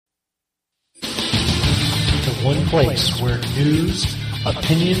one place where news,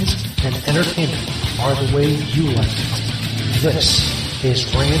 opinions, and entertainment are the way you like it. This is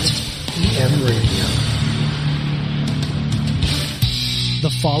Rant EM Radio. The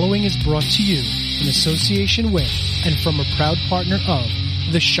following is brought to you in association with and from a proud partner of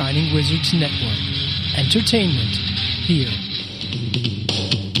the Shining Wizards Network. Entertainment here.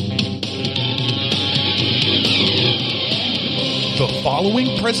 The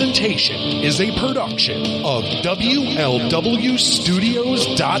following presentation is a production of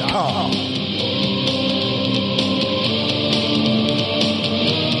WLWstudios.com.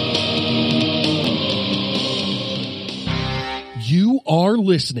 You are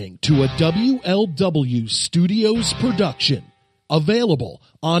listening to a WLW Studios production, available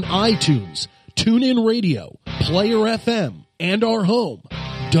on iTunes, TuneIn Radio, Player FM, and our home,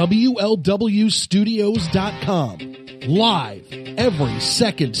 WLWstudios.com. Live every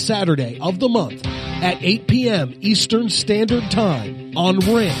second Saturday of the month at 8 p.m. Eastern Standard Time on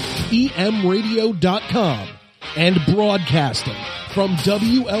RAMPEMradio.com and broadcasting from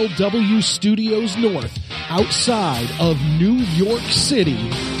WLW Studios North outside of New York City,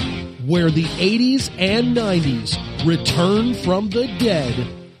 where the 80s and 90s return from the dead.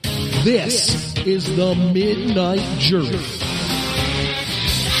 This is the Midnight Jury.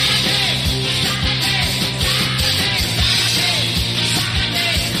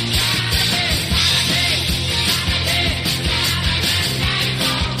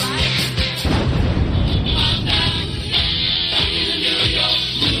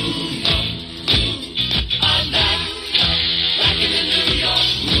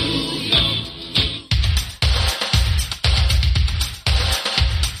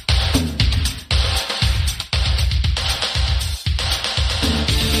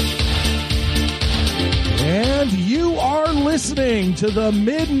 Listening to the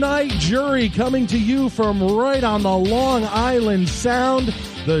Midnight Jury, coming to you from right on the Long Island Sound.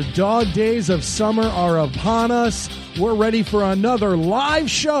 The dog days of summer are upon us. We're ready for another live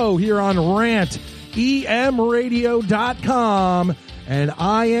show here on RANTEMradio.com. And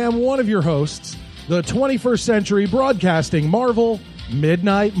I am one of your hosts, the 21st Century Broadcasting Marvel,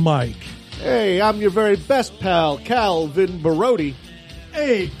 Midnight Mike. Hey, I'm your very best pal, Calvin Barodi.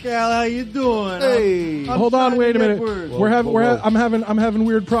 Hey, Cal, how you doing? Hey, Hold on, wait a minute. I'm having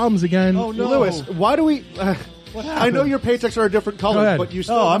weird problems again. Oh no, Lewis, why do we? What I know your paychecks are a different color, but you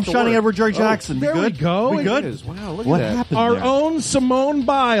still. Oh, have I'm to Shining work. Edward Jerry Jackson. There we go. We good? It is. Wow, look What at that. happened Our there? own Simone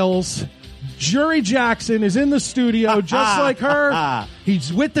Biles, Jury Jackson, is in the studio just like her.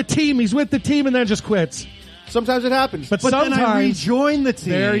 He's with the team, and then just quits. Sometimes it happens. But Then I sometimes, rejoin the team.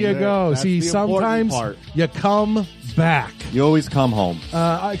 there you go. That's See, the important sometimes part. you come back. You always come home.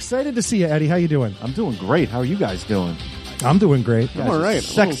 Excited to see you, Eddie. How you doing? I'm doing great. How are you guys doing? I'm doing great. I'm all right.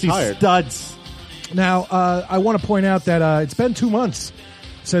 Sexy I'm a little tired. studs. Now, I want to point out that it's been 2 months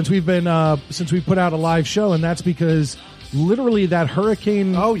since we put out a live show, and that's because literally that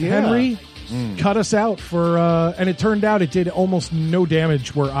Hurricane Henry cut us out for, and it turned out it did almost no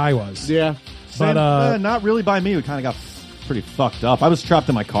damage where I was. Yeah. But not really by me. We kind of got pretty fucked up. I was trapped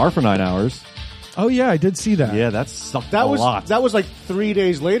in my car for 9 hours. oh yeah, I did see that. Yeah, that sucked That a was lot. that was like 3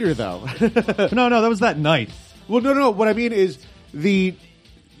 days later, though. No, that was that night. Well, no. What I mean is the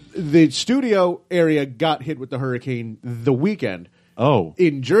studio area got hit with the hurricane the weekend. Oh.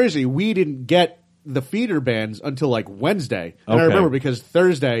 In Jersey, we didn't get the feeder bands until like Wednesday. And I Okay. remember because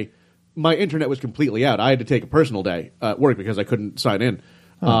Thursday, my internet was completely out. I had to take a personal day at work because I couldn't sign in.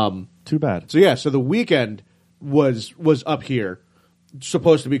 Too bad. So the weekend was up here,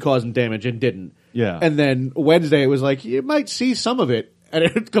 supposed to be causing damage and didn't. Yeah. And then Wednesday it was like, you might see some of it. And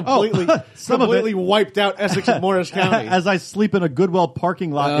it completely wiped out Essex and Morris County. As I sleep in a Goodwill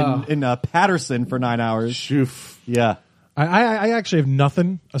parking lot in Patterson for 9 hours. Shoof. Yeah. I actually have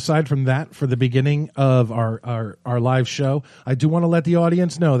nothing aside from that for the beginning of our live show. I do want to let the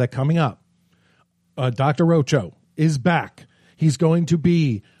audience know that coming up, Dr. Rocho is back. He's going to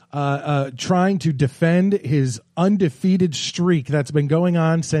be trying to defend his undefeated streak that's been going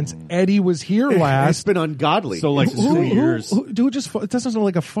on since Eddie was here It's last. been ungodly. So like 2 years. It doesn't sound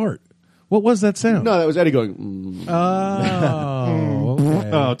like a fart. What was that sound? No, that was Eddie going, Oh, okay.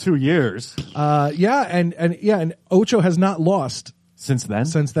 Oh, 2 years. And Ocho has not lost Since then?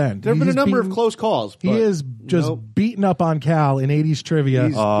 There have been a number of close calls. He but is just beating up on Cal in 80s trivia.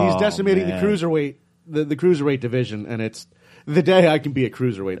 He's decimating man. the cruiserweight, the cruiserweight division, and it's the day I can be a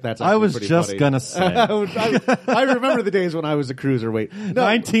cruiserweight. That's I was pretty just funny. gonna say. I remember the days when I was a cruiserweight. No,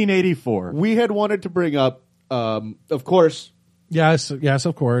 1984. we had wanted to bring up, of course, Yes,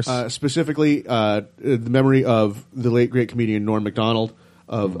 of course. specifically the memory of the late great comedian Norm Macdonald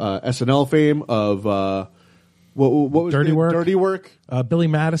of SNL fame, of What was Dirty Work. Dirty Work. Billy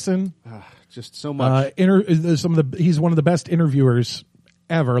Madison. Just so much. He's one of the best interviewers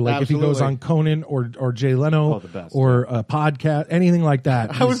ever. Like if he goes Absolutely. on Conan or Jay Leno the best, or a podcast, anything like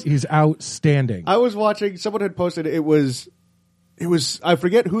that, he's outstanding. I was watching. Someone had posted. It was. I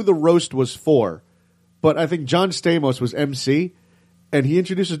forget who the roast was for, but I think John Stamos was MC, and he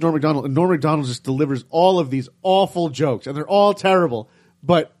introduces Norm Macdonald, and Norm Macdonald just delivers all of these awful jokes, and they're all terrible.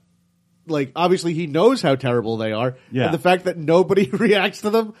 But like, obviously, he knows how terrible they are, Yeah. and the fact that nobody reacts to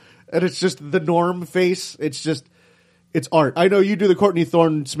them, and it's just the Norm face. It's art. I know you do the Courtney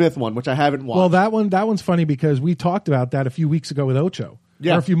Thorne Smith one, which I haven't watched. Well, that one's funny because we talked about that a few weeks ago with Ocho.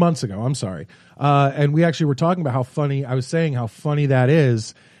 Yeah. Or a few months ago, I'm sorry. And we actually were talking about how funny, I was saying how funny that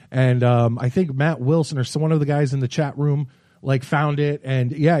is. And I think Matt Wilson or one of the guys in the chat room like found it.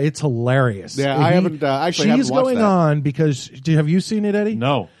 And yeah, it's hilarious. Yeah, I haven't, actually haven't She's watched going that. on because, have you seen it, Eddie?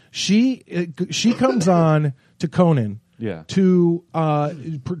 No. She comes on to Conan. Yeah.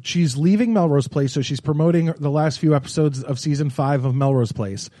 She's leaving Melrose Place, so she's promoting the last few episodes of season 5 of Melrose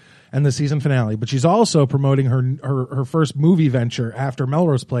Place and the season finale. But she's also promoting her first movie venture after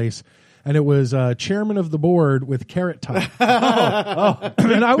Melrose Place, and it was chairman of the board with Carrot Top.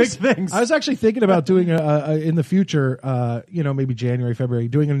 And I was big things. I was actually thinking about doing in the future, maybe January, February,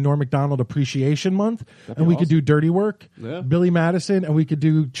 doing a Norm Macdonald Appreciation Month, and we could do Dirty Work, Yeah. Billy Madison, and we could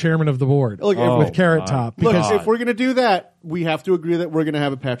do chairman of the board Look, with Carrot Top. Look, Because if we're going to do that, we have to agree that we're going to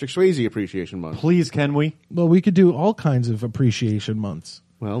have a Patrick Swayze Appreciation Month. Please, can we? well, we could do all kinds of appreciation months.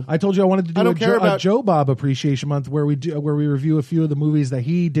 Well, I told you I wanted to I do don't care a about- Joe Bob Appreciation Month where we review a few of the movies that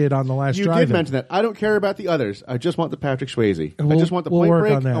he did on the last you drive-in. did mention that. I don't care about the others. I just want the Patrick Swayze. And I just want the we'll Point work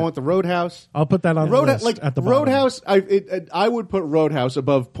Break. on that. I want the Roadhouse. I'll put that on the list at the bottom. Roadhouse. I would put Roadhouse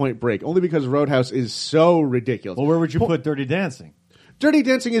above Point Break only because Roadhouse is so ridiculous. Well, where would you put Dirty Dancing? Dirty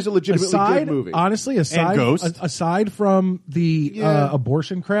Dancing is a legitimately good movie. Honestly, Ghost. aside from the Yeah.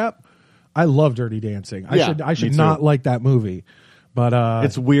 abortion crap, I love Dirty Dancing. Yeah, I should me not too. like that movie, but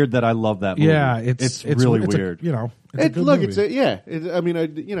It's weird that I love that movie. yeah, it's really it's a- weird. it's a good Look, movie. game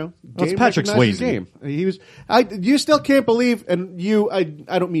it's Patrick recognizes Swayze. game. He was. You still can't believe, and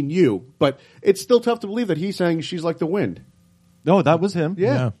I don't mean you, but it's still tough to believe that he's saying she's like the wind. No, that was him.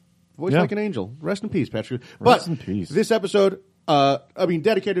 Yeah. Yeah. Voice Yeah. like an angel. Rest in peace, Patrick. Rest But in peace. this episode,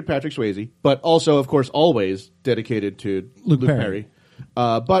 dedicated to Patrick Swayze, but also, of course, always dedicated to Luke Luke Perry. Perry.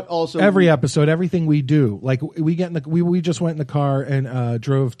 But also Every episode, everything we do, like we get in the we just went in the car and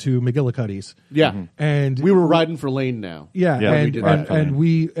drove to McGillicuddy's. Yeah. And We were riding for Lane now. yeah, Yeah, and we did and,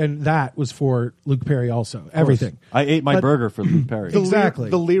 that. and that was for Luke Perry also. Everything. I ate my But- burger for Luke Perry. Exactly.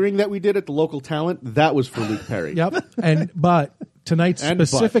 The leering that we did at the local talent, that was for Luke Perry. Yep. But tonight's And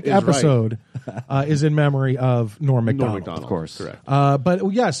specific but is right. episode is in memory of Norm Norm Macdonald. Macdonald. Of course. Correct.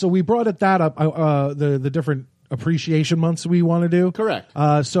 But yeah, so we brought that up. The different appreciation months we want to do. Correct.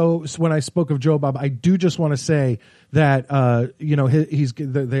 So when I spoke of Joe Bob, I do just want to say that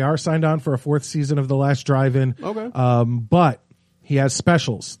they are signed on for a 4th season of The Last Drive-In. Okay. But he has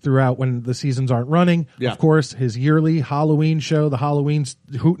specials throughout when the seasons aren't running. Yeah. Of course, his yearly Halloween show, the Halloween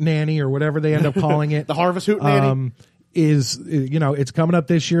Hootenanny or whatever they end up calling it. The Harvest Hootenanny. It's coming up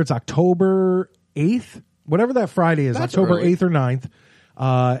this year. It's October 8th, whatever that Friday is, That's October early. 8th or 9th.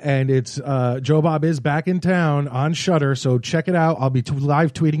 And it's Joe Bob is back in town on Shudder, so check it out. I'll be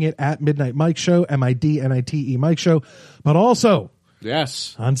live tweeting it at Midnight Mike Show, MIDNITE Mike Show. But also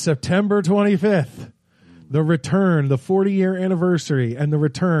Yes. on September 25th, the return, the 40-year anniversary, and the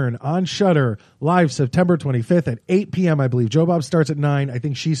return on Shudder live September 25th at 8 p.m. I believe Joe Bob starts at 9. I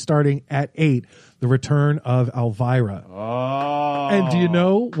think she's starting at 8. The return of Elvira. Oh. And do you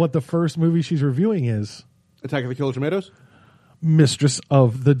know what the first movie she's reviewing is? Attack of the Killer Tomatoes. Mistress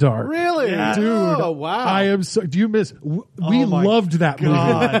of the Dark. Really? Yeah. Dude, Oh, wow. I am so. Do you miss? We my loved that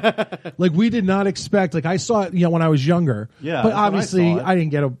movie. Like we did not expect. Like I saw it, when I was younger. Yeah, but that's when I obviously saw it. I didn't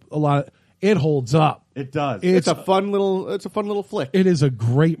get a lot. It holds up. It does. It's a fun little flick. It is a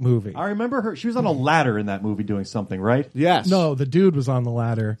great movie. I remember her. She was on a ladder in that movie doing something, right? Yes. No, the dude was on the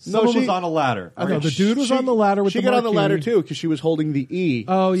ladder. Someone she- was on a ladder. No, the dude was on the ladder with she the got on the ladder Mercury. too because she was holding the E.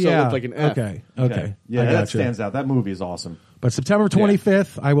 Oh so it yeah. looked like an F. Okay. Yeah, I that gotcha. stands out. That movie is awesome. But September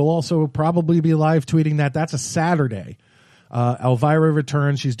 25th, I will also probably be live tweeting that. That's a Saturday. Elvira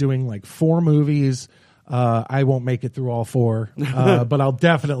returns. She's doing like 4 movies. I won't make it through all 4, but I'll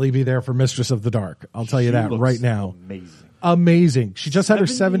definitely be there for Mistress of the Dark. I'll tell you She that looks right now. Amazing. Amazing. She just had her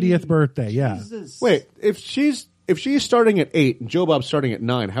 70th birthday. Yeah. Jesus. Wait, if she's starting at 8 and Joe Bob's starting at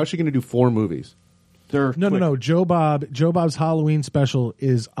 9, how's she going to do 4 movies? They're No. Joe Bob's Halloween special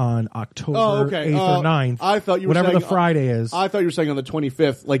is on October 8th or 9th. I thought you were whatever saying, the Friday is. I thought you were saying on the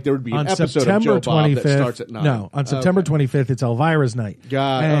 25th, like there would be an on episode September of Joe Bob 25th, that starts at 9. No, on September 25th, it's Elvira's night.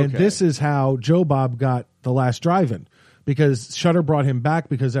 And this is how Joe Bob got the last drive-in. Because Shudder brought him back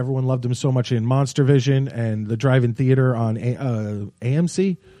because everyone loved him so much in Monster Vision and the drive-in theater on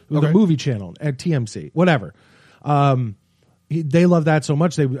AMC, the movie channel at TMC, whatever. They loved that so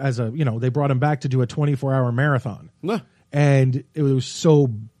much they brought him back to do a 24-hour marathon, and it was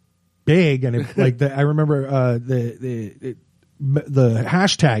so big and I remember the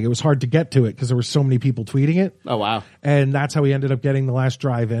hashtag, it was hard to get to it because there were so many people tweeting it. Oh, wow. And that's how we ended up getting the last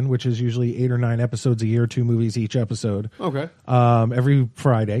drive-in, which is usually 8 or 9 episodes a year, 2 movies each episode. Okay. Every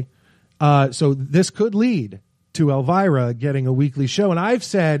Friday. So this could lead to Elvira getting a weekly show. And I've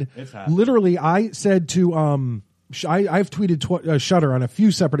said, literally, I said to, I've tweeted Shudder on a few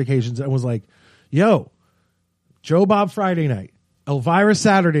separate occasions and was like, yo, Joe Bob Friday night, Elvira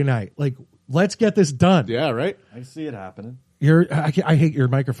Saturday night. Like, let's get this done. Yeah, right? I see it happening. I hate your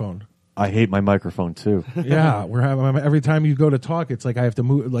microphone. I hate my microphone too. Yeah, we're having every time you go to talk, it's like I have to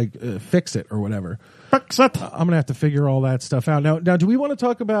move, fix it or whatever. Fix it. I'm gonna have to figure all that stuff out. Now, do we want to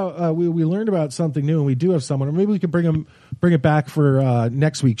talk about? We learned about something new, and we do have someone, or maybe we can bring it back for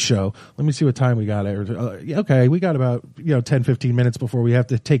next week's show. Let me see what time we got. Okay, we got about 10, 15 minutes before we have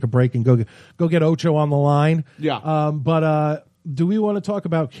to take a break and go get Ocho on the line. Yeah, but. Do we want to talk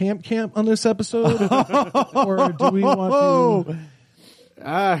about Camp on this episode? Or do we want to...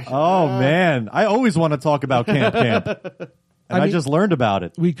 man. I always want to talk about Camp. And I just learned about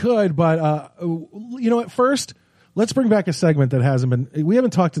it. We could, but at first, let's bring back a segment that hasn't been... We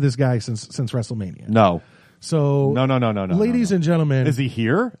haven't talked to this guy since WrestleMania. No. So... No. Ladies and gentlemen... Is he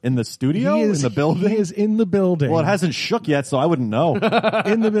here? In the studio? In the building? He is in the building. Well, it hasn't shook yet, so I wouldn't know.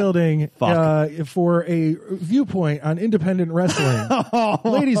 In the building for a viewpoint on independent wrestling.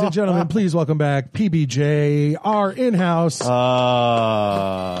 Ladies and gentlemen, please welcome back PBJ, our in-house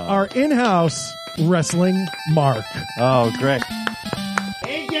wrestling Mark. Oh, great.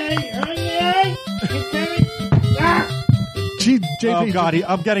 JP, oh God,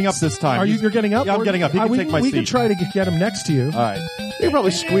 I'm getting up this time. You're getting up? Yeah, I'm getting up. He can take my seat. We can try to get him next to you. All right. You can probably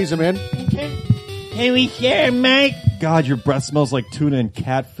squeeze him in. Can we share, Mike? God, your breath smells like tuna and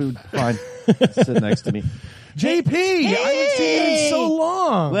cat food. Fine. Sit next to me. JP, I haven't seen you in so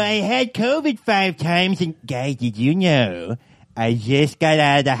long. Well, I had COVID 5 times, and guys, did you know I just got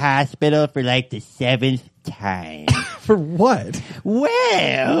out of the hospital for like the 7th time? For what?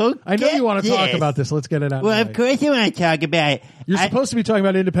 Well, I know you want to talk about this. Let's get it out. Well, of course I want to talk about it. You're supposed to be talking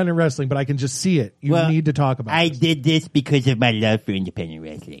about independent wrestling, but I can just see it. You need to talk about it. I did this because of my love for independent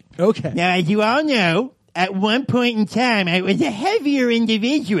wrestling. Okay. Now, as you all know, at one point in time, I was a heavier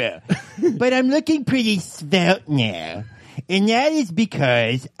individual, but I'm looking pretty svelte now. And that is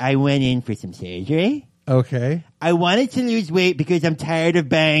because I went in for some surgery. Okay. I wanted to lose weight because I'm tired of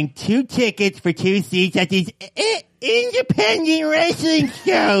buying 2 tickets for 2 seats at these independent wrestling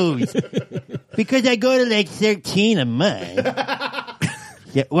shows. Because I go to like 13 a month.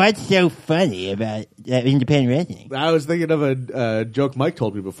 What's so funny about independent wrestling? I was thinking of a joke Mike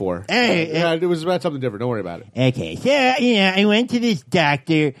told me before. It was about something different. Don't worry about it. Okay, so I went to this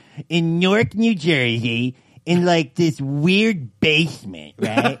doctor in Newark, New Jersey, in like this weird basement,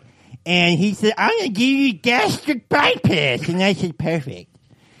 right? And he said, "I'm gonna give you gastric bypass," and I said, "Perfect."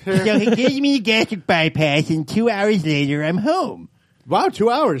 So he gives me the gastric bypass, and 2 hours later, I'm home. Wow, 2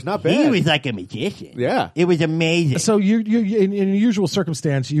 hours, not bad. He was like a magician. Yeah. It was amazing. So you in a usual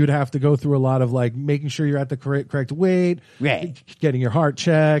circumstance, you'd have to go through a lot of like making sure you're at the correct weight, right? Getting your heart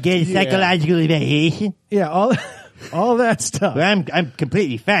checked, getting psychological evaluation. Yeah, all that stuff. Well, I'm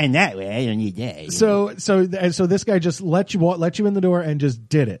completely fine that way. I don't need that. So this guy just let you in the door and just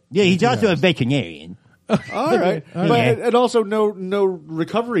did it. Yeah, he's also a veterinarian. All right, and also no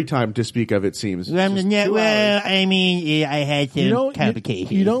recovery time to speak of. It seems. I mean, I had some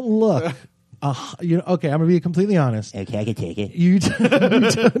complications. You don't look. Okay, I'm gonna be completely honest. Okay, I can take it. You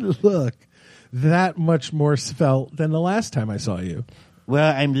don't look that much more svelte than the last time I saw you.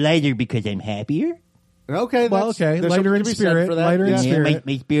 Well, I'm lighter because I'm happier. Okay, lighter in spirit. Lighter in spirit.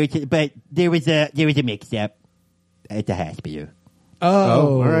 My spirit. But there was a mix-up at the hospital.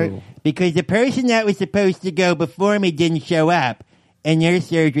 Oh, all right. Because the person that was supposed to go before me didn't show up, and their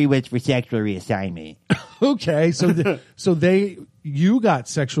surgery was for sexual reassignment. Okay, you got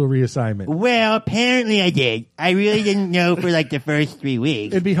sexual reassignment. Well, apparently I did. I really didn't know for like the first 3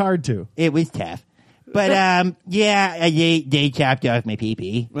 weeks. It'd be hard to. It was tough. But, they chopped off my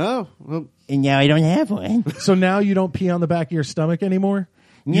pee-pee. Oh, well. And now I don't have one. So now you don't pee on the back of your stomach anymore?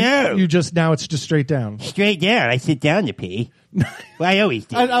 No. You just now it's just straight down. Straight down. I sit down to pee. Well, I always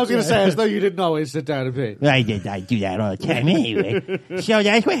do. I was going to say, as though you didn't always sit down and pee. I do that all the time anyway. So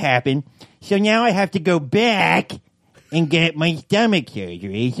that's what happened. So now I have to go back and get my stomach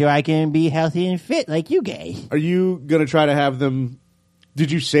surgery so I can be healthy and fit like you guys. Are you going to try to have them?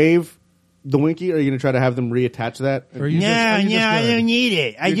 Did you save the Winky? Or are you going to try to have them reattach that? Or are you No, just I good? don't need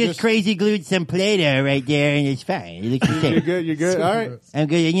it. I You're just just- crazy glued some Play-Doh right there, and it's fine. It looks the You're same. good. You're good. All right. I'm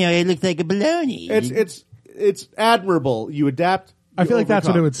good. You know, it looks like a baloney. It's admirable. You adapt. I you feel like that's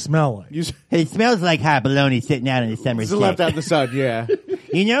what it overcome. would smell like. You It smells like hot bologna sitting out in the summer still left sun. out in the sun. Yeah.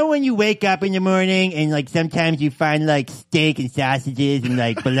 You know when you wake up in the morning and like sometimes you find like steak and sausages and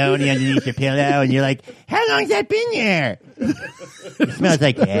like bologna underneath your pillow and you're like, how long's that been there? It smells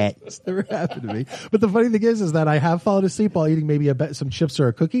like that. It's never happened to me. But the funny thing is that I have fallen asleep while eating maybe some chips or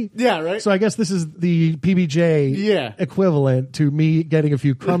a cookie. Yeah, right? So I guess this is the PBJ Yeah. equivalent to me getting a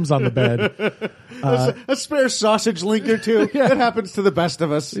few crumbs on the bed. A spare sausage link or two. That happens to the best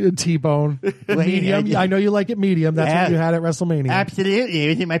of us. T-bone. Medium. yeah. I know you like it medium. That's Yeah. what you had at WrestleMania. Absolutely. It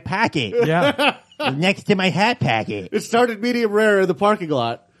was in my pocket. Yeah. Next to my hat packet. It started medium rare in the parking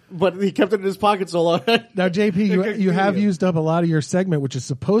lot, but he kept it in his pocket so long. Now, JP, you have Medium. used up a lot of your segment, which is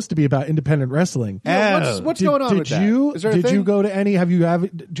supposed to be about independent wrestling. What's Did- going on did with that? you, Is there a Did thing? you go to any? Do you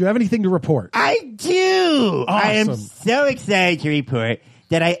have anything to report? I do. I am Awesome. so excited to report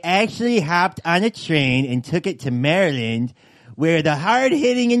that I actually hopped on a train and took it to Maryland, where the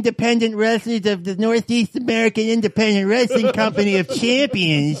hard-hitting independent wrestlers of the Northeast American Independent Wrestling Company of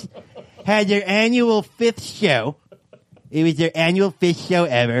Champions had their annual 5th show. It was their annual 5th show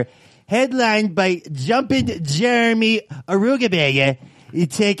ever, headlined by Jumpin' Jeremy Arugabega,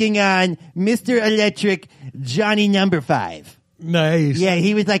 taking on Mr. Electric Johnny Number 5. Nice. Yeah,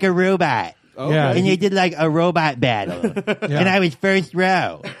 he was like a robot. Yeah. And they did like a robot battle. And I was first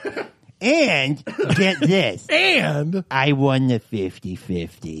row. And get this. And I won the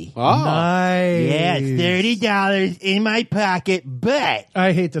 50-50. Oh. nice. Yeah, $30 in my pocket, but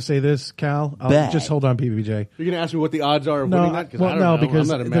I hate to say this, Cal. But- Just hold on, PBJ. You're going to ask me what the odds are of No, winning that? 'Cause I well, don't no, know. because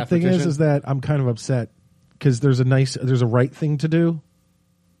I'm not a the thing mathematician. is that I'm kind of upset because there's a right thing to do.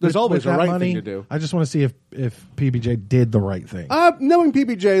 There's always with a that right money. thing to do. I just want to see if PBJ did the right thing. Knowing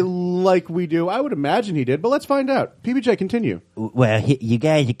PBJ like we do, I would imagine he did, but let's find out. PBJ, continue. well, you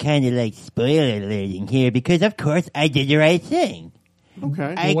guys are kind of like spoiler alerting here because, of course, I did the right thing.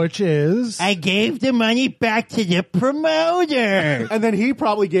 Okay. Which is I gave the money back to the promoter. And then he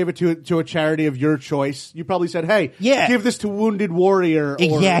probably gave it to a charity of your choice. You probably said, "Hey, Yeah. give this to Wounded Warrior or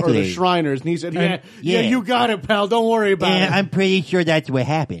Exactly. the Shriners." And he said, Yeah. you got it, pal. Don't worry about And it." I'm pretty sure that's what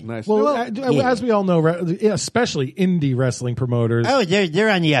happened. Nice. well, yeah. as we all know, especially indie wrestling promoters. Oh, they're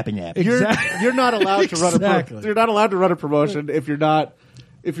on the up and up. you're not allowed to run Exactly. you're not allowed to run a promotion if you're not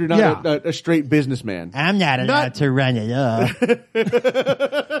Yeah. a straight businessman. I'm not allowed to run it up.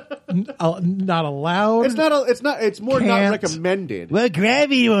 Not allowed. It's more not Can't. recommended. Well,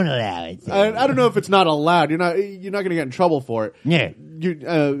 gravity won't allow it. I don't know if it's not allowed. You're not going to get in trouble for it. Yeah,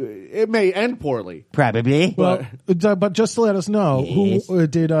 It may end poorly. probably. Well, but just to let us know, Yes. who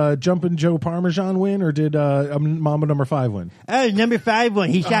did Jumpin' Joe Parmesan win, or did Mama Number 5 win? Oh, number 5 one.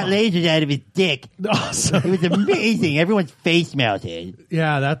 He shot lasers out of his dick. Awesome. It was amazing. Everyone's face melted.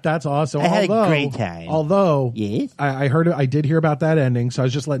 Yeah, that's awesome. I had a great time. Although, Yes? I heard it. I did hear about that ending, so I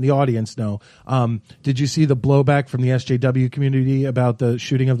was just letting the audience know. Did you see the blowback from the SJW community about the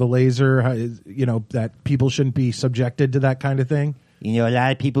shooting of the laser? How, that people shouldn't be subjected to that kind of thing. You know, a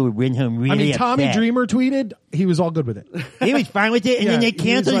lot of people would win home really I mean, Tommy upset. Dreamer tweeted he was all good with it. He was fine with it, and Yeah, then they he was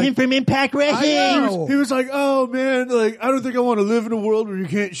canceled like- him from Impact Wrestling. know. He was like, "Oh man, like I don't think I want to live in a world where you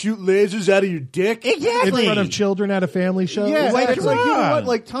can't shoot lasers out of your dick." In Exactly. front of children at a family show. Yeah, What's and it's like, you know wrong? what?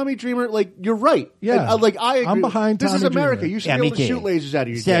 Like Tommy Dreamer, like you're right. Yeah. And, I agree. I'm behind This is Tommy America. Dreamer. You should Yeah, be me able to too. shoot lasers out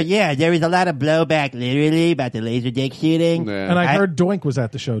of your So, dick. yeah, there was a lot of blowback, literally, about the laser dick shooting. Yeah. And I heard Doink was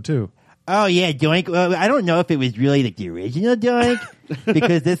at the show too. Oh yeah, Doink. Well, I don't know if it was really like the original Doink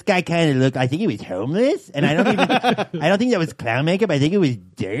because this guy kind of looked. I think he was homeless, and I don't think that was clown makeup. I think it was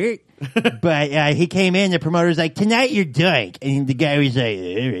dirt. But he came in. The promoter's like, "Tonight you're Doink," and the guy was like,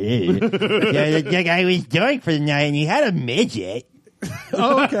 yeah, the guy was Doink for the night, and he had a midget.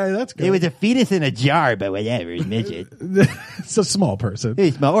 Oh, okay, that's good. It was a fetus in a jar, but whatever, it's midget. It's a small person. It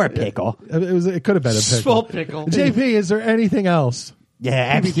was small, or a pickle. It could have been a pickle. Small pickle. JP, is there anything else? Yeah,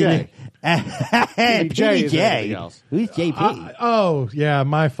 absolutely. PBJ is everything else. Who's JP? Oh, yeah,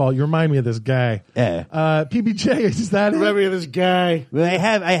 my fault. You remind me of this guy. PBJ, is that it? Remember this guy? Well,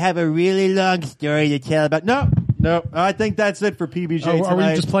 I have a really long story to tell about. No, No, I think that's it for PBJ Oh, tonight. are we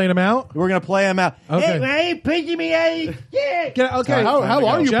just playing them out? We're going to play him out. Okay. Hey, why are you pushing me out of this shit? Okay. How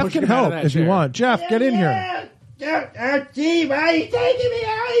are you Jeff pushing can him out help of that if you chair? want. Jeff, get in here. Oh, gee, why are you taking me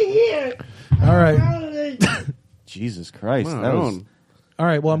out of here? All right. Jesus Christ. Wow, that was... Ron. All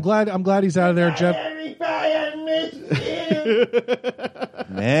right. Well, I'm glad he's out of there, Jeff. Everybody, I miss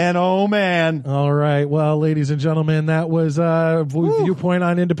you. Man, oh man. All right. Well, ladies and gentlemen, that was Viewpoint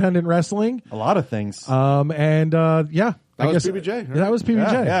on Independent Wrestling. A lot of things. And That I was guess PBJ, right? That was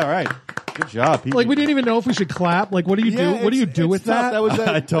PBJ. Yeah, all right. Good job. Like we didn't even know if we should clap. Like, what do you do? What do you do with tough. that?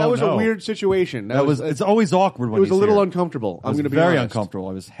 I That don't was know. a weird situation. That was. It's always awkward when It was a he's little here. uncomfortable. I I'm was going to be very honest. uncomfortable.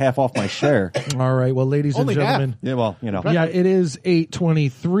 I was half off my share. All right. Well, ladies Only and half. gentlemen. Yeah, well, you know. Yeah, it is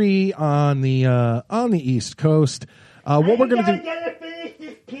 8:23 on the East Coast. What we're gonna do? Gonna finish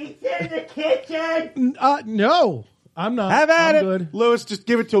this pizza in the kitchen. No, I'm not. Have at I'm it. Good. Lewis, just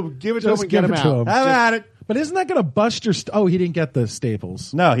give it to him. Give it to him Just and get give him it to out. him. Have at it. But isn't that going to bust your? Oh, he didn't get the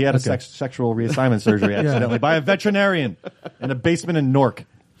staples. No, he had Okay. a sexual reassignment surgery accidentally by a veterinarian in a basement in Newark.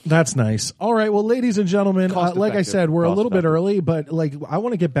 That's nice. All right. Well, ladies and gentlemen, like I Cost-effective. said, we're a little bit early, but like I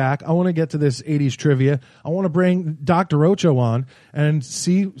want to get back. I want to get to this 80s trivia. I want to bring Dr. Ocho on and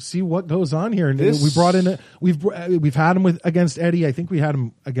see what goes on here. And This- we brought in we've had him against Eddie. I think we had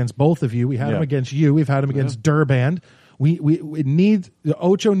him against both of you. We had him against you. We've had him against Durband. We need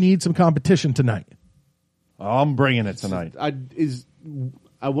Ocho needs some competition tonight. I'm bringing it tonight.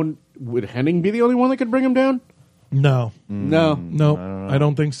 Would Henning be the only one that could bring him down? No, No. I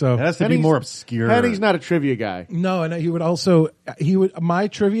don't think so. It has to be more obscure. Henning's not a trivia guy. No, and he would. My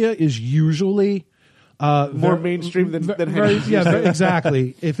trivia is usually More mainstream than Henning's.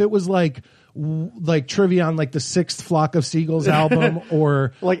 exactly. If it was like trivia on like the Sixth Flock of Seagulls album,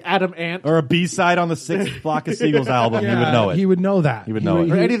 or Like Adam Ant. Or a B-side on the Sixth Flock of Seagulls album, you would know it. He would know that. He would know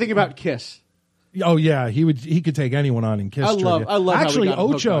it. Or anything about Kiss. Oh yeah, he would. He could take anyone on in Kiss. I love how we Actually, got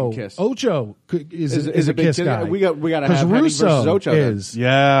hooked on Ocho. Kiss. Ocho is a big Kiss Kiss guy. guy. We got to 'Cause have Henning versus Russo Ocho then. is.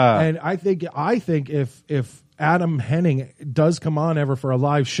 Yeah. And I think if Adam Henning does come on ever for a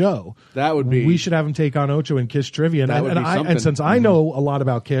live show, That would be- we should have him take on Ocho and Kiss trivia. That would be something. And since I know a lot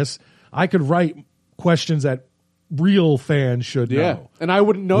about Kiss, I could write questions that real fans should Yeah. know. And I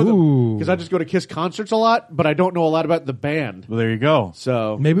wouldn't know them Ooh. because I just go to Kiss concerts a lot, but I don't know a lot about the band. Well, there you go.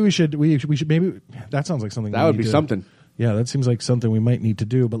 So Maybe we should maybe that sounds like something that we would need be to- something. Yeah, that seems like something we might need to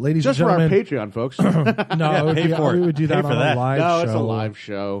do. But ladies Just and for our gentlemen, Patreon, folks. no, it would pay be- for it. we would do Pay that for on that. a live No, show. it's a live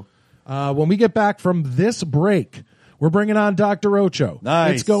show. When we get back from this break, we're bringing on Dr. Ocho.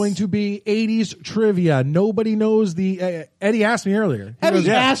 Nice. It's going to be 80s trivia. Nobody knows the... Eddie asked me earlier. He Eddie goes,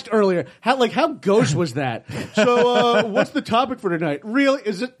 asked earlier, how gauche was that? So, what's the topic for tonight? Really?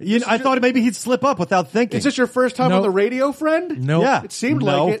 Is it? I thought maybe he'd slip up without thinking. Is this your first time Nope. on the radio, friend? Nope. Yeah. It seemed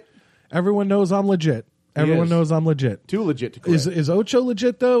No. like it. Everyone knows I'm legit. Everyone is. knows I'm legit. Too legit to quit. Is Ocho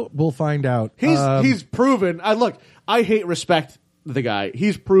legit, though? We'll find out. He's proven. I hate respect the guy.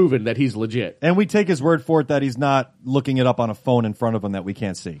 He's proven that he's legit. And we take his word for it that he's not looking it up on a phone in front of him that we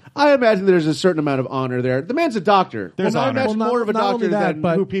can't see. I imagine there's a certain amount of honor there. The man's a doctor. There's I honor. imagine Well, not- more of a not only doctor that, than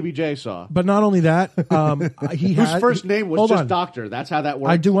but- who PBJ saw. But not only that, he Whose has... first name was hold just on. Doctor. That's how that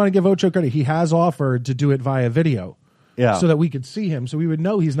works. I do want to give Ocho credit. He has offered to do it via video. Yeah. So that we could see him, so we would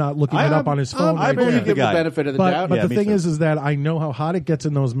know he's not looking it up on his phone. I right believe there. the give him guy. the benefit of the But doubt. but Yeah, the me thing too. is that I know how hot it gets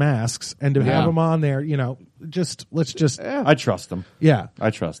in those masks, and to have Yeah. him on there, let's just I trust him. yeah.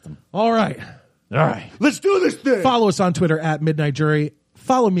 I trust him. All right. All right. Let's do this thing. Follow us on Twitter at Midnight Jury.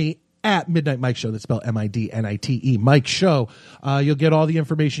 Follow me at Midnight Mike Show. That's spelled MIDNITE, Mike Show. You'll get all the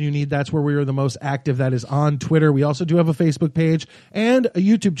information you need. That's where we are the most active. That is on Twitter. We also do have a Facebook page and a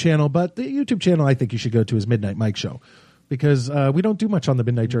YouTube channel, but the YouTube channel I think you should go to is Midnight Mike Show, because we don't do much on the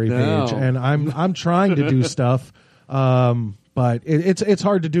Midnight Jury No. page, and I'm trying to do stuff, but it's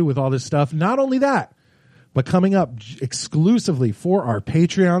hard to do with all this stuff. Not only that, but coming up exclusively for our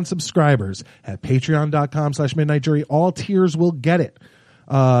Patreon subscribers at patreon.com/midnightjury, all tiers will get it.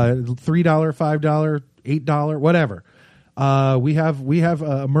 $3, $5, $8, whatever. We have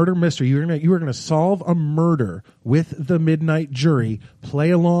a murder mystery. You are gonna solve a murder with the Midnight Jury. Play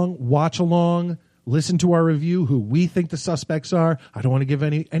along, watch along, listen to our review, who we think the suspects are. I don't want to give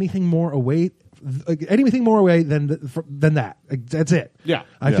anything more away. Anything more away than that. That's it. Yeah.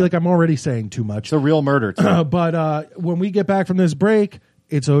 I feel like I'm already saying too much. It's a real murder, too. But when we get back from this break,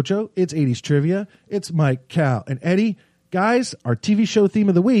 it's Ocho, it's 80s Trivia, it's Mike, Cal, and Eddie. Guys, our TV show theme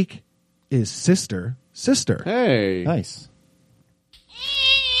of the week is Sister, Sister. Hey. Nice.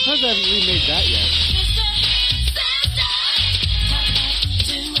 Surprised I haven't remade that yet.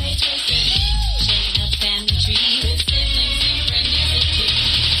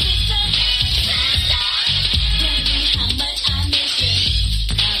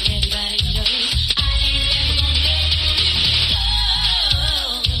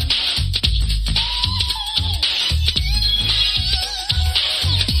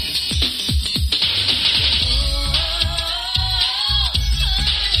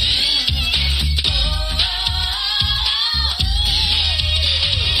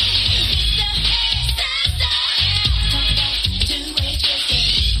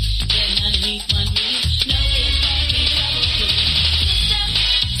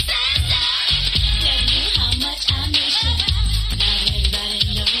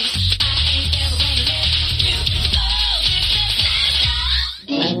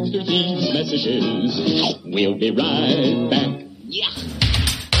 be right back. Yeah.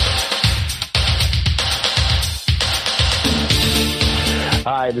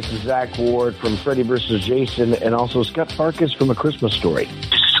 Hi, this is Zach Ward from Freddy vs. Jason, and also Scott Farkas from A Christmas Story.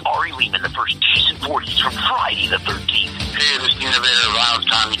 This is Ari Lehman, the first Jason Voorhees from Friday the 13th. Hey, this is the innovator Ron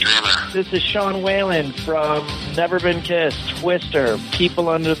Tommy Dreamer. This is Sean Whalen from Never Been Kissed, Twister, People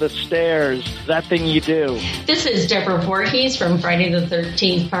Under the Stairs, That Thing You Do. This is Deborah Voorhees from Friday the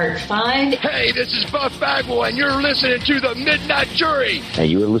 13th, Part 5. Hey, this is Buff Bagwell, and you're listening to The Midnight Jury.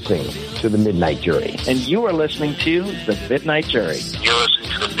 And you are listening to The Midnight Jury. And you are listening to The Midnight Jury. You're listening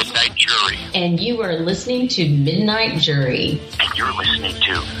to The Midnight Jury. And you are listening to Midnight Jury. And you're listening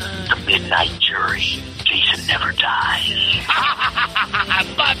to The Midnight Jury. Jason never dies.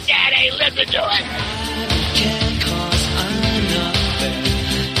 Fuck that, hey, listen to it.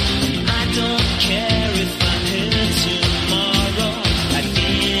 I don't care if I'm here tomorrow.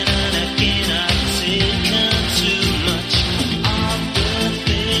 Again and again I've taken too much of the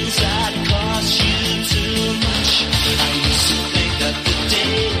things that cost you too much. I used to think that the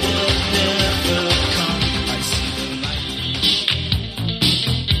day would never come. I see the light.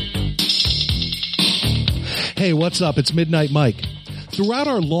 Hey, what's up? It's Midnight Mike. Throughout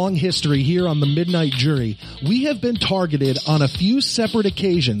our long history here on the Midnight Jury, we have been targeted on a few separate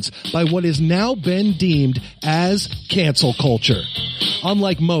occasions by what has now been deemed as cancel culture.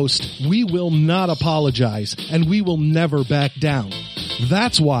 Unlike most, we will not apologize, and we will never back down.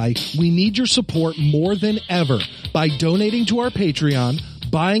 That's why we need your support more than ever by donating to our Patreon,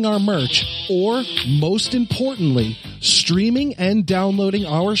 buying our merch, or, most importantly, streaming and downloading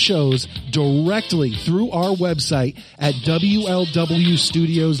our shows directly through our website at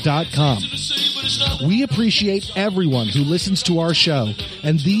WLWstudios.com. We appreciate everyone who listens to our show,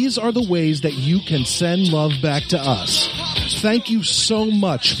 and these are the ways that you can send love back to us. Thank you so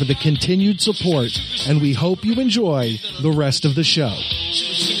much for the continued support, and we hope you enjoy the rest of the show.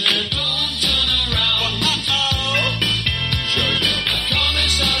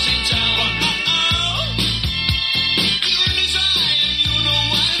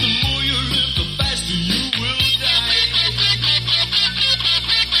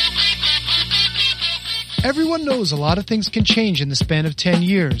 Everyone knows a lot of things can change in the span of 10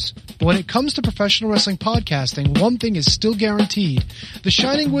 years. But when it comes to professional wrestling podcasting, one thing is still guaranteed. The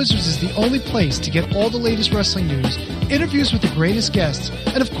Shining Wizards is the only place to get all the latest wrestling news, interviews with the greatest guests,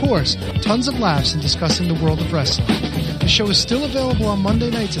 and of course, tons of laughs in discussing the world of wrestling. The show is still available on Monday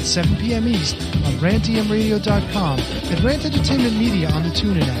nights at 7 p.m. East on RantEMRadio.com and Rant Entertainment Media on the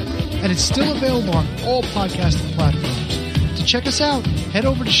TuneIn app. And it's still available on all podcasting platforms. To check us out, head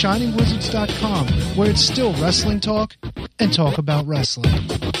over to ShiningWizards.com, where it's still wrestling talk and talk about wrestling.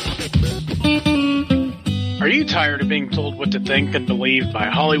 Are you tired of being told what to think and believe by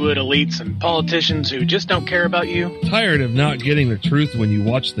Hollywood elites and politicians who just don't care about you? Tired of not getting the truth when you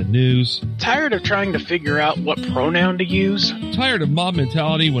watch the news? Tired of trying to figure out what pronoun to use? Tired of mob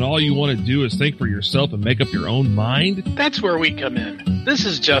mentality when all you want to do is think for yourself and make up your own mind? That's where we come in. This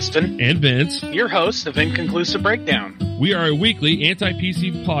is Justin. And Vince. Your hosts of Inconclusive Breakdown. We are a weekly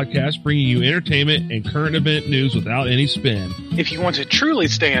anti-PC podcast bringing you entertainment and current event news without any spin. If you want to truly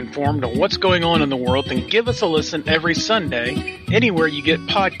stay informed on what's going on in the world, then give us a listen every Sunday, anywhere you get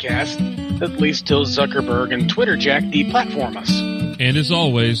podcasts, at least till Zuckerberg and Twitter Jack deplatform us. And as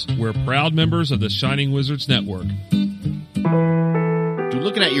always, we're proud members of the Shining Wizards Network. Do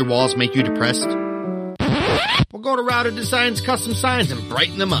looking at your walls make you depressed? Well, go to Router Designs Custom Signs and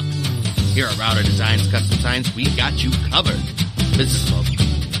brighten them up. Here at Router Designs Custom Signs, we got you covered. Business logos,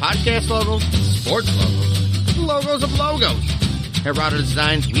 podcast logos, sports logos, logos of logos. At Router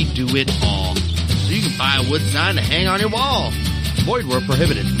Designs, we do it all. So you can buy a wood sign to hang on your wall. Void where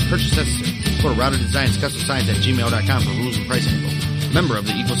prohibited. Purchase necessary. Go to Router Designs Custom Signs at gmail.com for rules and pricing info. Member of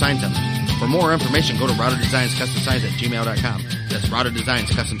the Equal Sign Center. For more information, go to Router Designs Custom Signs at gmail.com. That's Router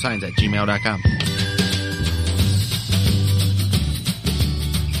Designs Custom Signs at gmail.com.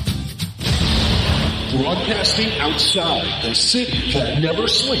 Broadcasting outside the city that never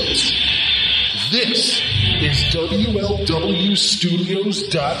sleeps. This is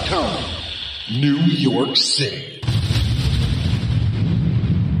WLWstudios.com, New York City.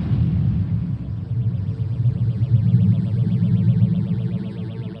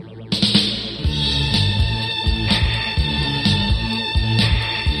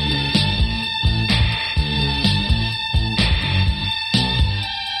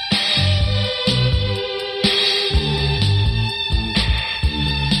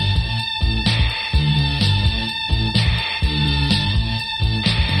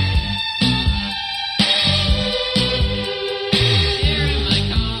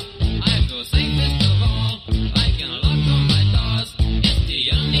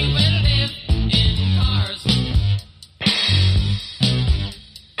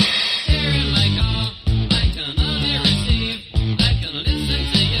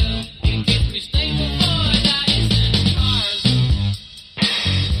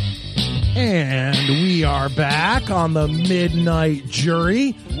 And we are back on the Midnight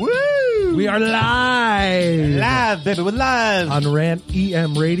Jury. Woo! We are live. Live, baby, we're live. On Rant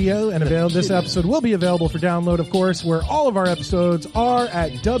EM Radio. And this episode will be available for download, of course, where all of our episodes are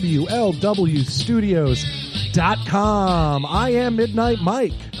at WLWstudios.com. I am Midnight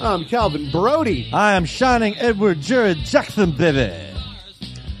Mike. I'm Calvin Brody. I am Shining Edward Jared Jackson, baby.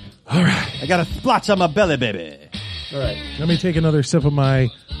 All right. I got a splotch on my belly, baby. All right. Let me take another sip of my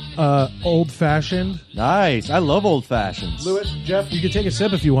old-fashioned. Nice. I love old-fashions. Lewis, Jeff. You can take a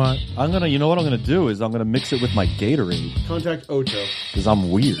sip if you want. You know what I'm going to do is I'm going to mix it with my Gatorade. Contact Ocho. Because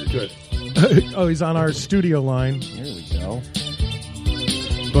I'm weird. Good. Oh, he's on our studio line. Here we go.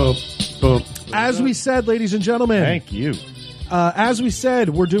 Boom. Boom. As we said, ladies and gentlemen. Thank you. As we said,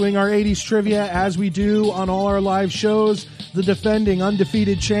 we're doing our 80s trivia as we do on all our live shows. The defending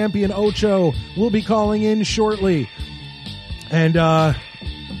undefeated champion Ocho will be calling in shortly. And,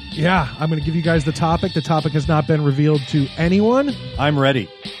 yeah, I'm going to give you guys the topic. The topic has not been revealed to anyone. I'm ready.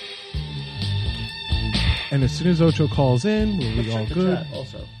 And as soon as Ocho calls in, we'll be all good.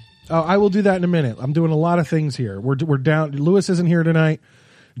 Also. I will do that in a minute. I'm doing a lot of things here. We're down. Lewis isn't here tonight.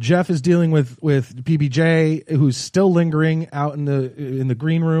 Jeff is dealing with PBJ, who's still lingering out in the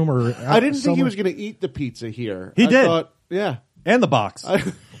green room. I didn't think he was going to eat the pizza here. He did. Thought, yeah. And the box.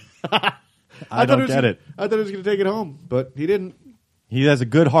 I don't get it. I thought he was going to take it home, but he didn't. He has a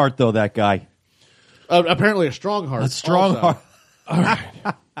good heart, though, that guy. Apparently a strong heart. A strong heart. All right.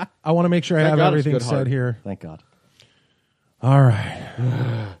 I want to make sure I have everything said here. Thank God. All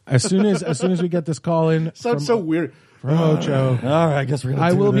right. As soon as we get this call in. Sounds so weird. From Ocho. All right, I guess we're going to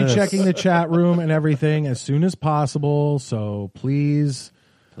do I will this. be checking the chat room and everything as soon as possible, so please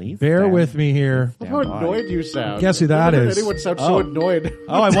bear with me here. Look how annoyed you sound. Guess who that Never is? Anyone sounds so annoyed.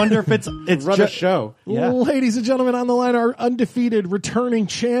 Oh, I wonder if it's run a show. Yeah. Ladies and gentlemen, on the line, our undefeated returning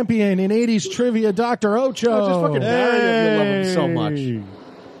champion in 80s trivia, Dr. Ocho. Oh, just fucking marry him. You love him so much.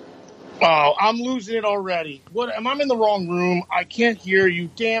 Oh, I'm losing it already. What? Am I in the wrong room? I can't hear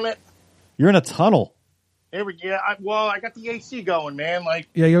you. Damn it. You're in a tunnel. There we go. I got the AC going, man.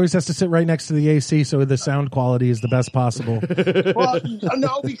 Yeah, he always has to sit right next to the AC so the sound quality is the best possible. Well,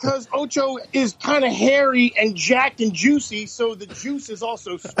 no, because Ocho is kind of hairy and jacked and juicy, so the juice is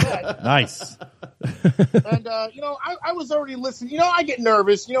also spread. Nice. And, I was already listening. I get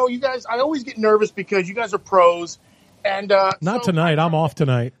nervous. You guys, I always get nervous because you guys are pros. And Not tonight. I'm off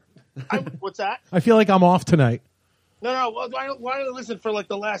tonight. What's that? I feel like I'm off tonight. No. Well, why don't I listen for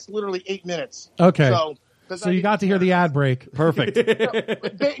the last literally 8 minutes? Okay. So you got to hear the ad break. Perfect.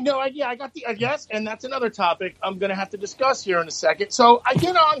 I got the yes, and that's another topic I'm going to have to discuss here in a second. So I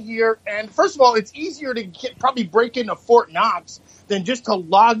get on here, and first of all, it's easier to probably break into Fort Knox than just to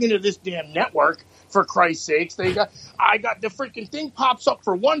log into this damn network. For Christ's sakes, I got the freaking thing pops up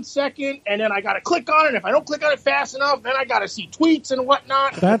for 1 second, and then I got to click on it. And if I don't click on it fast enough, then I got to see tweets and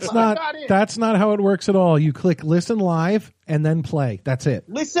whatnot. That's not how it works at all. You click listen live and then play. That's it.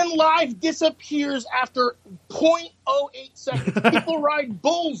 Listen live disappears after 0.08 seconds. People ride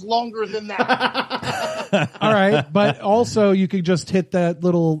bulls longer than that. All right, but also you could just hit that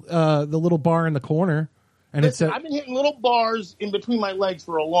little the little bar in the corner, and I've been hitting little bars in between my legs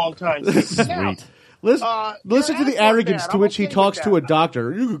for a long time. Sweet. Listen to the arrogance to which he talks to a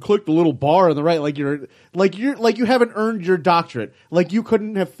doctor. You can click the little bar on the right, like you haven't earned your doctorate, like you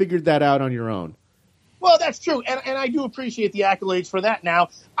couldn't have figured that out on your own. Well, that's true, and I do appreciate the accolades for that. Now,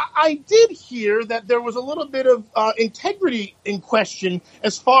 I did hear that there was a little bit of integrity in question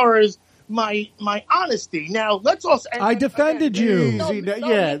as far as my honesty. Now, let's also. I defended you.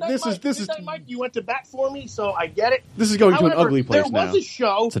 This is. Mike, you went to bat for me, so I get it. This is going to an ugly place there now. There was a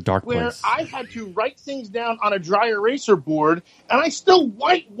show it's a dark where place. I had to write things down on a dry eraser board, and I still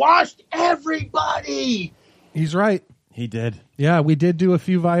whitewashed everybody. He's right. He did. Yeah, we did do a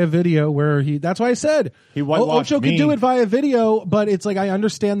few via video where that's why I said he whitewashed Ocho me. could do it via video, but it's like I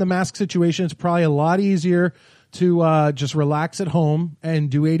understand the mask situation. It's probably a lot easier to just relax at home and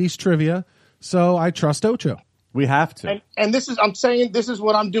do 80s trivia. So I trust Ocho. We have to. And this is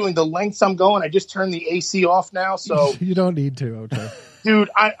what I'm doing. The lengths I'm going. I just turned the AC off now, so you don't need to, Ocho. Dude,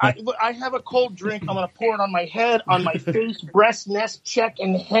 I have a cold drink. I'm gonna pour it on my head, on my face, breast, nest, check,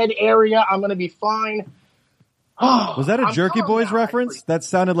 and head area. I'm gonna be fine. Was that a Jerky Boys reference? That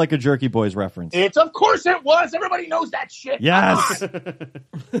sounded like a Jerky Boys reference. Of course it was. Everybody knows that shit. Yes.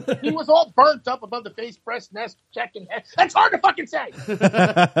 He was all burnt up above the face, breast, nest, check, and head. That's hard to fucking say.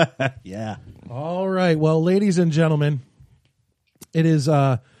 Yeah. All right. Well, ladies and gentlemen, it is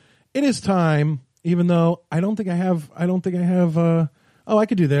time. Even though I don't think I have Oh, I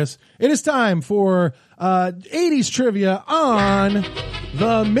could do this. It is time for 80s trivia on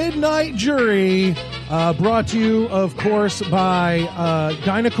the Midnight Jury, brought to you, of course, by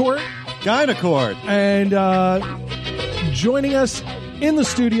Gynacord. And joining us in the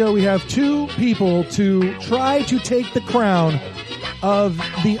studio, we have two people to try to take the crown of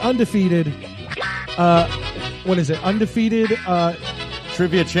the undefeated, undefeated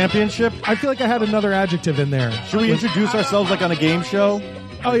Trivia Championship? I feel like I had another adjective in there. Should we introduce ourselves like on a game show?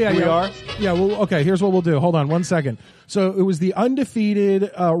 Oh, yeah, We are? Yeah, well, okay, here's what we'll do. Hold on 1 second. So it was the undefeated,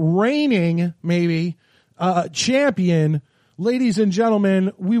 reigning, maybe, champion. Ladies and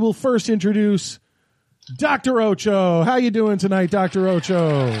gentlemen, we will first introduce Dr. Ocho. How you doing tonight, Dr.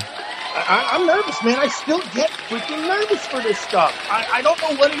 Ocho? I'm nervous, man. I still get freaking nervous for this stuff. I don't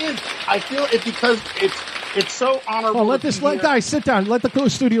know what it is. I feel it's because it's so honorable. Oh, let guys sit down. Let the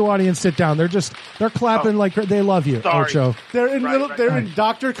studio audience sit down. They're clapping like they love you, Sorry. Ocho. They're in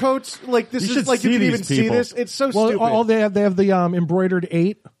doctor coats. Like this is like you can even see this. It's so stupid. Well, they have the embroidered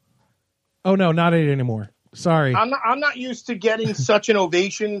 8. Oh no, not 8 anymore. Sorry. I'm not used to getting such an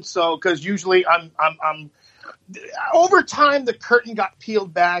ovation. So because usually I'm over time the curtain got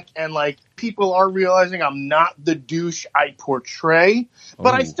peeled back and like people are realizing I'm not the douche I portray,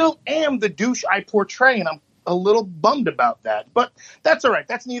 but I still am the douche I portray, and I'm a little bummed about that. But that's all right.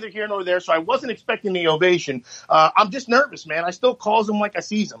 That's neither here nor there. So I wasn't expecting the ovation. I'm just nervous, man. I still calls them like I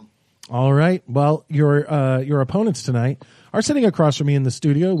sees them. All right. Well, your opponents tonight are sitting across from me in the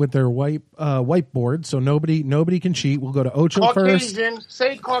studio with their whiteboard, so nobody can cheat. We'll go to Ocho Caucasian, first.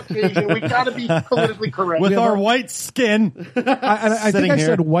 say Caucasian. We got to be politically correct. With our white skin. I think I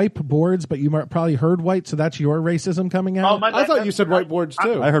said whiteboards, but you probably heard white, so that's your racism coming out. I thought you said whiteboards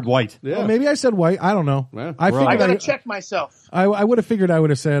too. I heard white. Yeah. Well, maybe I said white. I don't know. Yeah. I got to check myself. I would have figured I would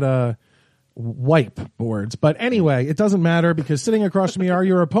have said wipe boards, but anyway, it doesn't matter because sitting across from me are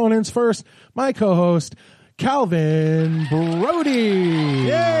your opponents. First, my co-host Calvin Brody.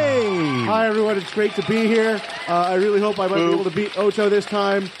 Yay! Hi everyone, it's great to be here. I really hope I might be able to beat Ocho this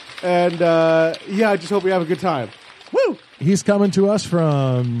time, and I just hope we have a good time. Woo! He's coming to us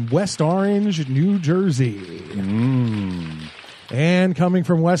from West Orange, New Jersey, and coming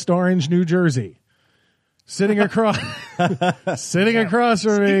from West Orange, New Jersey. Sitting across from me.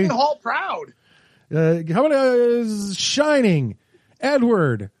 Stephen Hall proud. Coming is Shining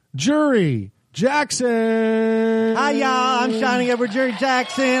Edward Jury Jackson. Hi, y'all. I'm Shining Edward Jury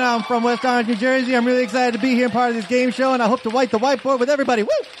Jackson. I'm from West Orange, New Jersey. I'm really excited to be here and part of this game show, and I hope to wipe the whiteboard with everybody. Woo!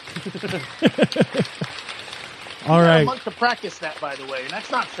 All right. A month to practice that, by the way, and that's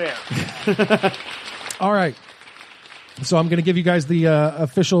not fair. All right. So I'm going to give you guys the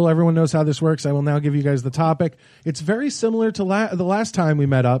official, everyone knows how this works. I will now give you guys the topic. It's very similar to the last time we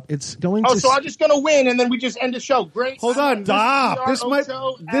met up. It's going to... so I'm just going to win, and then we just end the show. Great. Hold on. Stop.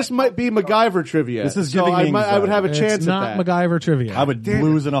 This might be MacGyver trivia. This is giving me I would have a chance It's not at that. MacGyver trivia. I would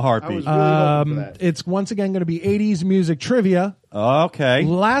lose in a heartbeat. I was really hoping for that. It's once again going to be 80s music trivia. Okay.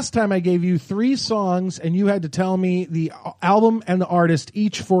 Last time I gave you 3 songs, and you had to tell me the album and the artist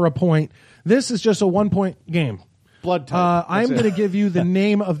each for a point. This is just a 1-point game. Blood type. I'm going to give you the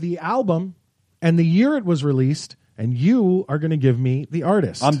name of the album and the year it was released, and you are going to give me the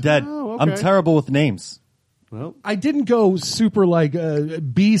artist. I'm dead. Oh, okay. I'm terrible with names. Well, I didn't go super like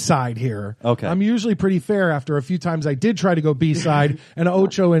B-side here. Okay. I'm usually pretty fair after a few times I did try to go B-side, and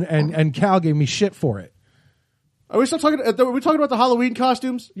Ocho and Cal gave me shit for it. are we still talking? Are we talking about the Halloween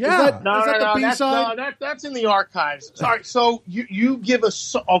costumes? Yeah. Is that the B-side? That's in the archives. Sorry. So you give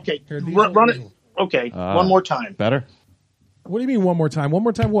us okay. Run it. Okay, one more time. Better? What do you mean one more time? One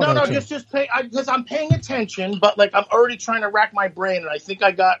more time what? No, Ocho? just pay, because I'm paying attention, but like I'm already trying to rack my brain, and I think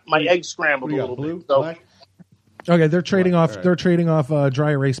I got my eggs scrambled a little bit. So. Okay, they're trading off. Right. They're trading off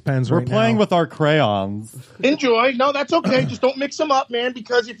dry erase pens. We're playing with our crayons. Enjoy. No, that's okay. Just don't mix them up, man.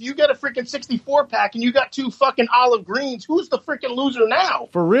 Because if you get a freaking 64 pack and you got 2 fucking olive greens, who's the freaking loser now?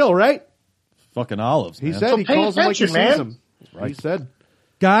 For real, right? Fucking olives. He man. said So he pay calls them like he attention, sees man. them. Right. He said,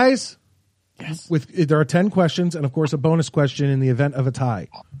 guys. Yes. There are 10 questions and, of course, a bonus question in the event of a tie.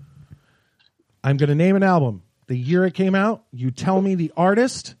 I'm going to name an album. The year it came out, you tell me the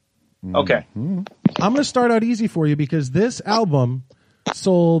artist. Okay. I'm going to start out easy for you because this album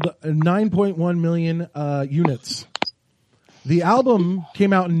sold 9.1 million units. The album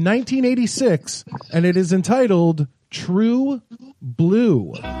came out in 1986, and it is entitled True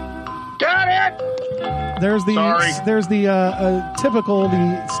Blue. Got it! There's the typical,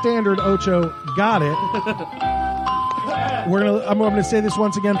 the standard Ocho got it. I'm going to say this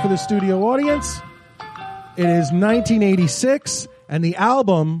once again for the studio audience. It is 1986, and the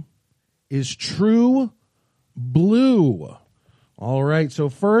album is True Blue. All right. So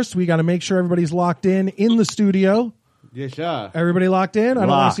first, we got to make sure everybody's locked in the studio. Yes, sir. Everybody locked in? I don't want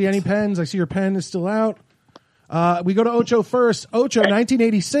Locked. to see any pens. I see your pen is still out. We go to Ocho first. Ocho,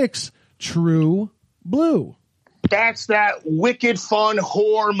 1986, True Blue. That's that wicked fun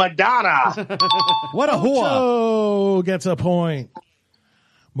whore Madonna. What a whore. Ocho gets a point.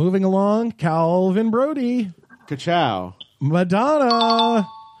 Moving along, Calvin Brody. Ka-chow. Madonna.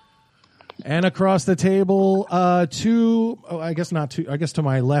 And across the table, I guess to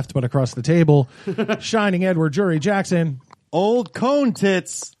my left, but across the table, Shining Edward Jury Jackson. Old cone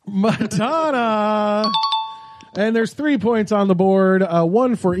tits. Madonna. And there's 3 points on the board,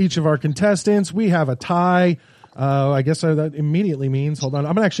 one for each of our contestants. We have a tie. I guess that immediately means, hold on,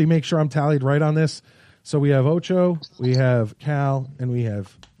 I'm going to actually make sure I'm tallied right on this. So we have Ocho, we have Cal, and we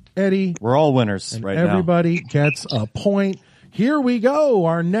have Eddie. We're all winners and right now. everybody gets a point. Here we go.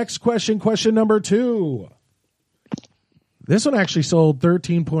 Our next question number 2. This one actually sold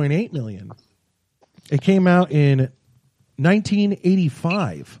 13.8 million. It came out in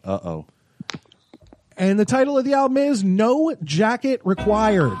 1985. Uh-oh. And the title of the album is No Jacket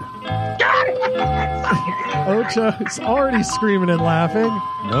Required. Ocho is already screaming and laughing.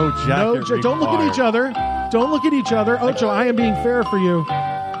 No jacket required. Don't look at each other. Don't look at each other. Ocho, I am being fair for you.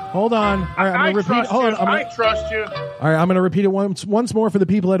 Hold on. All right, I'm going to repeat. Hold on. I trust you. All right, I'm going to repeat it once more for the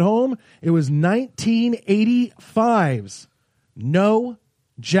people at home. It was 1985's No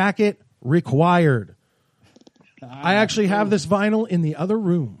Jacket Required. I actually have this vinyl in the other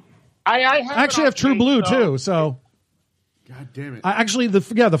room. I actually have True Blue too. So, God damn it!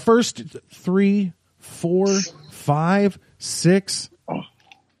 The first 3, 4, 5, 6.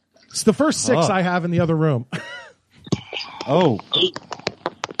 It's the first 6 I have in the other room. Oh.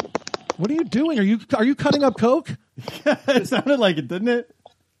 What are you doing? Are you cutting up coke? It sounded like it, didn't it?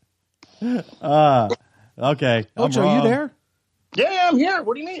 Okay. Ocho, are you there? Yeah, I'm here.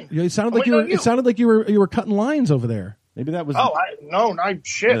 What do you mean? It sounded like It sounded like you were cutting lines over there. Maybe that was. Oh,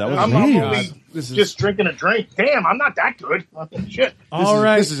 shit. Yeah, I'm only just drinking a drink. Damn, I'm not that good. Shit.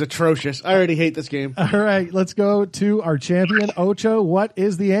 This is atrocious. I already hate this game. All right, let's go to our champion, Ocho. What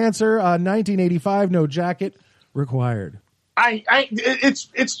is the answer? 1985, No Jacket Required.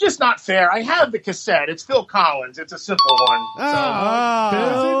 It's just not fair. I have the cassette. It's Phil Collins. It's a simple one.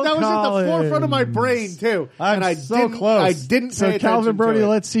 That was at the forefront of my brain too. I didn't So pay Calvin attention Brody, to it.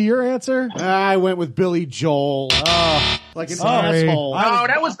 let's see your answer. I went with Billy Joel. Like an asshole. No,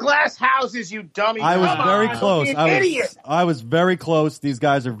 that was Glass Houses, you dummy. I was Come very on, close. don't be an idiot. I was very close. These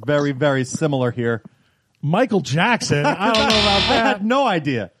guys are very, very similar here. Michael Jackson. I don't know about I that. had no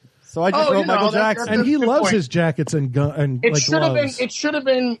idea. So I just wrote Michael Jackson. And he good loves point. his jackets and It like should have been. gloves. It should have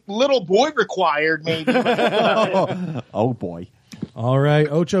been Little Boy Required, maybe. Oh boy. All right,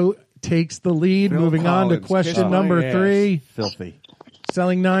 Ocho takes the lead. Phil Moving on to Collins, question kiss my number ass. 3. Filthy.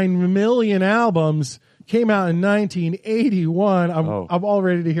 Selling 9 million albums. Came out in 1981. I'm all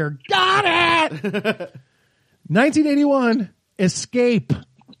ready to hear. Got it. 1981. Escape.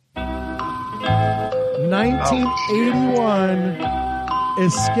 1981.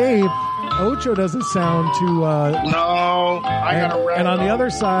 Escape. Ocho doesn't sound too. No, I got to. And on the other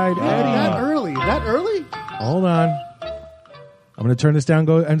side, Eddie. That early? Hold on. I'm going to turn this down.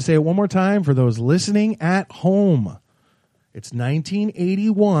 Go and say it one more time for those listening at home. It's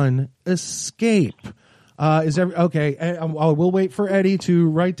 1981. Escape. Okay? We'll wait for Eddie to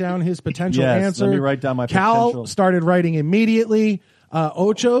write down his potential answer. Let me write down my Cal potential. started writing immediately.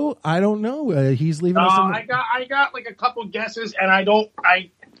 Ocho, I don't know. He's leaving us. I got like a couple guesses, and oh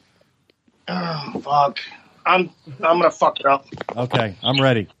fuck! I'm gonna fuck it up. Okay, I'm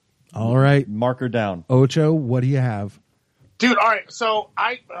ready. All right, marker down. Ocho, what do you have, dude? All right, so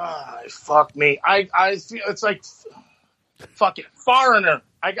fuck me. I feel it's like fuck it, Foreigner.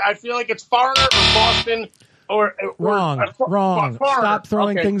 I feel like it's Foreigner or Boston or wrong. Foreigner. Stop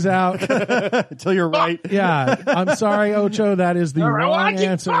throwing things out until you're right. Yeah, I'm sorry, Ocho. That is the wrong well,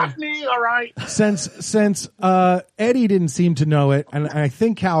 answer. Fuck me, all right. Since Eddie didn't seem to know it, and I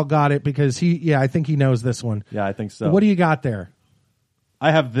think Cal got it because I think he knows this one. Yeah, I think so. What do you got there?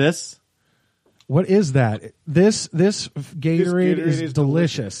 I have this. What is that? This Gatorade is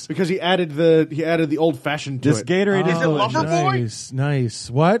delicious because he added the old fashioned to this it. Gatorade is it Lover Boy? Nice.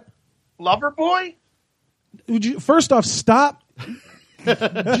 What? Lover Boy? First off, stop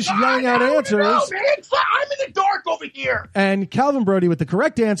just yelling out answers. No, man. I'm in the dark over here. And Calvin Brody with the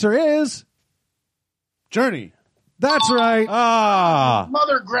correct answer is Journey. That's right.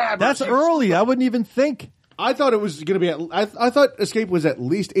 Mother grabber. That's early. I wouldn't even think. I thought it was going to be I thought Escape was at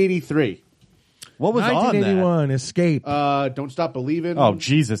least 83. What was on that? 1981, Escape. Don't Stop Believing. Oh,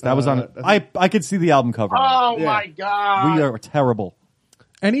 Jesus. That was on. I could see the album cover. Oh, my God. We are terrible.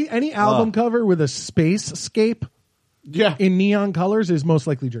 Any album cover with a spacescape in neon colors is most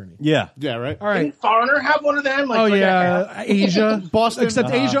likely Journey. Yeah. Yeah, right. All right. Didn't Foreigner have one of them? Like, Oh, like yeah. Asia. Boston.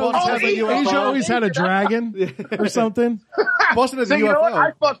 Except Asia always had a dragon or something. Boston has So a you know what?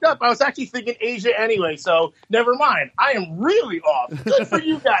 I UFO. fucked up. I was actually thinking Asia anyway, so never mind. I am really off. Good for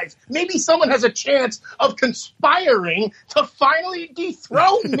you guys. Maybe someone has a chance of conspiring to finally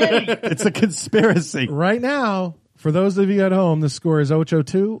dethrone me. It's a conspiracy. Right now, for those of you at home, the score is Ocho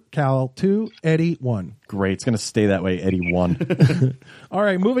 2, Cal 2, Eddie 1. Great. It's going to stay that way. Eddie won. All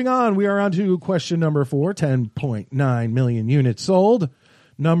right, moving on. We are on to question number 4, 10.9 million units sold.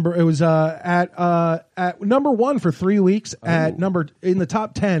 It was at number 1 for 3 weeks, in the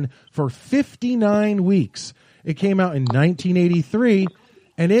top 10 for 59 weeks. It came out in 1983,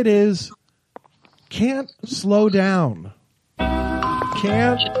 and it is Can't Slow Down.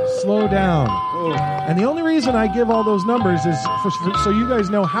 Can't Slow Down. And the only reason I give all those numbers is so you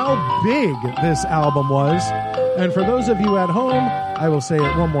guys know how big this album was. And for those of you at home, I will say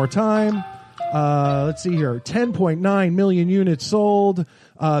it one more time. Let's see here. 10.9 million units sold.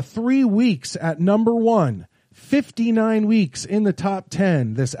 3 weeks at number 1. 59 weeks in the top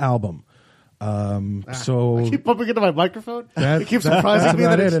 10, this album. So I keep bumping into my microphone. That, It keeps surprising me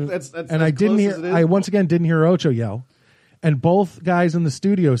that it's and I didn't hear. I once again didn't hear Ocho yell. And both guys in the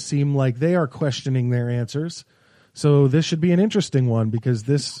studio seem like they are questioning their answers. So this should be an interesting one because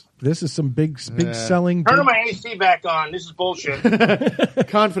this is some big selling. Turn my AC back on. This is bullshit.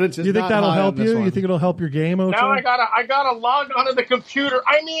 Confidence is. Do you think not that'll high help on this you? one. You think it'll help your game, Ocho? Now I gotta log onto the computer.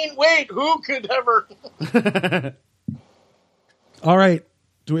 I mean, wait, who could ever? All right.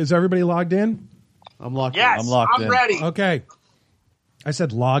 Is everybody logged in? I'm locked in. Yes, I'm ready. Okay. I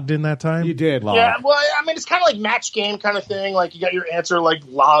said logged in that time. You did. Yeah, well, I mean, it's kind of like match game kind of thing. Like, you got your answer, like,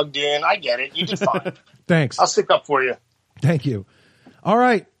 logged in. I get it. You did fine. Thanks. I'll stick up for you. Thank you. All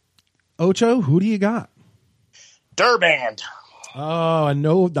right. Ocho, who do you got? Durband. Oh, a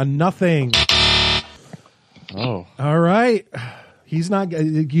nothing. Oh. All right. He's not.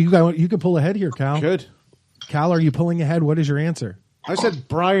 You can pull ahead here, Cal. Good. Cal, are you pulling ahead? What is your answer? I said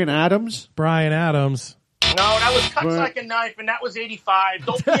Bryan Adams. Brian Adams. No, that was Cuts Like a Knife, and that was 85.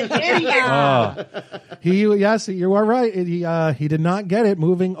 Don't be an idiot. Yes, you are right. He did not get it.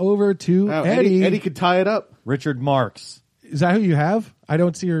 Moving over to Eddie. Eddie could tie it up. Richard Marx. Is that who you have? I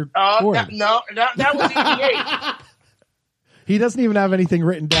don't see your board. That was 88. He doesn't even have anything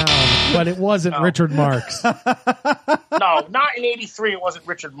written down, but it wasn't Richard Marx. No, not in 83. It wasn't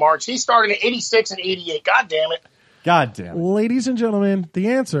Richard Marx. He started in 86 and 88. God damn it. God damn it. Ladies and gentlemen, the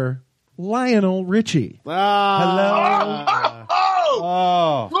answer, Lionel Richie. Hello.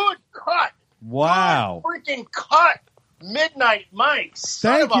 Oh, good cut. Wow. Good freaking cut. Midnight Mike.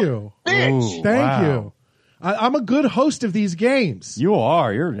 Thank you. Bitch. Thank you. I'm a good host of these games. You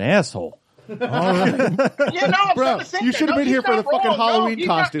are. You're an asshole. All right. Yeah, no, I'm Bro, you should have been here for the fucking Halloween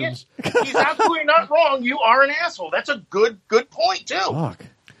costumes. He's absolutely not wrong. You are an asshole. That's a good point, too. Fuck.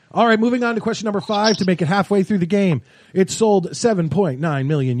 All right, moving on to question number 5 to make it halfway through the game. It sold 7.9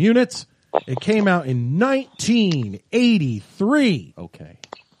 million units. It came out in 1983. Okay.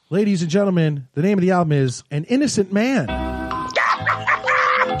 Ladies and gentlemen, the name of the album is An Innocent Man.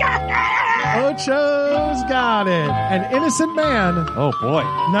 Ocho's got it. An Innocent Man. Oh, boy.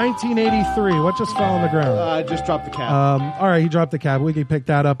 1983. What just fell on the ground? I just dropped the cap. All right, he dropped the cap. We can pick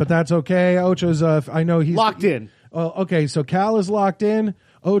that up, but that's okay. Ocho's, I know he's locked in. Okay, so Cal is locked in.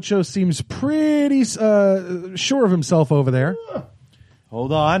 Ocho seems pretty sure of himself over there.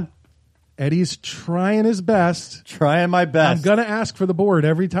 Hold on. Eddie's trying his best. Trying my best. I'm going to ask for the board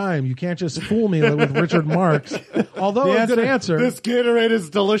every time. You can't just fool me with Richard Marx. Although a good answer. This Gatorade is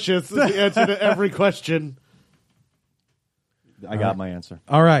delicious is the answer to every question. I got my answer.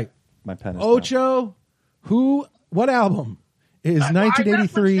 All right. My pen is Ocho, what album is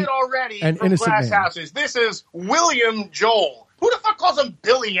 1983 I already and from Innocent Glass Man? Houses. This is William Joel. Who the fuck calls him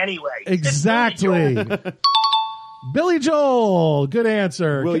Billy anyway? Exactly. Billy Joel. Good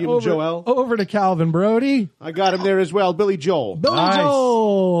answer. William Joel. Over to Calvin Brody. I got him there as well. Billy Joel. Billy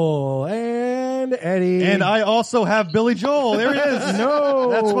Joel. And Eddie. And I also have Billy Joel. There he is.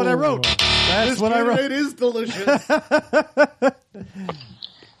 No. That's what I wrote. That's what I wrote. It is delicious.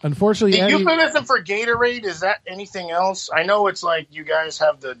 Unfortunately, The Eddie, euphemism for Gatorade, is that anything else? I know it's like you guys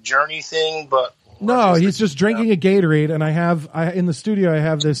have the Journey thing, but no, he's just drinking a Gatorade, and I in the studio I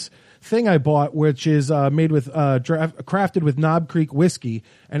have this thing I bought, which is made with crafted with Knob Creek whiskey,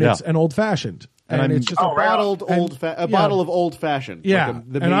 and it's an old fashioned. and it's just a bottled bottle of old fashioned. Yeah,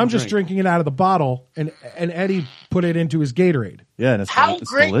 like the and main I'm just drink. drinking it out of the bottle, and Eddie put it into his Gatorade. Yeah, and it's How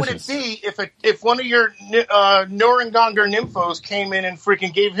great delicious. would it be if one of your Norenganger nymphos came in and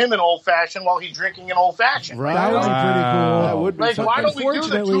freaking gave him an old fashioned while he's drinking an old fashioned? Right. That would be pretty cool. That would be like, why don't we do the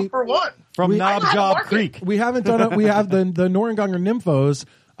Unfortunately, 2 for 1? From Knob Job market. Creek. We haven't done it. We have the Norenganger Nymphos,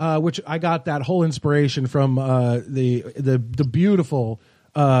 which I got that whole inspiration from the beautiful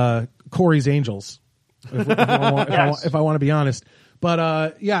Corey's Angels. If I want to be honest.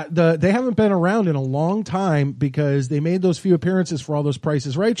 But they haven't been around in a long time because they made those few appearances for all those Price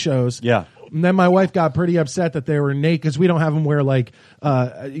is Right shows. Yeah. And then my wife got pretty upset that they were naked because we don't have them wear like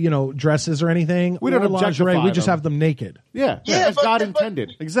dresses or anything. We don't or lingerie. objectify We just them. have them naked. Yeah, as God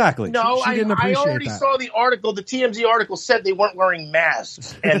intended. Exactly. No, She didn't I appreciate already that. saw the article. The TMZ article said they weren't wearing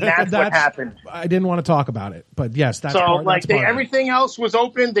masks, and that's what happened. I didn't want to talk about it, but yes, that's So, part, like, that's part of it. everything else was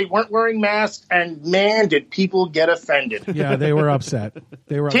open. They weren't wearing masks, and man, did people get offended. Yeah, they were upset.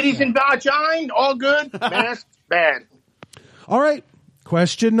 They were Titties upset. and vagina, all good. Masks, bad. All right,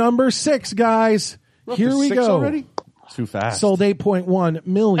 question number 6, guys. We're up Here to we 6 go. already? Too fast. Sold 8.1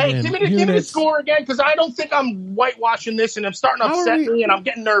 million Hey, give me the units. score again, because I don't think I'm whitewashing this, and I'm starting to How are upset we- me, and I'm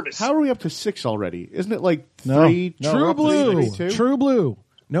getting nervous. How are we up to 6 already? Isn't it like No. 3? No, True we're up to Blue. 32? True Blue.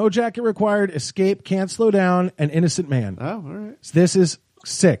 No Jacket Required. Escape. Can't Slow Down. An Innocent Man. Oh, all right. So this is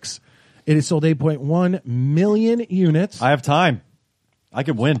 6. It is sold 8.1 million units. I have time. I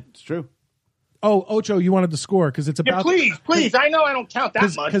could win. It's true. Oh, Ocho, you wanted the score because it's Yeah, about please. I know I don't count that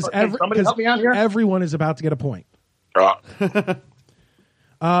much. because But can somebody help me out here? everyone is about to get a point.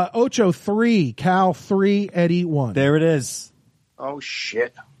 Ocho 3, Cal 3, Eddie 1. There it is. Oh,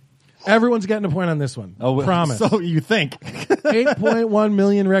 shit. Everyone's getting a point on this one. Oh, Promise. So you think? 8.1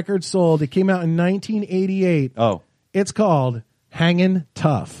 million records sold. It came out in 1988. Oh. It's called Hangin'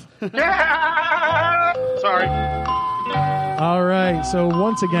 Tough. Sorry. All right. So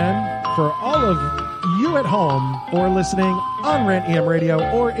once again, for all of you at home or listening on Rant EM Radio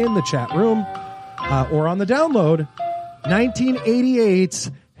or in the chat room or on the download,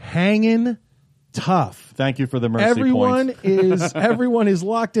 1988's Hangin' Tough. Thank you for the mercy Everyone points. everyone is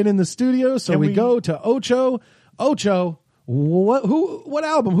locked in the studio, so we go to Ocho. Ocho, what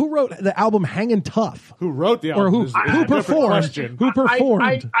album? Who wrote the album Hangin' Tough? Who wrote the Or album? who is a different performed? question. Who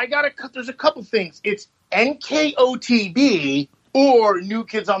performed? I got there's a couple things. It's NKOTB or New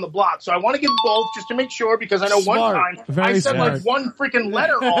Kids on the Block. So I want to give both just to make sure because I know Smart. one time Very I said smart. like one freaking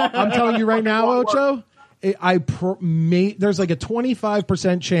letter off. I'm telling you right now, Ocho. There's like a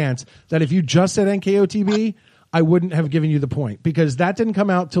 25% chance that if you just said NKOTB, I wouldn't have given you the point because that didn't come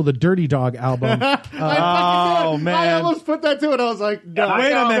out till the Dirty Dog album. Oh, man. I almost put that to it. I was like, no,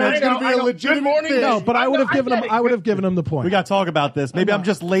 wait a minute. It's going to be a legitimate thing. No, but I would have given him. I would have given him the point. We got to talk about this. Maybe I'm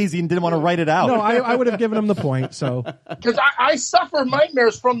just lazy and didn't want to write it out. No, I would have given him the point. So Because I suffer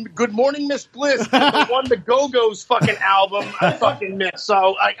nightmares from Good Morning Miss Bliss, the one the Go-Go's fucking album I fucking missed.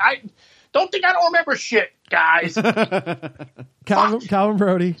 So I don't think I don't remember shit, guys. Calvin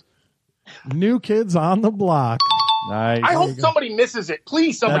Brody, New Kids on the Block. Nice. I hope somebody misses it.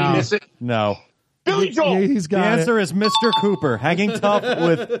 Please, somebody miss it. No. Billy Joel. He's The got answer it. is Mr. Cooper. Hanging Tough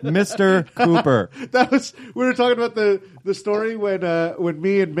with Mr. Cooper. We were talking about the story when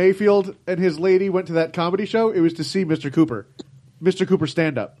me and Mayfield and his lady went to that comedy show. It was to see Mr. Cooper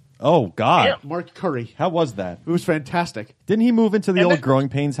stand up. Oh, God. Mark Curry. How was that? It was fantastic. Didn't he move into the old Growing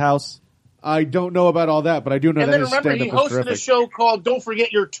Pains house? I don't know about all that, but I do know And that then his remember, stand he up was hosted a terrific. show called "Don't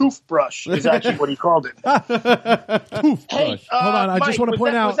Forget Your Toothbrush." Is actually what he called it. Hey, Hold on, I just Mike, want to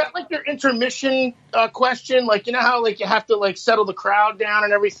point out. was that like your intermission question? Like, you know how like you have to like settle the crowd down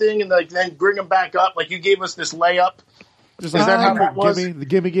and everything, and like then bring them back up. Like you gave us this layup. Just Is that how that was? the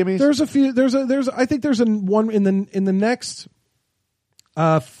gimmies. There's a few. I think there's one in the next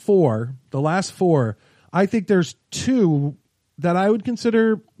 4. The last 4. I think there's 2 that I would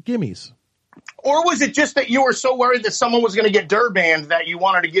consider gimmies. Or was it just that you were so worried that someone was going to get Durband that you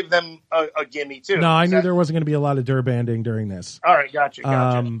wanted to give them a gimme too? No, I knew there wasn't going to be a lot of Durbanding during this. All right,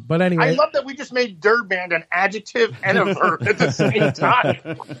 gotcha. But anyway, I love that we just made Durband an adjective and a verb at the same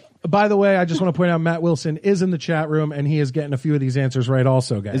time. by the way, I just want to point out Matt Wilson is in the chat room and he is getting a few of these answers right.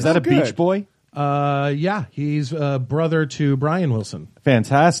 Also, guys, Is that a Beach Boy? Yeah, he's brother to Brian Wilson.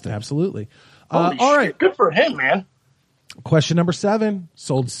 Fantastic. Absolutely. Holy all shit, right. good for him, man. Question number 7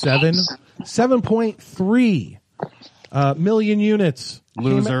 sold 7.3 million units.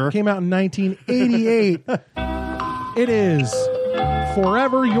 Loser. Came out in 1988. It is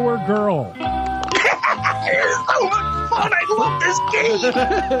Forever Your Girl. It is so much fun. I love this game.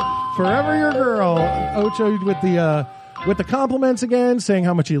 Forever Your Girl. Ocho with the with the compliments again, saying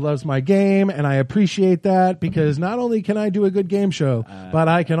how much he loves my game, and I appreciate that because not only can I do a good game show, but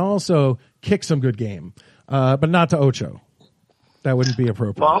I can also kick some good game, but not to Ocho. That wouldn't be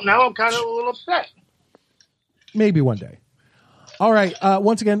appropriate. Well, now I'm kind of a little upset. Maybe one day. All right.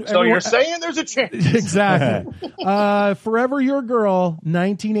 Once again, So you're saying there's a chance? Exactly. Forever Your Girl,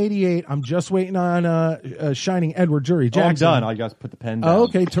 1988. I'm just waiting on Shining Edward Jury Jackson. I'm done. I got to put the pen down. Oh,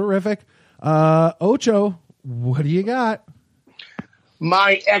 okay, terrific. Ocho, what do you got?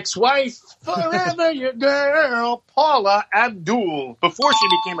 My ex-wife, forever your girl, Paula Abdul, before she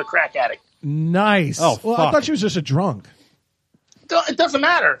became a crack addict. Nice. Oh, well, I thought she was just a drunk. It doesn't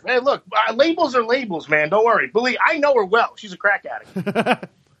matter. Hey, look, labels are labels, man. Don't worry. Believe I know her well. She's a crack addict.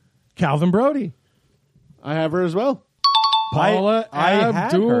 Calvin Brody. I have her as well. Paula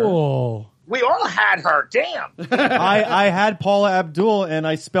Abdul. We all had her. Damn. I had Paula Abdul, and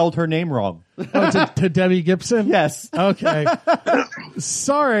I spelled her name wrong. Oh, to Debbie Gibson? Yes. Okay.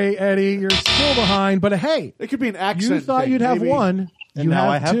 Sorry, Eddie. You're still behind, but hey. It could be an accent. You thought thing, you'd have maybe. one. And You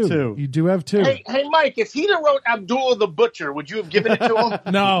now have I have two. two. You do have two. Hey, Mike, if he'd have wrote Abdul the Butcher, would you have given it to him?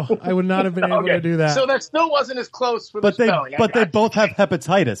 No, I would not have been able to do that. So that still wasn't as close for But the they spelling. they both have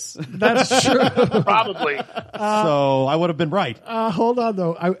hepatitis. That's true. Probably. So I would have been right. Hold on,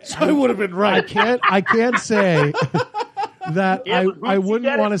 though. I would have been right. I can't say that Yeah, but I who'd you wouldn't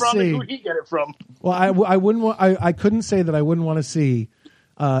get it want to from and see. Who'd he get it from? Well, I wouldn't. I couldn't say that I wouldn't want to see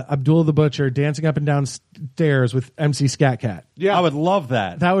Abdul the Butcher dancing up and down stairs with MC Scat Cat. Yeah. I would love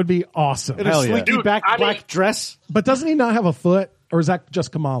that. That would be awesome. In a Hell yeah. slinky Dude, back I mean- black dress. But doesn't he not have a foot, or is that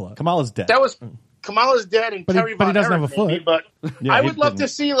just Kamala? Kamala's dead. That was Kamala's dead and But he- Terry but he Von doesn't Erich have a foot. maybe, but Yeah, I he would love didn't.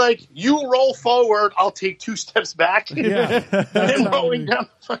 to see, like, you roll forward, I'll take 2 steps back. Yeah, and then rolling down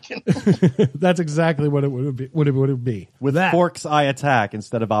the fucking... that's exactly what it would be. What it would be With that. forks, I attack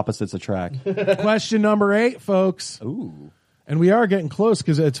instead of opposites attract. Question number 8, folks. Ooh. And we are getting close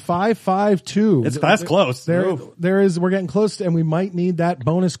because it's 5-5-2. That's close. We're getting close, and we might need that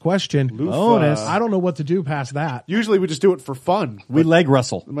bonus question. Bonus. I don't know what to do past that. Usually we just do it for fun. We leg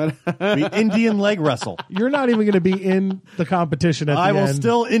wrestle. We Indian leg wrestle. You're not even going to be in the competition at I the will end.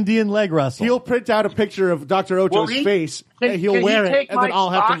 still Indian leg wrestle. He'll print out a picture of Dr. Ocho's face, and he'll wear it, and then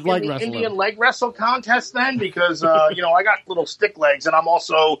I'll have to leg wrestle Indian him. leg wrestle contest then? Because, I got little stick legs, and I'm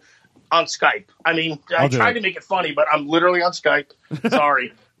also on Skype. I mean, I do tried it. to make it funny, but I'm literally on Skype.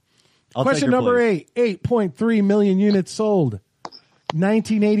 Sorry. I'll Question take your number place. 8, 8.3 million units sold.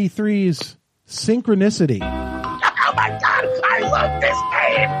 1983's Synchronicity. Oh my God, I love this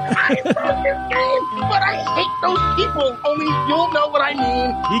game. I love this game, but I hate those people. Only you'll know what I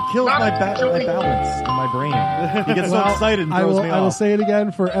mean. He kills Not my balance in my brain. He gets so excited and throws me I will off. say it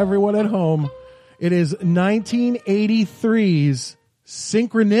again for everyone at home. It is 1983's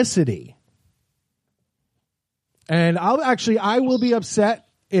Synchronicity. And I will be upset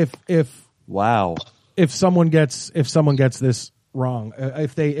if Wow. if someone gets this wrong.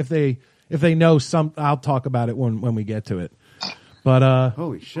 If they know some, I'll talk about it when we get to it. But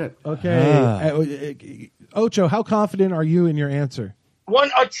Holy shit. okay, Ocho, how confident are you in your answer?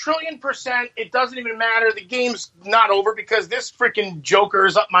 1,000,000,000%. It doesn't even matter. The game's not over because this freaking Joker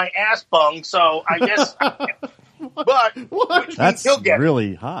is up my ass bung. So I guess, but which means That's he'll get it.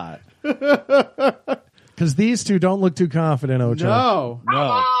 really hot. Because these two don't look too confident, Ocho.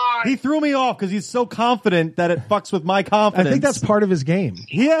 No. He threw me off because he's so confident that it fucks with my confidence. I think that's part of his game.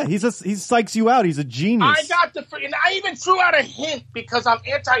 Yeah, he psychs you out. He's a genius. I got the freaking. I even threw out a hint because I'm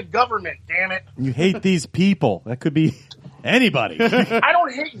anti-government. Damn it! You hate these people. That could be anybody. I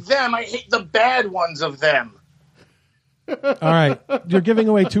don't hate them. I hate the bad ones of them. All right, you're giving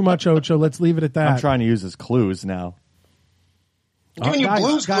away too much, Ocho. Let's leave it at that. I'm trying to use his clues now. I'm giving you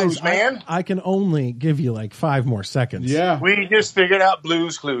Blue's Clues, man. I can only give you like 5 more seconds. Yeah. We just figured out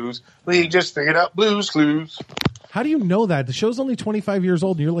Blue's Clues. We just figured out Blue's Clues. How do you know that? The show's only 25 years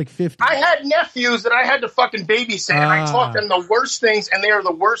old and you're like 50. I had nephews that I had to fucking babysit, and I taught them the worst things, and they are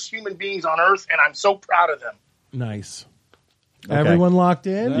the worst human beings on earth, and I'm so proud of them. Nice. Okay. Everyone locked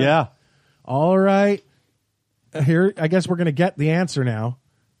in? Yeah. All right. Here, I guess we're going to get the answer now.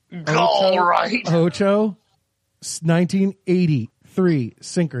 All right. Ocho, 1983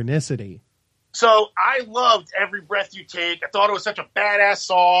 Synchronicity. So I loved Every Breath You Take. I thought it was such a badass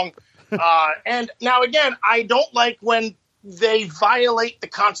song. And now, again, I don't like when they violate the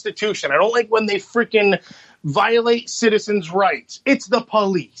Constitution. I don't like when they freaking violate citizens' rights. It's the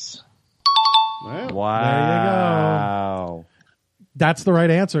police. Wow. That's the right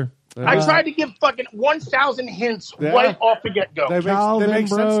answer. I tried to give fucking 1,000 hints right off the get-go. Calvin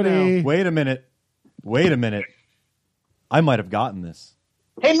Brody. Wait a minute. I might have gotten this.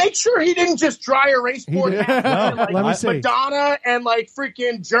 Hey, make sure he didn't just dry erase board Let me see. Madonna and like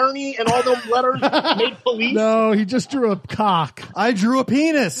freaking Journey and all those letters made police. No, he just drew a cock. I drew a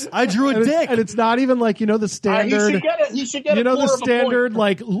penis. I drew a dick. And it's not even like, the standard. He should get you a know the quarter of a standard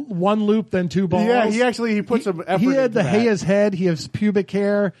like one loop then two balls. Yeah, he put some effort. He had into that. he has head. He has pubic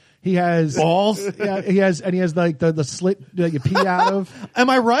hair. He has balls. Yeah, he has like the slit that you pee out of. Am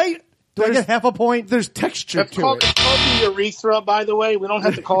I right? Do I get half a point? There's texture It's called the urethra, by the way. We don't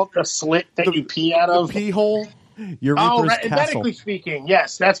have to call it the slit that you pee out of. The pee hole. Urethra's castle. Medically speaking,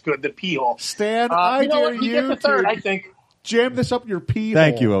 yes, that's good. The pee hole. Stan, you know what? You get the third, I think. Jam this up your pee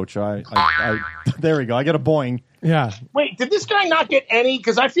Thank hole. you, Ocho. I there we go. I get a boing. Yeah. Wait, did this guy not get any?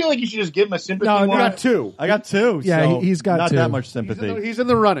 Because I feel like you should just give him a sympathy. No, one. you got two. I got two. Yeah, so he's got not two. that much sympathy. He's in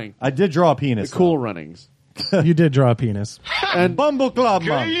the running. I did draw a penis. The cool runnings. You did draw a penis. And Bumble Club.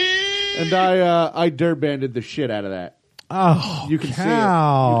 And I banded the shit out of that. Oh, you can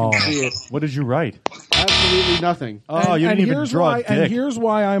cow. see it. You can see it. What did you write? Absolutely nothing. Oh, you didn't even here's draw why, a dick. And here's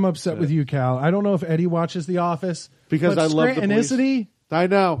why I'm upset with you, Cal. I don't know if Eddie watches The Office. Because but I love the police. Scrantonicity. I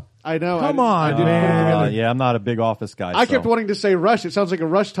know. Come on, put it together. Yeah, I'm not a big Office guy. I kept wanting to say Rush. It sounds like a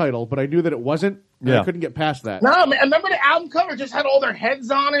Rush title, but I knew that it wasn't. And I couldn't get past that. No, man, remember the album cover just had all their heads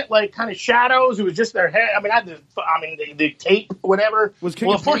on it, like kind of shadows. It was just their head. I mean, the tape, whatever. Was King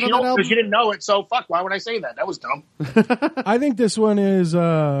well, of of course Pain you on that don't, because album? you didn't know it. So fuck. Why would I say that? That was dumb. I think this one is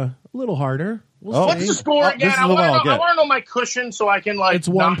a little harder. We'll What's see. the score again? this is I the one I'll want get. to know my cushion so I can like. It's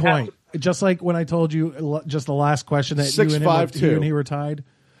 1 not point. Just like when I told you just the last question that you and he were tied.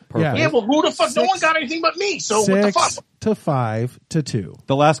 Perfect. Yeah, well, who the fuck? No one got anything but me. So what the fuck? 6-5-2.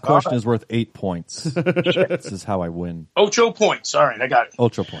 The last question is worth 8 points. This is how I win. 8 points. All right, I got it.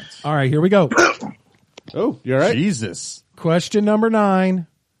 8 points. All right, here we go. Oh, you all right? Jesus. Question number 9.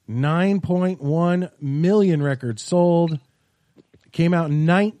 9.1 million records sold. Came out in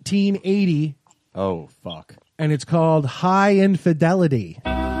 1980. Oh, fuck. And it's called High Infidelity.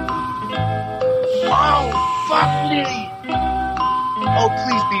 Oh, fuck me. Oh,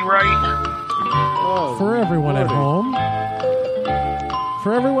 please be right. For everyone at home.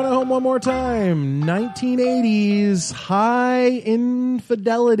 For everyone at home, one more time. 1980s High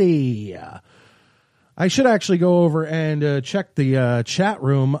Infidelity. I should actually go over and check the chat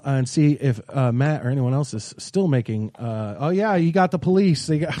room and see if Matt or anyone else is still making. Oh yeah, you got the police.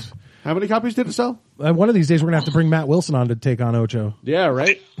 They got. How many copies did it sell? One of these days, we're gonna have to bring Matt Wilson on to take on Ocho. Yeah,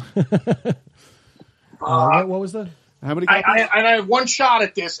 right. What was the? How many copies? I have one shot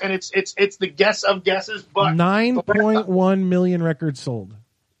at this, and it's the guess of guesses. But 9.1 million records sold.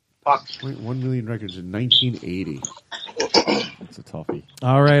 Fuck. 1 million records in 1980. That's a toughie.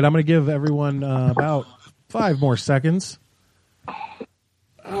 All right, I'm going to give everyone about 5 more seconds.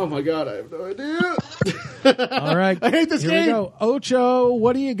 Oh my god, I have no idea. All right, I hate this here game. we go. Ocho,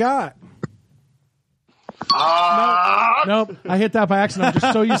 what do you got? Nope, I hit that by accident. I'm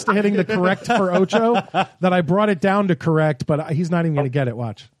just so used to hitting the correct for Ocho that I brought it down to correct, but he's not even going to get it.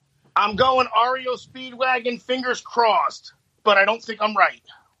 Watch. I'm going Ario Speedwagon, fingers crossed, but I don't think I'm right.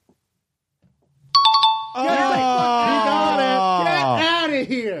 Oh, he got it. Get out of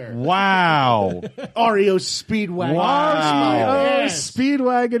here. Wow. REO Speedwagon. REO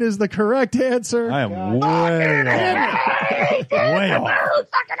Speedwagon is the correct answer. I am way off. Way off.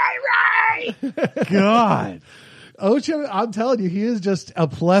 God. Ocho, I'm telling you, he is just a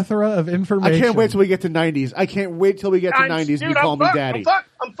plethora of information. I can't wait till we get to 90s. I can't wait till we get to 90s and you call me daddy.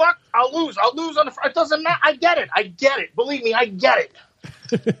 I'm fucked. I'll lose on the. It doesn't matter. I get it. Believe me, I get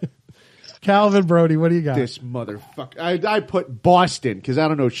it. Calvin Brody, what do you got? This motherfucker. I put Boston because I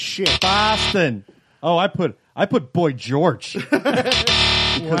don't know shit. Boston. Oh, I put Boy George.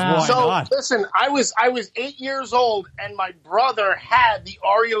 Why So not? listen, I was 8 years old, and my brother had the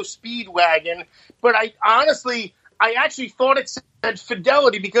REO Speedwagon, but I actually thought it said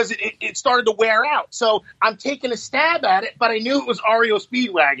Fidelity because it started to wear out. So I'm taking a stab at it, but I knew it was REO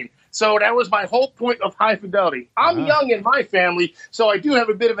Speedwagon. So that was my whole point of High Fidelity. I'm young in my family, so I do have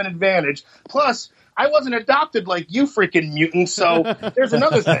a bit of an advantage. Plus, I wasn't adopted like you freaking mutants, so there's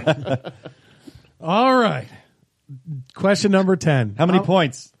another thing. All right. Question number 10. How many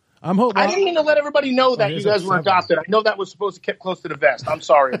points? I'm hoping. I didn't mean to let everybody know that you guys were adopted. I know that was supposed to keep close to the vest. I'm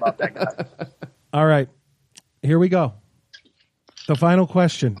sorry about that, guys. All right. Here we go. The final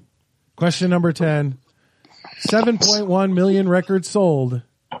question. Question number 10. 7.1 million records sold.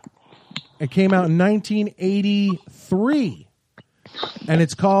 It came out in 1983. And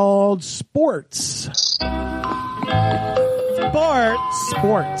it's called Sports.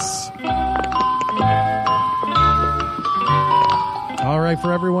 Sports. All right,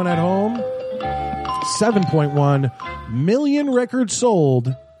 for everyone at home. 7.1 million records sold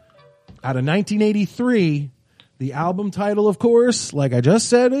out of 1983. The album title, of course, like I just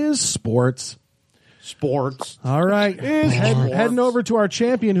said, is Sports. Sports. All right. Heading over to our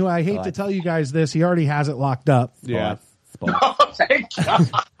champion, who I hate to tell you guys this. He already has it locked up. Yeah. Oh, thank God.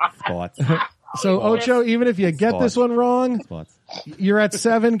 Sports. So, Ocho, even if you get this one wrong, you're at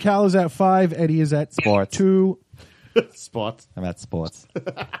 7. Cal is at 5. Eddie is at 2. Sports. I'm at sports.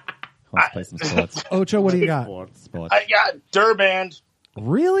 Let's play some sports. Ocho, what do you got? Sports. I got Durband.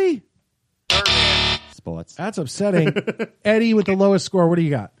 Really? Sports. That's upsetting. Eddie with the lowest score, what do you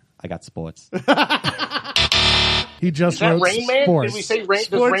got? I got sports. He just Is that wrote Rain Man? Sports. Did we say Rain?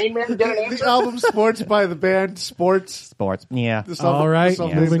 Does Rain Man get an answer? The album Sports by the band Sports. Sports. Yeah. All right,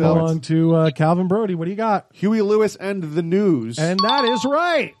 moving along to Calvin Brody. What do you got? Huey Lewis and the News. And that is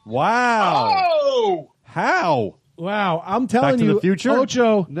right. Wow. Oh! How? Wow, I'm telling Back to you, the Future?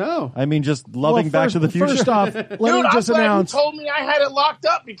 Ocho. No. I mean, just loving Back to the Future. First off, let me Dude, just I'm glad announce. you told me I had it locked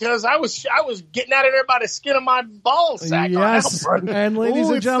up because I was getting out of there by the skin of my ball sack. Yes, and ladies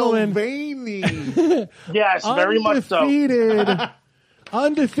and gentlemen, so veiny. Yes, very much so.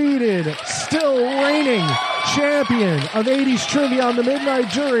 Undefeated, still reigning champion of 80s trivia on the Midnight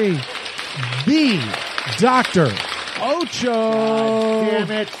Jury, the Dr. Ocho. Damn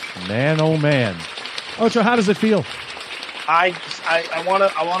it. Man, oh man. Ocho, how does it feel? I want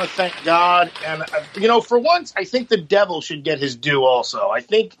to thank God, and for once, I think the devil should get his due. Also, I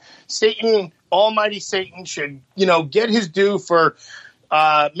think Satan, Almighty Satan, should get his due for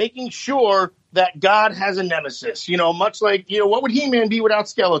making sure that God has a nemesis. Much like what would He-Man be without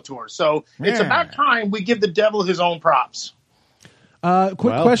Skeletor? So it's about time we give the devil his own props. Quick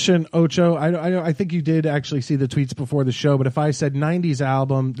question, Ocho. I think you did actually see the tweets before the show, but if I said 90s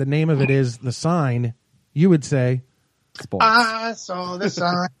album, the name of it is The Sign, you would say Sports. I saw the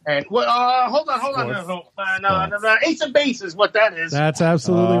sign. And hold on. No. Ace of Base is what that is. That's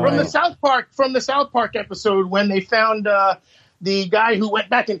absolutely right. From the South Park episode when they found the guy who went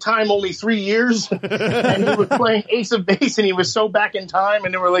back in time only 3 years, and he was playing Ace of Base, and he was so back in time,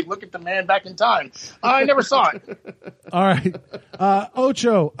 and they were like, "Look at the man back in time." I never saw it. All right,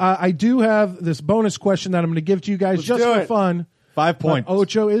 Ocho. I do have this bonus question that I'm going to give to you guys just for fun. 5 points.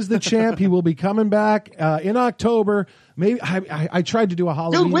 Ocho is the champ. He will be coming back in October. Maybe I tried to do a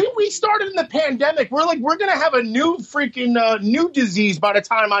Halloween. Dude, we started in the pandemic. We're gonna have a new freaking new disease by the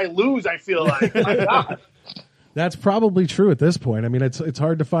time I lose. I feel like. My God. That's probably true at this point. I mean, it's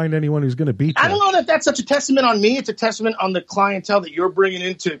hard to find anyone who's going to beat you. I don't know that that's such a testament on me. It's a testament on the clientele that you're bringing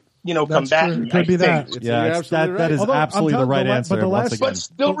into combat. Could be that. That is absolutely the right answer. But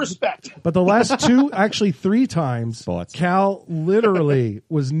still respect. But the last actually 3 times, Cal literally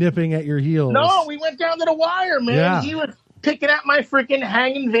was nipping at your heels. No, we went down to the wire, man. Yeah. He was picking at my freaking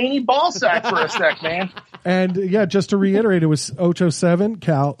hanging veiny ball sack for a sec, man. And just to reiterate, it was Ocho 7,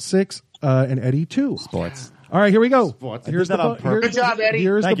 Cal 6, and Eddie 2. Sports. All right, here we go. Here's the Good job, Eddie.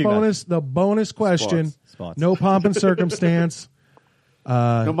 Here's Thank the you, bonus. The bonus question. Sports. No pomp and circumstance.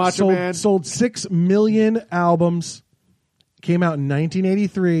 No Macho Man. Sold 6 million albums. Came out in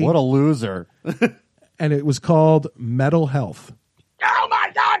 1983. What a loser. And it was called Metal Health. Oh my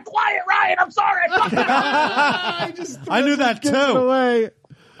God! Quiet, Ryan. I'm sorry. I knew that too. Away.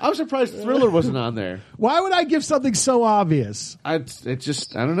 I'm surprised Thriller wasn't on there. Why would I give something so obvious? I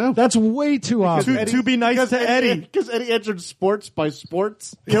don't know. That's way too obvious. To be nice to Eddie. Because Eddie answered Sports by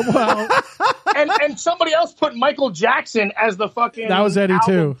Sports. Yeah, well, and somebody else put Michael Jackson as the fucking. That was Eddie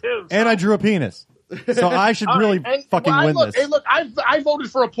too. And I drew a penis. So I should really win this. Hey, look, I voted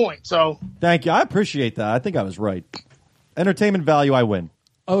for a point. So thank you. I appreciate that. I think I was right. Entertainment value, I win.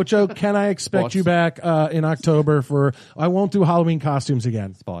 Ocho, can I expect you back in October for? I won't do Halloween costumes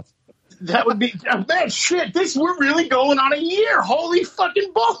again. Spots. That would be man. Shit, we're really going on a year. Holy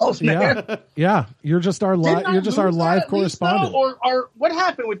fucking balls, man! Yeah. You're just our live correspondent. Or what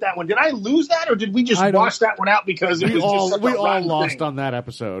happened with that one? Did I lose that, or did we just wash that one out because we all lost on that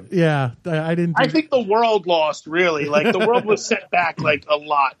episode? Yeah, I didn't. I think the world lost. Really, like the world was set back like a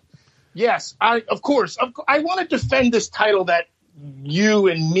lot. Yes, of course. I want to defend this title that you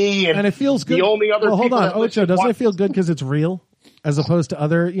and me and it feels good. The only other hold people on, that Ocho, doesn't it feel good because it's real as opposed to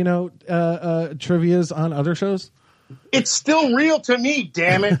other trivias on other shows? It's still real to me,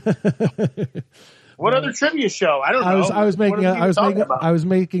 damn it. What other trivia show? I don't know. I was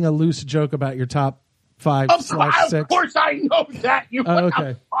making a loose joke about your top 5/6. Of course I know that.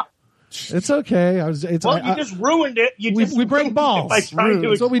 Okay. It's okay. You just ruined it. We break balls. That's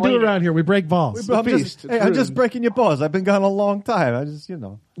what we do around here. We break balls. I'm just breaking your balls. I've been gone a long time. I just,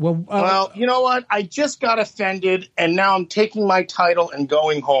 Well, you know what? I just got offended, and now I'm taking my title and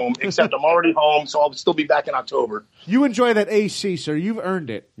going home. Except I'm already home, so I'll still be back in October. You enjoy that AC, sir. You've earned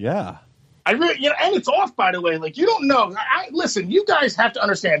it. Yeah. I really, and it's off, by the way. Like, you don't know. Listen, you guys have to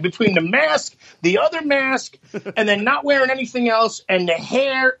understand, between the mask, the other mask, and then not wearing anything else, and the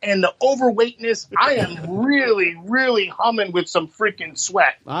hair and the overweightness, I am really, really humming with some freaking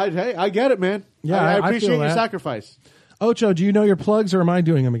sweat. Hey, I get it, man. Yeah, I I appreciate feel your that. sacrifice. Ocho, do you know your plugs, or am I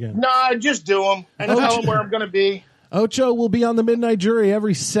doing them again? Nah, just do them and tell them where I'm going to be. Ocho will be on the Midnight Jury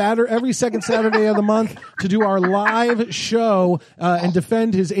every second Saturday of the month to do our live show and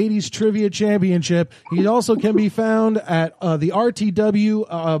defend his 80s Trivia Championship. He also can be found at the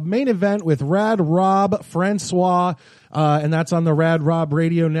RTW main event with Rad Rob Francois, and that's on the Rad Rob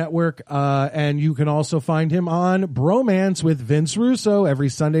Radio Network. And you can also find him on Bromance with Vince Russo every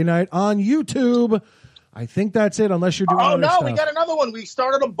Sunday night on YouTube. I think that's it, unless you're doing other stuff. We got another one. We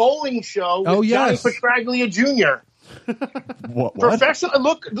started a bowling show with Johnny Petraglia Jr. What? Professional.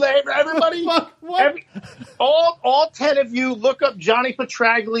 Look, everybody, all 10 of you, look up Johnny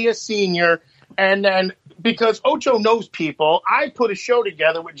Petraglia Sr. And then, because Ocho knows people, I put a show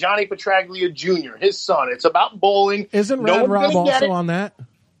together with Johnny Petraglia Jr., his son. It's about bowling. Isn't Rad Rob also on that?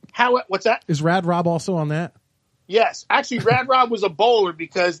 What's that? Is Rad Rob also on that? Yes. Actually, Rad Rob was a bowler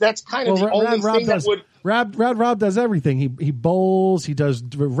because that's kind of the only thing that would... Rad Rob does everything. He bowls. He does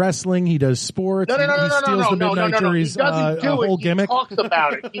wrestling. He does sports. He steals the Midnight Jury's whole gimmick. He talks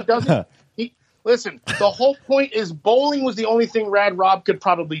about it. He doesn't. Listen, the whole point is bowling was the only thing Rad Rob could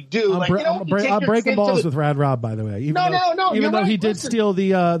probably do. I'm breaking balls with Rad Rob, by the way. Even though he did steal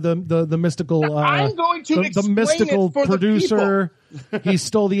the mystical. I'm going to the mystical it for producer. He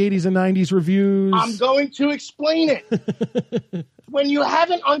stole the 80s and 90s reviews. I'm going to explain it. When you have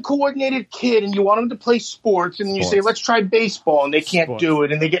an uncoordinated kid and you want them to play sports, and you say, let's try baseball, and they can't do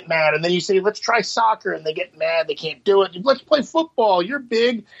it, and they get mad. And then you say, let's try soccer, and they get mad, they can't do it. Let's play football, you're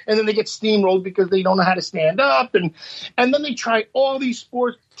big. And then they get steamrolled because they don't know how to stand up. And then they try all these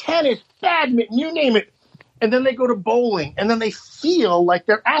sports, tennis, badminton, you name it. And then they go to bowling, and then they feel like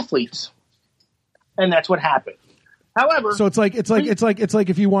they're athletes. And that's what happened. However, so it's like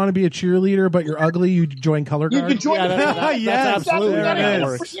if you want to be a cheerleader but you're ugly, you join color guard. You can join. That's absolutely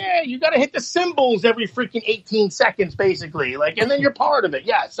you got to hit the symbols every freaking 18 seconds, basically. And then you're part of it.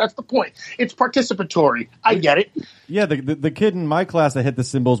 Yes, that's the point. It's participatory. I get it. Yeah, the kid in my class that hit the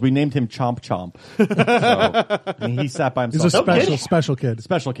symbols, we named him Chomp Chomp. So, he sat by himself. He's a special kid.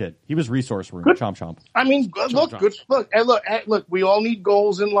 Special kid. He was resource room. Chomp Chomp. I mean, look. We all need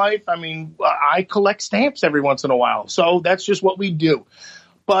goals in life. I mean, I collect stamps every once in a while. So that's just what we do.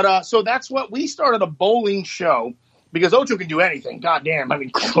 But so that's what we started, a bowling show, because Ocho can do anything. Goddamn. I mean,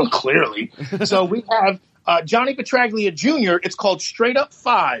 clearly. So we have Johnny Petraglia Jr. It's called Straight Up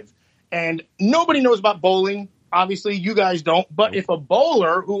 5. And nobody knows about bowling. Obviously, you guys don't. But if a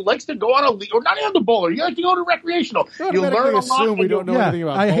bowler who likes to go on a league, or not even the bowler, you like to go to recreational, you learn a lot. We don't know anything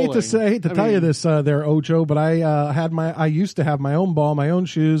about bowling. I hate to tell you this, there, Ocho, but I used to have my own ball, my own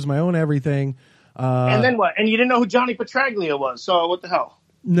shoes, my own everything. And then what? And you didn't know who Johnny Petraglia was, so what the hell?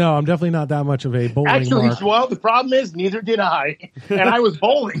 No, I'm definitely not that much of a bowling mark. Well, the problem is neither did I, and I was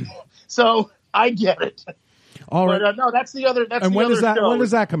bowling, so I get it. All right. But no, that's the other. That's and the when other does that? show. When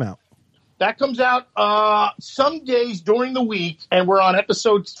does that come out? That comes out some days during the week, and we're on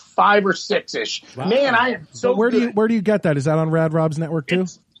episodes 5 or 6 ish. Wow. Man, I am so. Where do you get that? Is that on Rad Rob's network too?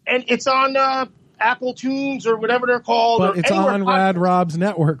 It's on Apple Tunes or whatever they're called. But it's on Rad Rob's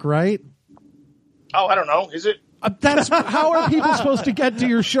network, right? Oh, I don't know. Is it? That's how are people supposed to get to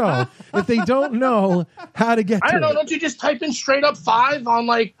your show if they don't know how to get to it? I don't know. Don't you just type in Straight Up 5 on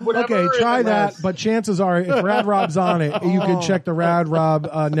whatever? Okay, try that. But chances are, if Rad Rob's on it, you can check the Rad Rob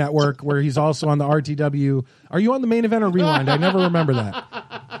network where he's also on the RTW. Are you on the Main Event or Rewind? I never remember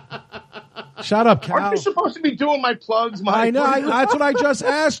that. Shut up, Cal. Aren't you supposed to be doing my plugs? I know. That's what I just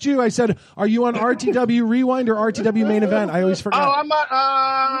asked you. I said, are you on RTW Rewind or RTW Main Event? I always forget. Oh,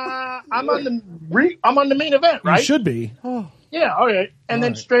 I'm on the Main Event, right? You should be. Yeah, okay. And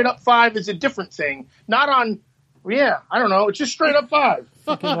then Straight Up 5 is a different thing. Not on, I don't know. It's just Straight Up 5.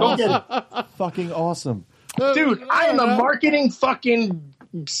 Fucking awesome. Fucking awesome. Dude, I am a marketing fucking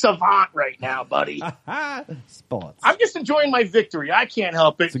savant right now, buddy. Sports. I'm just enjoying my victory. I can't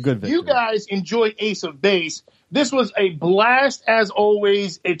help it. It's a good victory. You guys enjoy Ace of Base. This was a blast as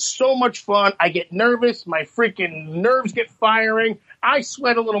always. It's so much fun. I get nervous. My freaking nerves get firing. I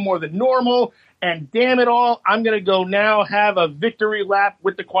sweat a little more than normal. And damn it all, I'm going to go now have a victory lap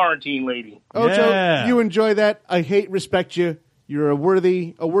with the quarantine lady. Ocho, you enjoy that. I hate, respect you. You're a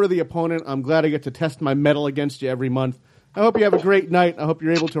worthy opponent. I'm glad I get to test my mettle against you every month. I hope you have a great night. I hope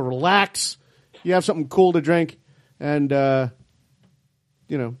you're able to relax. You have something cool to drink, and that's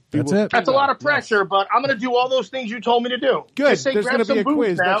it. That's a lot of pressure, but I'm going to do all those things you told me to do. Good. Just say There's grab gonna some be a booze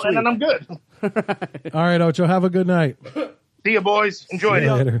quiz now, next and then I'm good. All right, Ocho, have a good night. See you, boys. Enjoy See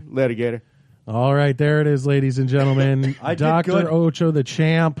you it. Later, Gator. All right, there it is, ladies and gentlemen. I did Dr. good. Ocho, the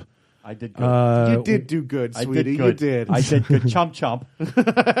champ. I did good. You did do good, I sweetie. did good. You did. I did good. Chomp chomp.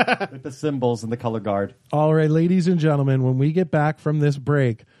 With the symbols and the color guard. All right, ladies and gentlemen, when we get back from this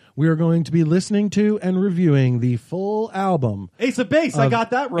break, we are going to be listening to and reviewing the full album. Ace of Base. I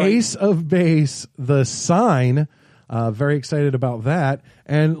got that right. Ace of Base, The Sign. Very excited about that.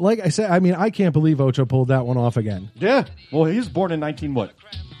 And like I said, I mean, I can't believe Ocho pulled that one off again. Yeah. Well, he was born in 19 what?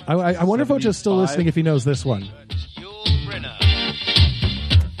 I wonder if Ocho's still 75? listening, if he knows this one.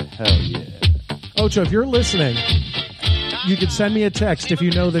 Hell yeah. Ocho, if you're listening, you could send me a text if you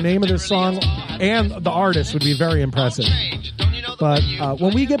know the name of this song and the artist would be very impressive. But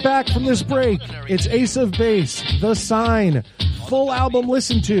when we get back from this break, it's Ace of Base, The Sign, full album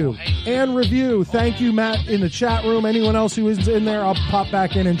listen to and review. Thank you, Matt, in the chat room. Anyone else who is in there, I'll pop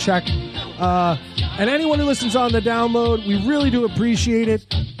back in and check. And anyone who listens on the download, we really do appreciate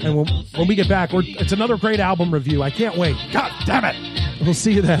it. And when we get back, it's another great album review. I can't wait. God damn it. We'll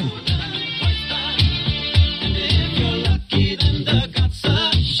see you then.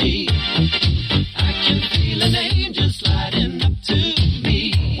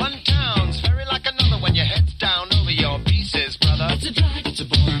 One town's very like another when your head's down over your pieces, brother. It's a drag, it's a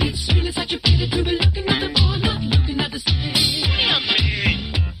bore. It's really such a pity to be looking at the ball, not looking at the stage. What do you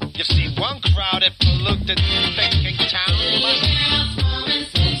mean? You've seen one crowded, polluted, thinking town.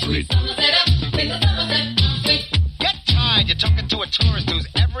 Get tired, you're talking to a tourist whose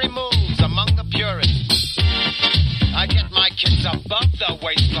every move's among the purists. I get my kids above the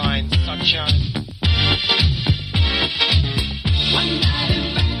waistline, sunshine. One night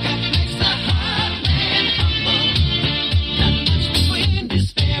in Bangkok makes the heart man humble. Not much between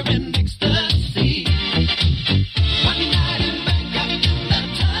despair and ecstasy. One night in Bangkok and the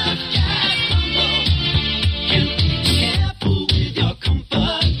tough guys stumble. Can be careful with your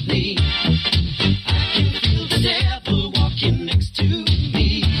company. I can feel the devil walking next to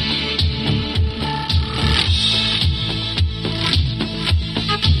me.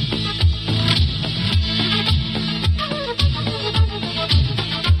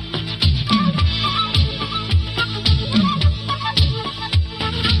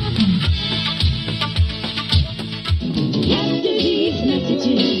 After these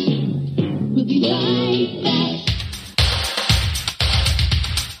messages, we'll be right back.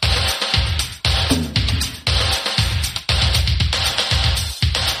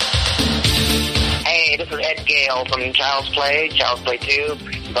 Hey, this is Ed Gale from Child's Play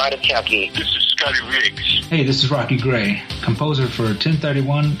 2, Bride of Chucky. This is Scotty Riggs. Hey, this is Rocky Gray, composer for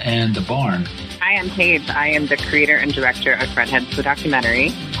 1031 and The Barn. Hi, I'm Paige. I am the creator and director of Redheads, the documentary.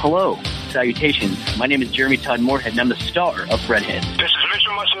 Hello. Salutations. My name is Jeremy Todd Moorhead, and I'm the star of Redhead. This is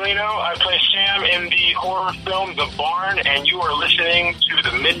Mitchell Mussolino. I play Sam in the horror film The Barn, and you are listening to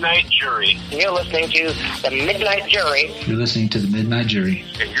The Midnight Jury. You're listening to The Midnight Jury. You're listening to The Midnight Jury.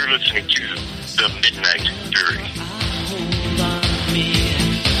 And you're listening to The Midnight Jury.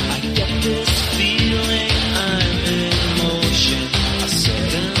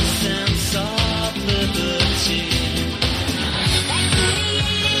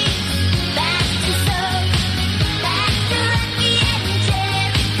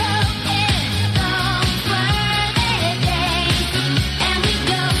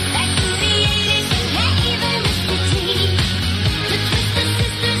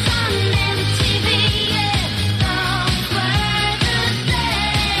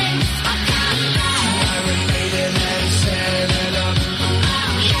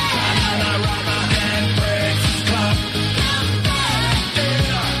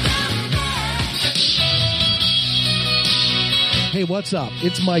 Hey, what's up?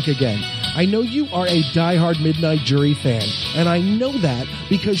 It's Mike again. I know you are a diehard Midnight Jury fan, and I know that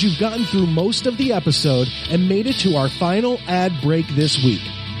because you've gotten through most of the episode and made it to our final ad break this week.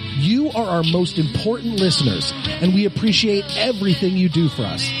 You are our most important listeners, and we appreciate everything you do for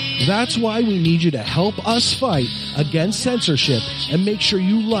us. That's why we need you to help us fight against censorship and make sure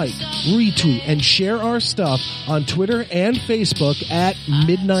you like, retweet, and share our stuff on Twitter and Facebook at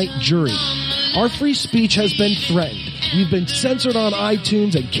Midnight Jury. Our free speech has been threatened. We've been censored on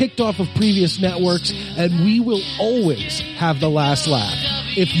iTunes and kicked off of previous networks, and we will always have the last laugh.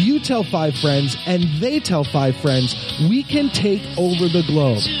 If you tell 5 friends and they tell 5 friends, we can take over the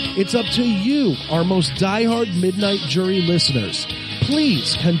globe. It's up to you, our most diehard Midnight Jury listeners.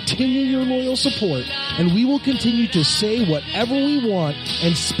 Please continue your loyal support, and we will continue to say whatever we want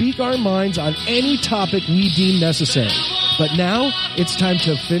and speak our minds on any topic we deem necessary. But now, it's time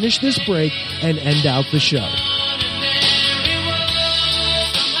to finish this break and end out the show.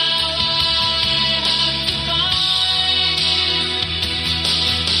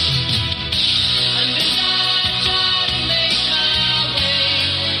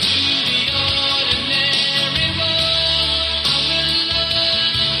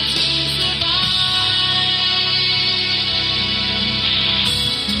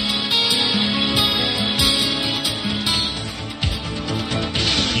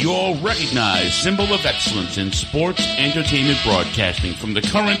 Your recognized symbol of excellence in sports entertainment broadcasting from the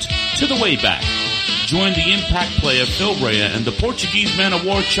current to the way back. Join the impact player Phil Brea and the Portuguese man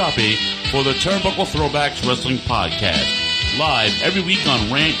Award Choppy for the Turnbuckle Throwbacks Wrestling Podcast. Live every week on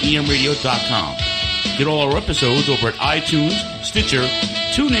rantemradio.com. Get all our episodes over at iTunes, Stitcher,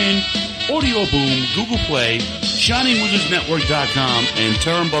 TuneIn, Audio Boom, Google Play, ShiningWizardsNetwork.com, and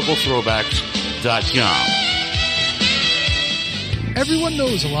TurnbuckleThrowbacks.com. Everyone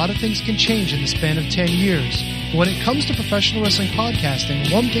knows a lot of things can change in the span of 10 years. But when it comes to professional wrestling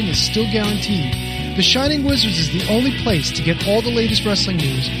podcasting, one thing is still guaranteed. The Shining Wizards is the only place to get all the latest wrestling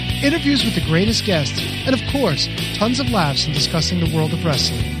news, interviews with the greatest guests, and of course, tons of laughs in discussing the world of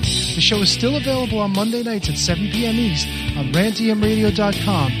wrestling. The show is still available on Monday nights at 7 p.m. East on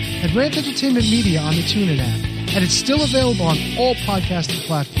rantemradio.com and Rant Entertainment Media on the TuneIn app. And it's still available on all podcasting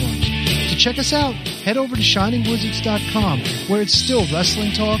platforms. To check us out, head over to ShiningWizards.com, where it's still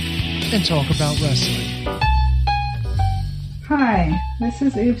wrestling talk and talk about wrestling. Hi, this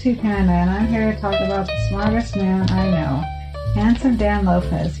is Oopsie Panda, and I'm here to talk about the smartest man I know, Handsome Dan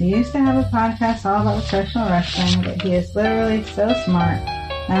Lopez. He used to have a podcast all about professional wrestling, but he is literally so smart,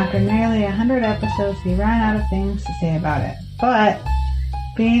 and after nearly 100 episodes, he ran out of things to say about it. But,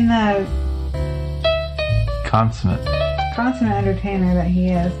 being the consummate entertainer that he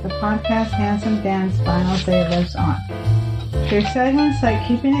is, the podcast Handsome Dan's Final Say lives on. Through segments like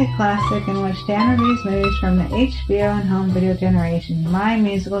Keeping It Classic, in which Dan reviews movies from the HBO and home video generation, My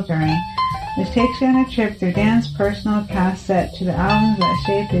Musical Journey, which takes you on a trip through Dan's personal cassette to the albums that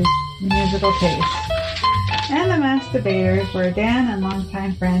shaped his musical taste. And The Masked Debaters, where Dan and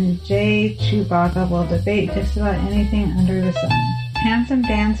longtime friend Jay Chewbacca will debate just about anything under the sun. Handsome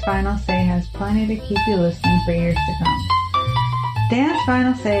Dan's Final Say has plenty to keep you listening for years to come.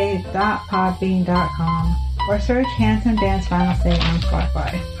 DansFinalSay.podbean.com or search Handsome Dan's Final Say on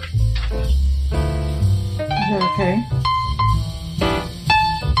Spotify. Is that okay?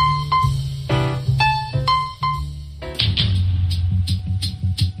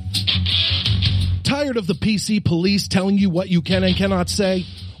 Tired of the PC police telling you what you can and cannot say?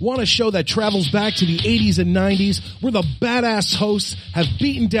 Want a show that travels back to the 80s and 90s where the badass hosts have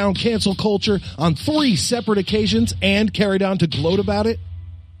beaten down cancel culture on 3 separate occasions and carried on to gloat about it?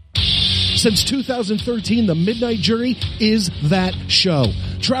 Since 2013, the Midnight Jury is that show.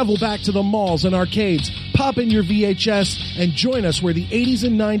 Travel back to the malls and arcades, pop in your VHS, and join us where the 80s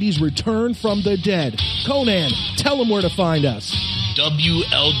and 90s return from the dead. Conan, tell them where to find us.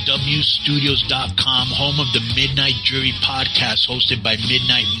 WLWstudios.com, home of the Midnight Jury podcast hosted by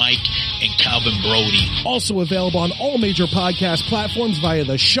Midnight Mike and Calvin Brody. Also available on all major podcast platforms via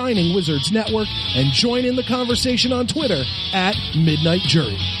the Shining Wizards Network, and join in the conversation on Twitter at Midnight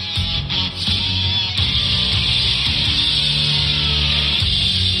Jury.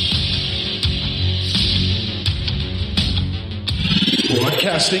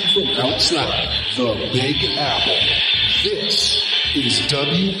 Broadcasting from outside the Big Apple, this is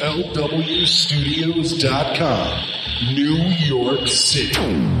WLWstudios.com, New York City.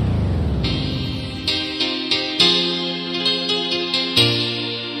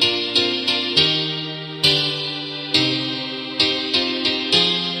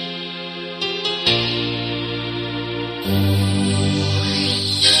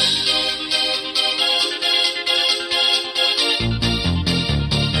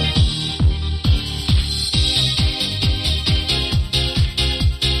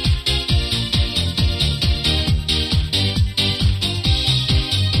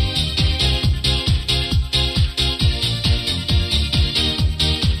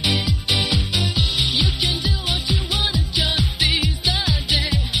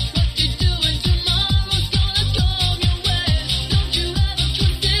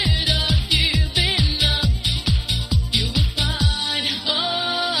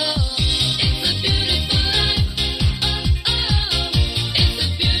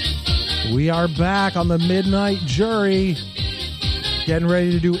 are back on the Midnight Jury, getting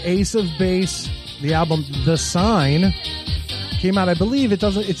ready to do Ace of Base. The album The Sign came out, I believe it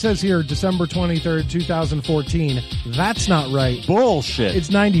says here December 23rd, 2014. That's not right. Bullshit.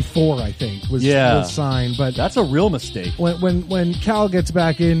 It's 94, I think, was Sign, but that's a real mistake. When Cal gets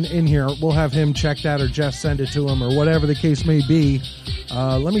back in here, we'll have him check that, or Jeff send it to him, or whatever the case may be.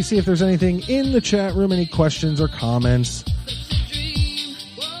 Let me see if there's anything in the chat room, any questions or comments.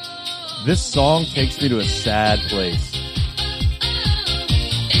 This song takes me to a sad place.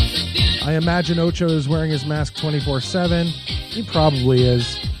 I imagine Ocho is wearing his mask 24/7. He probably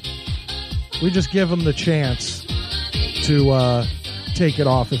is. We just give him the chance to take it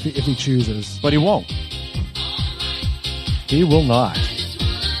off if he chooses. But he won't. He will not.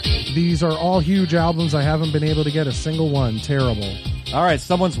 These are all huge albums. I haven't been able to get a single one. Terrible. All right,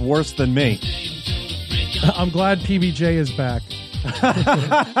 someone's worse than me. I'm glad PBJ is back.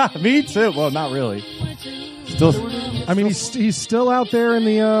 Me too. Well, not really. Still, I mean, he's still out there in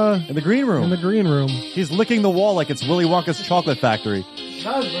the green room. In the green room, he's licking the wall like it's Willy Wonka's chocolate factory.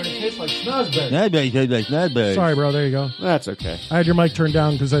 Snozberry tastes like Snozberry. Sorry, bro. There you go. That's okay. I had your mic turned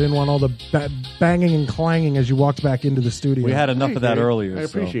down because I didn't want all the banging and clanging as you walked back into the studio. We had enough of that earlier. I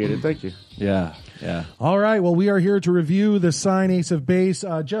appreciate it. Thank you. Yeah. All right. Well, we are here to review The Sign, Ace of Base.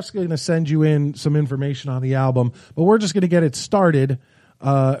 Jeff's going to send you in some information on the album, but we're just going to get it started.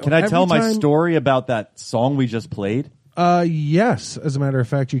 Can I tell my story about that song we just played? Yes. As a matter of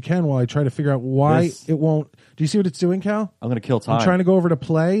fact, you can, while I try to figure out why it won't. Do you see what it's doing, Cal? I'm going to kill time. I'm trying to go over to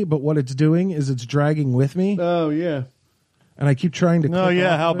play, but what it's doing is it's dragging with me. Oh, yeah. And I keep trying to click Oh,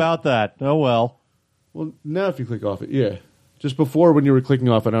 yeah. off How of it. about that? Oh, well. Well, now if you click off it, yeah. Just before, when you were clicking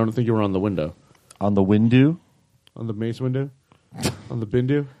off it, I don't think you were on the window. On the window? On the mace window? On the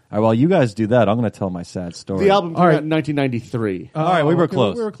bindu? All right, while you guys do that, I'm going to tell my sad story. The album came out in 1993. All right, we were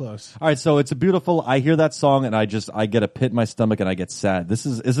close. We were close. All right, so it's a beautiful. I hear that song and I get a pit in my stomach and I get sad. This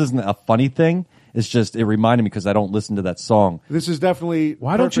isn't a funny thing. It's just it reminded me because I don't listen to that song. This is definitely.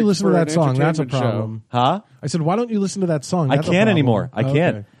 Why don't you listen to that song? That's a problem. Huh? I said, why don't you listen to that song? I That's a can't problem. anymore. I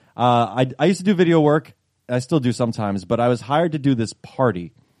can't. Okay. I used to do video work. I still do sometimes, but I was hired to do this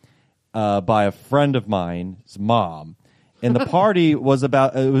party by a friend of mine's mom. And the party was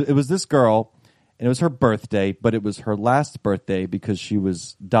about, it was this girl, and it was her birthday, but it was her last birthday because she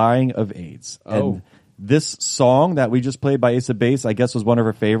was dying of AIDS. Oh. And this song that we just played by Ace of Base, I guess, was one of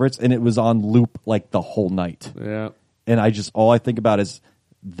her favorites, and it was on loop like the whole night. Yeah. And all I think about is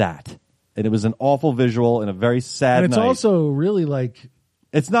that. And it was an awful visual and a very sad And it's night. also really like.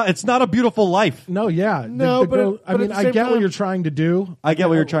 It's not a beautiful life. No, yeah. No, but but I at mean, the I same get what time- you're trying to do. I get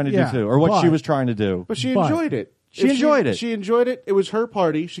what you're trying to do too, or what she was trying to do. But she enjoyed it. She enjoyed it. She enjoyed it. It was her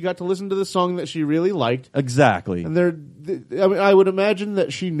party. She got to listen to the song that she really liked. Exactly. And I would imagine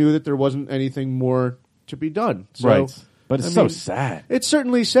that she knew that there wasn't anything more to be done. So, Right. But it's so sad. It's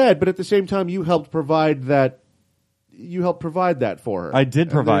certainly sad, but at the same time, you helped provide that. You helped provide that for her. I did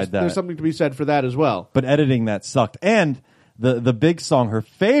And provide that. There's something to be said for that as well. But editing that sucked. And the big song, her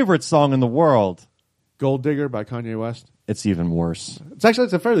favorite song in the world, "Gold Digger" by Kanye West. It's even worse. It's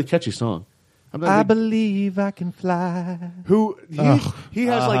a fairly catchy song. I believe I can fly. He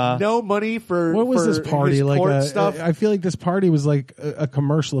has like no money for What was for this party his like? court stuff. I feel like this party was like a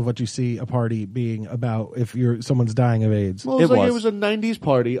commercial of what you see a party being about if someone's dying of AIDS. Well, it was a '90s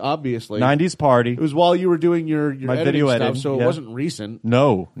party, obviously. 90s party. It was while you were doing your My editing video stuff, editing, so yeah. it wasn't recent.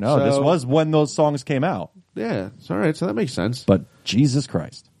 No. So- This was when those songs came out. Yeah, it's all right. So that makes sense. But Jesus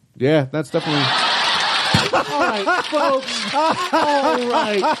Christ. Yeah, that's definitely. All right, folks. All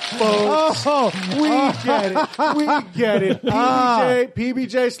right, folks. We get it. We get it.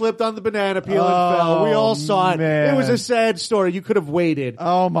 PBJ slipped on the banana peel and fell. We all saw it. man. It was a sad story. You could have waited.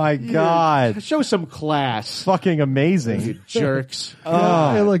 Oh my God. Show some class. Fucking amazing. You jerks.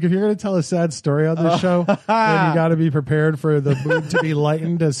 Hey, look, if you're going to tell a sad story on this show, then you got to be prepared for the mood to be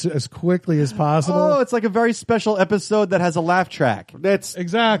lightened as quickly as possible. Oh, it's like a very special episode that has a laugh track. That's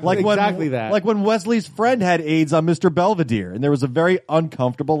exactly that. Like when Wesley's friend had AIDS on Mr. Belvedere, and there was a very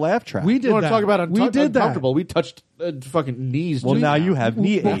uncomfortable laugh track. We did You want that. to talk about we did that. uncomfortable? We touched fucking knees. Well, doing now that. you have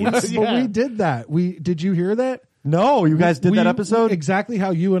knee AIDS. But we did that. Did you hear that? No, you guys did that episode? Exactly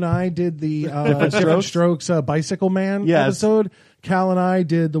how you and I did the Different Strokes Bicycle Man Yes. episode. Cal and I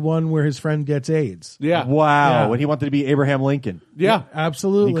did the one where his friend gets AIDS. Yeah. Wow. Yeah. When he wanted to be Abraham Lincoln. Yeah.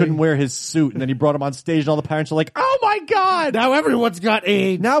 Absolutely. He couldn't wear his suit, and then he brought him on stage, and all the parents are like, oh my God! Now everyone's got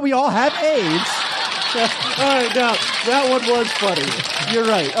AIDS. Now we all have AIDS. All right, now that one was funny. You're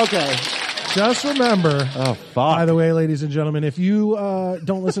right. Okay. Just remember, Oh, fuck. by the way, ladies and gentlemen, if you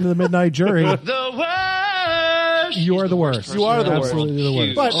don't listen to the Midnight Jury, The words You are the worst. You are the worst. Absolutely the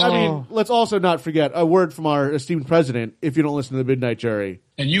worst. But, I mean, let's also not forget a word from our esteemed president, if you don't listen to the Midnight Jury.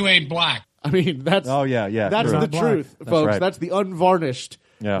 And you ain't black. I mean, that's that's true. the truth, That's folks. right. That's the unvarnished,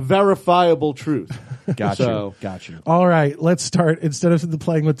 verifiable truth. Got So- you. All right, let's start. Instead of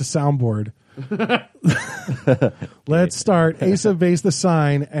playing with the soundboard, let's start Ace of Base, the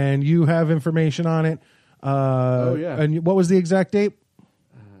sign, and you have information on it. And what was the exact date?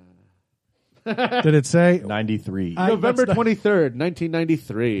 Did it say 93? November 23rd,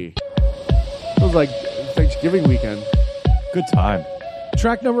 1993. It was like Thanksgiving weekend. Good time.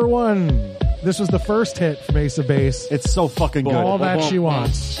 Track number 1. This was the first hit from Ace of Base. It's so fucking good. All That She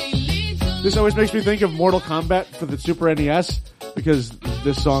Wants. This always makes me think of Mortal Kombat for the Super NES because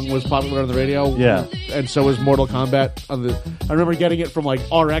this song was popular on the radio. Yeah. And so was Mortal Kombat on the. I remember getting it from like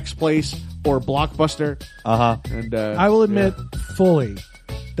RX Place or Blockbuster. And I will admit fully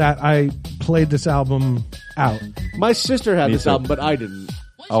that I played this album out. My sister had Me this too. album, but I didn't.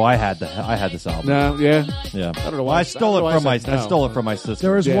 Oh, I had this album. No, yeah. Yeah. I don't know why. I stole it from my. said no. I stole it from my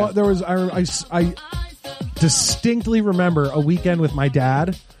sister. There was I distinctly remember a weekend with my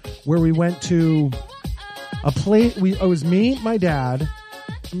dad where we went to a place. It was me, my dad,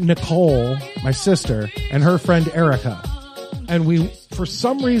 Nicole, my sister, and her friend Erica. And we, for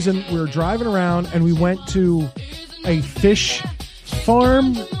some reason, we were driving around and we went to a fish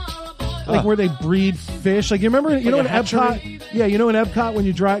farm, like where they breed fish. Like you remember, you know, in Epcot. Yeah, you know in Epcot when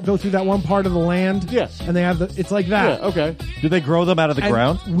you go through that one part of the land. Yeah, and they have it's like that. Yeah, okay. Do they grow them out of the And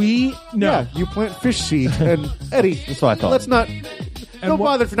ground? Yeah, you plant fish seed. And Eddie, That's what I thought. let's not. Don't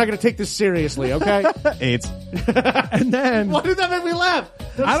bother if you're not going to take this seriously, okay? AIDS. And then Why did that make me laugh?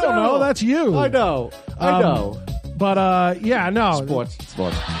 That's I don't know. terrible. That's you. I know. I know. But yeah, no. Sports.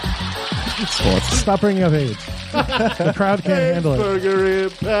 Stop bringing up age. The crowd can't handle it. Burger in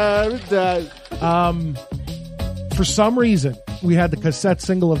paradise. For some reason, we had the cassette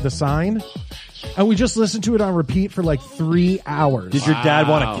single of The Sign, and we just listened to it on repeat for like 3 hours. Did your dad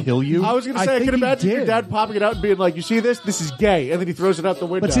want to kill you? I was going to say, I think could he imagine your did. dad popping it out and being like, you see this? This is gay. And then he throws it out the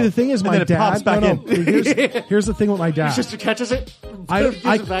window. But see, the thing is, And my then it pops dad. back in. Here's the thing with my Your dad. sister catches it? I gives it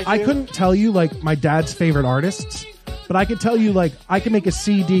back to I you? couldn't tell you like my dad's favorite artists, but I could tell you like I can make a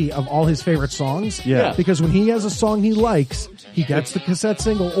CD of all his favorite songs. Yeah. Because when he has a song he likes, he gets the cassette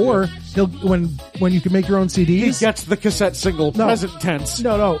single, or he'll when you can make your own CDs. He gets the cassette single, No. present tense.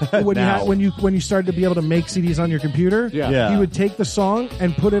 No. When Now. when you started to be able to make CDs on your computer, Yeah. he would take the song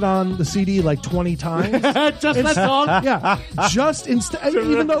and put it on the CD like 20 times. Just that song? Yeah, just instead.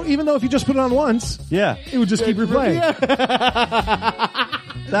 Even though if you just put it on once, Yeah. it would just keep replaying.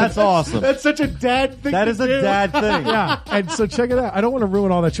 That's awesome. That's such a dad thing That to is a do. dad thing. Yeah, and so check it out. I don't want to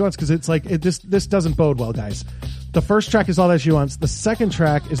ruin All That She Wants because it's like this doesn't bode well, guys. The first track is All That She Wants. The second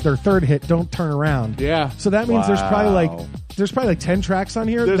track is their third hit, Don't Turn Around. Yeah. So that means there's probably like 10 tracks on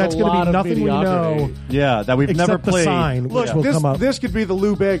here. There's That's a going to lot be of nothing we mediocrity. know Yeah, that we've except never the played. sign, Look, which will come up. this could be the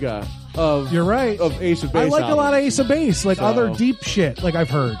Lou Bega of You're right. of Ace of Base. I like a lot of Ace of Base, like So- other deep shit, like I've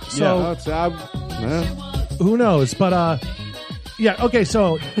heard. So who knows? But yeah. Okay.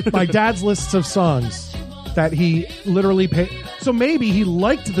 So my dad's lists of songs that he literally paid. So maybe he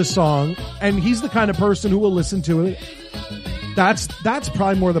liked the song, and he's the kind of person who will listen to it. That's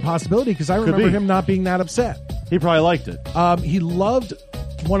probably more the possibility because I remember be. him not being that upset. He probably liked it. He loved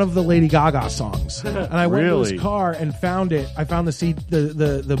one of the Lady Gaga songs, and I went to Really? his car and found it. I found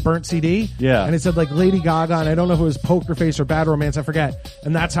the burnt CD, Yeah. and it said like Lady Gaga, and I don't know if it was Poker Face or Bad Romance, I forget.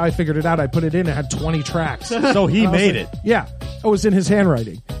 And that's how I figured it out. I put it in; it had 20 tracks. So he And I was made like- it. Yeah, it was in his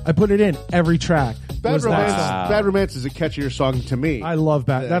handwriting. I put it in every track. Bad was that Romance. song. Bad Romance is a catchier song to me. I love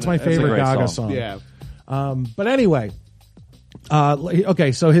Bad. That's my That's a favorite great Gaga song. song. Yeah. But anyway,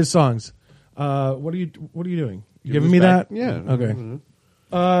 okay. So his songs. What are you doing? You giving me back. that? Yeah.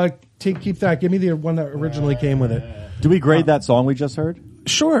 Okay. Keep that. Give me the one that originally came with it. Do we grade that song we just heard?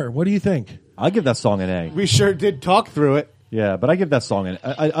 Sure. What do you think? I'll give that song an A. We sure did talk through it. Yeah, but I give that song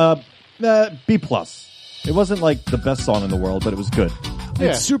an B plus. It wasn't like the best song in the world, but it was good. Yeah.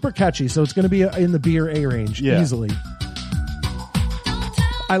 It's super catchy, so it's going to be in the B or A range Yeah. easily.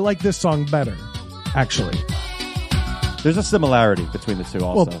 I like this song better, actually. There's a similarity between the two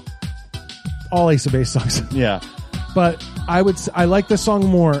also. Well, all Ace of Base songs. Yeah. But I like this song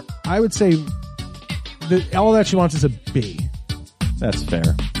more. I would say All That She Wants is a B. That's fair.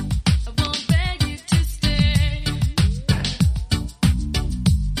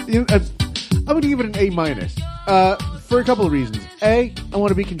 I'm going to give it an A minus for a couple of reasons. A, I want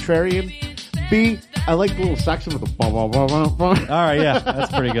to be contrarian. B, I like the little section with the blah, blah, blah, blah, blah. All right, yeah,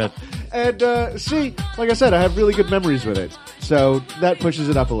 that's pretty good. And C, like I said, I have really good memories with it. So that pushes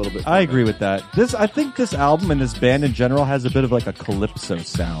it up a little bit. I agree with that. I think this album and this band in general has a bit of like a calypso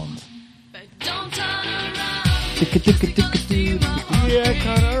sound. Yeah,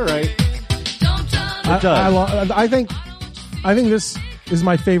 kind of. All right. I think this is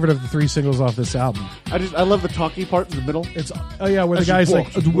my favorite of the 3 singles off this album. I love the talky part in the middle. It's where the guy's like,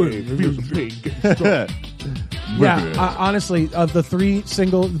 honestly, of the 3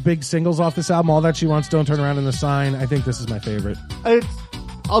 big singles off this album, All That She Wants, Don't Turn Around, and The Sign, I think this is my favorite.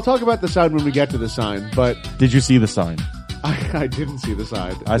 I'll talk about The Sign when we get to The Sign, but did you see The Sign? I didn't see The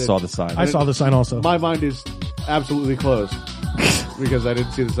Sign. I saw The Sign. I saw The Sign also. My mind is absolutely closed because I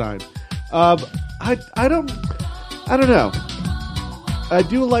didn't see The Sign. I don't know. I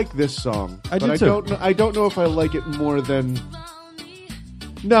do like this song. I do too. I don't know if I like it more than.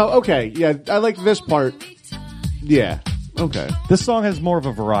 No, okay, yeah, I like this part. Yeah, okay. This song has more of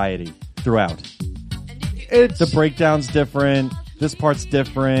a variety throughout. The breakdown's different. This part's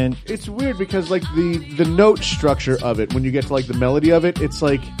different. It's weird because like the note structure of it, when you get to like the melody of it, it's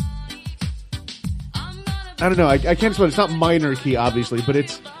like I don't know. I can't explain. It's not minor key, obviously, but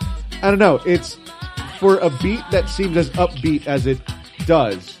it's I don't know. It's for a beat that seems as upbeat as it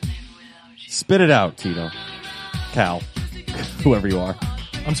does. Spit it out, Tito. Cal. Whoever you are.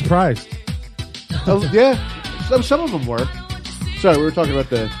 I'm surprised. Yeah, some of them were. Sorry, we were talking about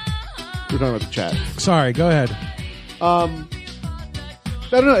the chat. Sorry, go ahead. I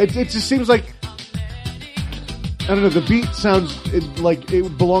don't know. It just seems like I don't know. The beat sounds like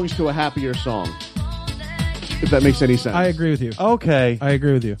it belongs to a happier song. If that makes any sense. I agree with you. Okay, I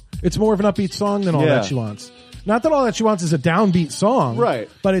agree with you. It's more of an upbeat song than All That She Wants. Not that All That She Wants is a downbeat song, right?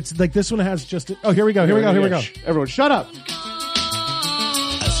 But it's like this one has just. Here we go. Here we go. Everyone, shut up.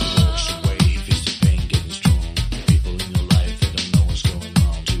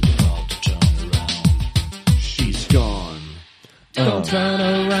 She's gone. Don't turn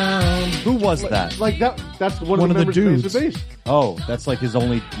around. Who was that? Like that's one of the members of Ace of Base. Oh, that's like his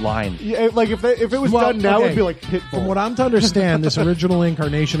only line. Yeah, like if it was done now, it'd be like Pitbull. From what I'm to understand, this original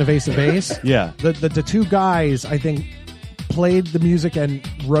incarnation of Ace of Base, the 2 guys I think played the music and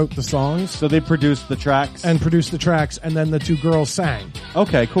wrote the songs. So they produced the tracks, and then the 2 girls sang.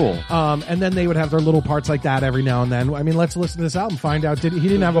 Okay, cool. And then they would have their little parts like that every now and then. I mean, let's listen to this album, find out. He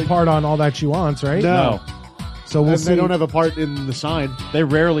didn't have a part on All That She Wants, right? No. So we'll and see. They don't have a part in The Sign. They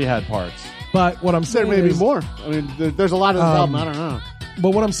rarely had parts. But what I'm saying there may be is, more. I mean, there's a lot of this album. I don't know.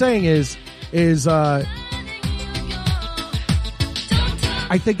 But what I'm saying is I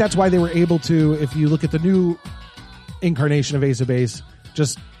think that's why they were able to, if you look at the new incarnation of Ace of Base,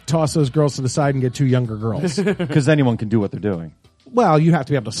 just toss those girls to the side and get 2 younger girls. Because anyone can do what they're doing. Well, you have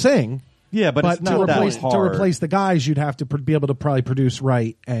to be able to sing. Yeah, but it's not to replace, that hard. to replace the guys, you'd have to be able to probably produce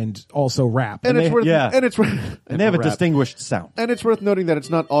right and also rap. And it's worth, and they have a distinguished sound. And it's worth noting that it's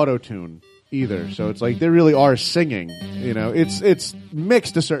not auto-tune either. So it's like they really are singing. You know, it's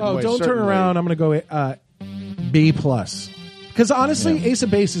mixed a certain way. Oh, don't turn around. I'm going to go B+. Because honestly, Ace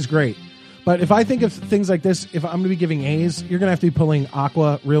of Base is great. But if I think of things like this, if I'm going to be giving A's, you're going to have to be pulling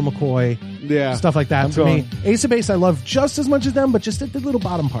Aqua, Real McCoy, stuff like that. Me, Ace of Base I love just as much as them, but just at the little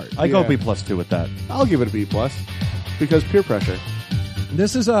bottom part. I go B+ too with that. I'll give it a B+ because peer pressure.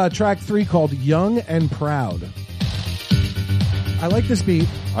 This is track 3 called Young and Proud. I like this beat.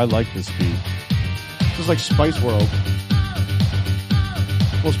 I like this beat. This is like Spice World.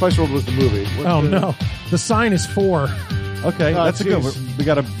 Well, Spice World was the movie. No. The Sign is 4. Okay, that's a good. We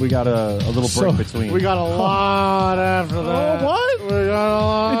got a little break between. We got a lot after that. Oh, what? We got a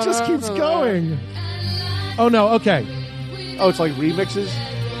lot. It just keeps going. Oh no. Okay. Oh, it's like remixes.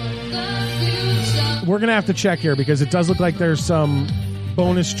 We're gonna have to check here because it does look like there's some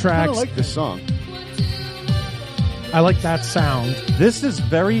bonus tracks. I like this song. I like that sound. This is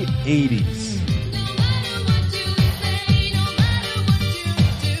very 80s.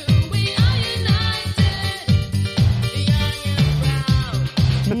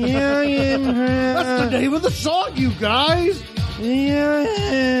 That's the name of the song, you guys.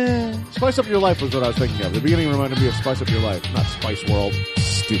 Spice Up Your Life was what I was thinking of. The beginning reminded me of Spice Up Your Life, not Spice World.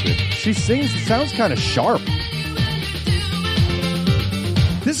 Stupid. She sounds kind of sharp.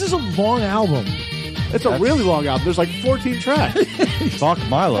 This is a long album. It's a really long album. There's like 14 tracks. Fuck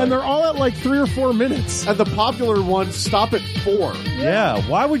my life. And they're all at like 3 or 4 minutes. And the popular ones stop at 4. Yeah,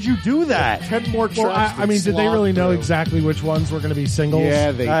 why would you do that? 10 more tracks. Well, I mean, did they really know exactly which ones were going to be singles?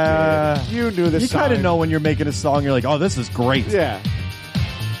 Yeah, they did. You knew this. You kind of know when you're making a song, you're like, oh, this is great. Yeah.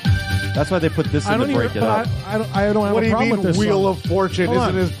 That's why they put this in to break it up. I don't have What a do you problem mean with this Wheel song. of Fortune Hold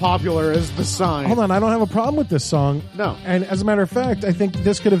isn't on. as popular as The Sign? Hold on, I don't have a problem with this song. No. And as a matter of fact, I think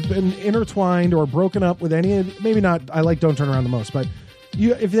this could have been intertwined or broken up with any, maybe not, I like Don't Turn Around the most, but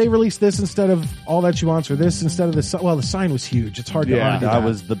if they released this instead of All That She Wants or this instead of The Sign was huge. It's hard to argue that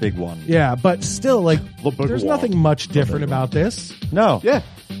was the big one. Yeah, but still, like, big there's one. nothing much different about this. No. Yeah.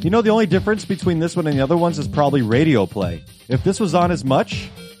 You know, the only difference between this one and the other ones is probably radio play. If this was on as much,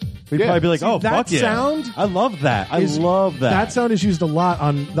 we'd probably be like, See, oh, that fuck yeah. sound I love that. I love that. That sound is used a lot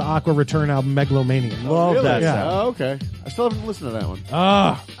on the Aqua Return album Megalomania. Love Really? that Yeah. sound. Oh, okay. I still haven't listened to that one.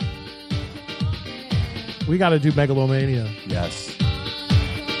 We got to do Megalomania. Yes.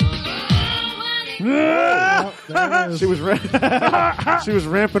 She was she was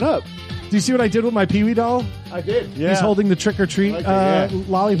ramping up. Do you see what I did with my Pee-wee doll? I did. He's holding the trick or treat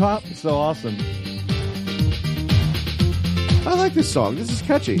lollipop. So awesome. I like this song. This is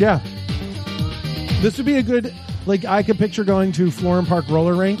catchy. Yeah. This would be a good, like, I could picture going to Florham Park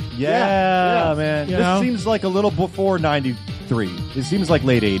roller rink. Yeah, man. You This know? seems like a little before 93. It seems like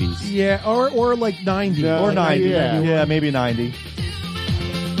late 80s. Yeah, or like 90. Or Like 90. 90, Yeah, maybe 90.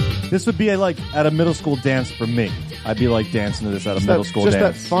 This would be like at a middle school dance for me. I'd be like dancing to this at a middle school just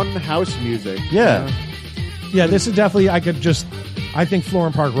dance. that fun house music. Yeah. Yeah, this is definitely, I think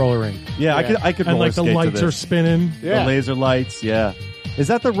Florham Park roller rink. Yeah, I could And roller like the skate to lights this. are spinning. The laser lights, yeah. Is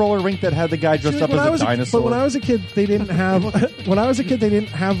that the roller rink that had the guy dressed up as a dinosaur? But when I was a kid, they didn't have. When I was a kid, they didn't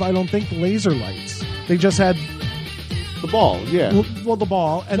have. I don't think laser lights. They just had the ball. Yeah. Well, the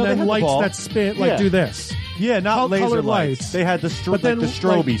ball, and No, they then had the lights ball. that spin, like Yeah. do this. Yeah, not laser colored lights. They had the But then, the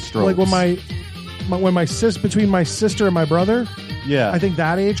strobe strobes. Like when between my sister and my brother. Yeah. I think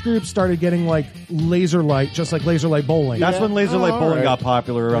that age group started getting like laser light, just like laser light bowling. That's when laser light bowling alright. got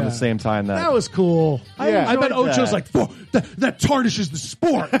popular around Yeah. the same time. That was cool. Yeah. I bet enjoyed Ocho's that. like, that tarnishes the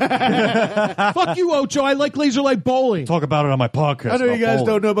sport. Fuck you, Ocho. I like laser light bowling. Talk about it on my podcast. I know you guys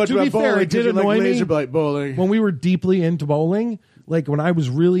don't know much To about be fair, bowling it did 'cause you like annoy me. laser light bowling. When we were deeply into bowling, like when I was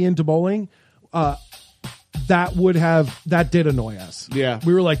really into bowling, that did annoy us. Yeah.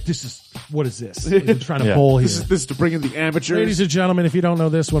 We were like, what is this? We're trying to bowl here. This is to bring in the amateurs. Ladies and gentlemen, if you don't know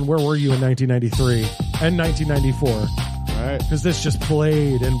this one, where were you in 1993 and 1994? All right. Because this just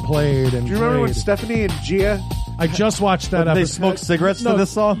played and played and Do you remember when played. Stephanie and Gia? I just watched that Did they episode. smoke cigarettes to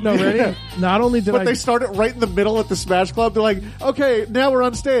this song? No, ready? Not only did But I... they started right in the middle at the Smash Club. They're like, okay, now we're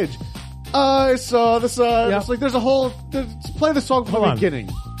on stage. I saw the sign. It's like there's a whole. Play the song from Hold the on. beginning.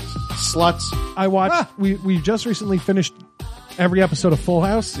 Sluts. I watched. We just recently finished every episode of Full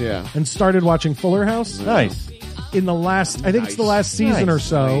House. Yeah. And started watching Fuller House. Nice. In the last, I think it's the last season or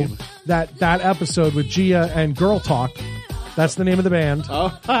so. That episode with Gia and Girl Talk. That's the name of the band.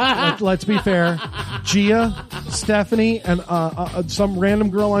 Let's be fair. Gia, Stephanie, and some random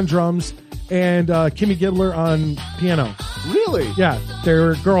girl on drums, and Kimmy Gibbler on piano. Really? Yeah, they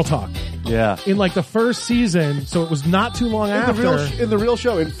were Girl Talk. Yeah. In like the first season, so it was not too long after. In the real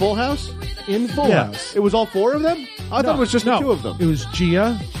show, in Full House? In Full House. It was all four of them? I thought it was just the two of them. It was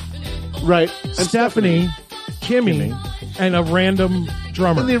Gia, Right. And Stephanie, Kimmy, and a random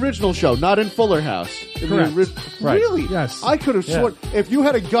drummer. In the original show, not in Fuller House. In the Correct. Right. Really? Yes. I could have Yeah. sworn if you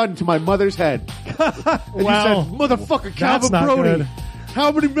had a gun to my mother's head and Well, you said, "Motherfucker, that's Calvin not Brody, good.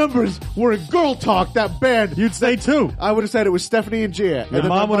 how many members were in Girl Talk?" That band. You'd say two. I would have said it was Stephanie and Gia. And Your then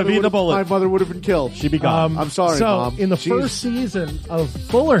mom my would have mother eaten a bullet. My mother would have been killed. She'd be gone. I'm sorry, so Mom. in the Jeez. first season of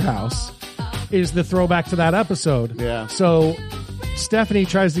Fuller House is the throwback to that episode. Yeah. So Stephanie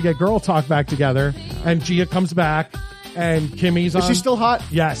tries to get Girl Talk back together, and Gia comes back, and Kimmy's on. Is she still hot?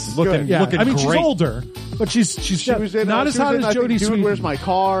 Yes, Looking- Yeah. looking I mean, she's great. older, but she's She was in, not as hot as I think, Jodie Dude, Sweetin. Where's My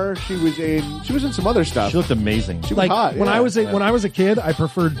Car? She was in some other stuff. She looked amazing. She was Like hot. when yeah. when I was a kid, I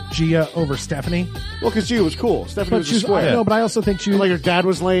preferred Gia over Stephanie. Well, because Gia was cool. Stephanie But was a she's square. no, but I also think she And, like her dad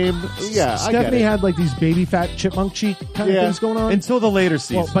was lame. Yeah, I get Stephanie it. had like these baby fat chipmunk cheek kind of Yeah. things going on. Until the later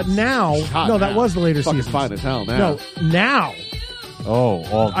season. Well, but now, hot no, that now. was the later Fucking season. fine as hell now. No, now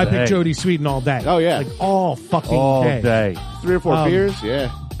all I pick day. Jodie Sweetin all day. Oh, yeah. like all fucking All day. 3 or 4 beers.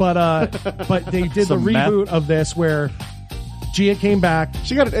 Yeah. But they did the Some meth. reboot of this where Gia came back.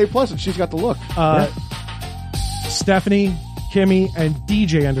 She got an A+ and she's got the look. Stephanie, Kimmy, and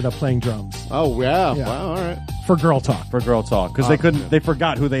DJ ended up playing drums Oh yeah. Yeah. Wow. All right. for Girl Talk. For Girl Talk. Because they couldn't, they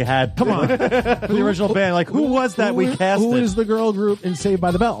forgot who they had. Come on. For the original band. Like, who was that we casted? Who is the girl group in Saved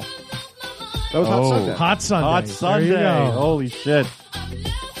by the Bell? That was Hot Oh. Sunday. Hot Sunday. Hot Sunday. There you go. Holy shit.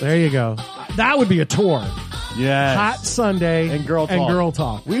 There you go. That would be a tour. Yes. Hot Sunday And Girl Talk. Girl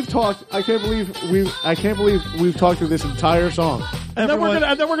Talk. We've talked. I can't believe we've talked through this entire song. And then we're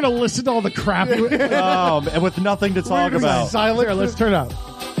gonna listen to all the crap. And with nothing to talk about. Silent. Here, let's turn it up.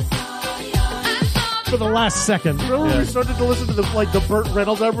 for the last second. Remember when we started to listen to the Burt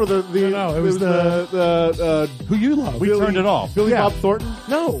Reynolds album? No, it was the Who You Love. We turned it off. Billy Yeah. Bob Thornton.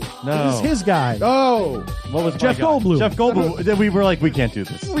 No, it was his guy. Oh, What was Jeff my guy? Goldblum. Jeff Goldblum. Then we were like, we can't do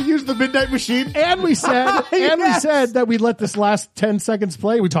this. we used the Midnight Machine. And we said, Yes. that we'd let this last 10 seconds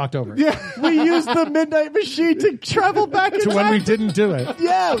play. We talked over it. Yeah, We used the Midnight Machine to travel back in To when time. we didn't do it.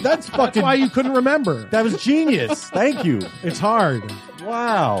 Yeah, that's That's fucking. why you couldn't remember. That was genius. Thank you. It's hard.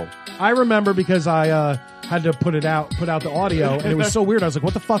 Wow. I remember because I had to put out the audio, and it was so weird. I was like,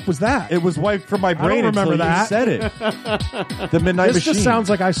 "What the fuck was that?" It was wiped from my brain. don't remember until that. You said it. The Midnight This Machine. just sounds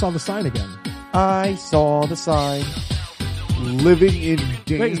like I saw the sign again. I saw the sign. Living in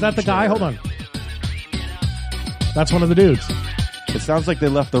danger. Wait, is that the guy? Hold on. That's one of the dudes. It sounds like they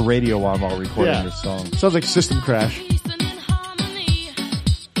left the radio on while recording Yeah. this song. Sounds like System Crash.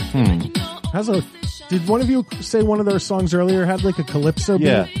 Did one of you say one of their songs earlier had like a calypso beat?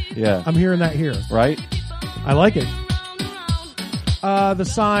 Yeah. I'm hearing that here. Right? I like it. The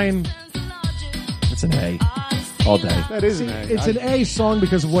sign. It's an A. All day. That is an A. It's an A song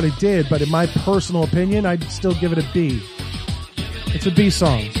because of what it did, but in my personal opinion, I'd still give it a B. It's a B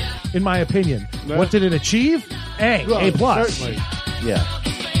song, in my opinion. No. What did it achieve? A. Well, A plus. certainly. Yeah.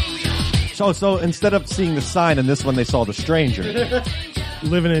 So instead of seeing the sign in this one, they saw the stranger.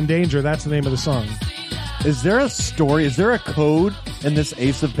 Living in Danger, that's the name of the song. Is there a story? Is there a code in this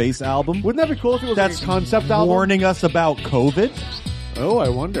Ace of Base album? Wouldn't that be cool if it was That's like a concept album? warning us about COVID? Oh, I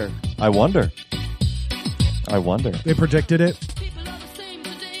wonder. I wonder. They predicted it.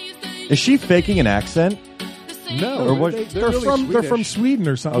 Is she faking an accent? No, Or what- They're from Sweden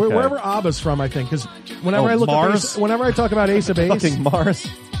or something. Okay. Wherever ABBA's from, I think. Because whenever Oh, I look Mars? at whenever I talk about Ace of Base, Fucking Mars.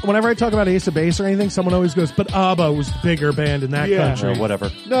 whenever I talk about Ace of Base or anything, someone always goes, "But ABBA was the bigger band in that Yeah. country." Or whatever.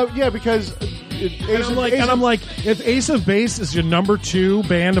 No, yeah, because And I'm like, if Ace of Base is your number 2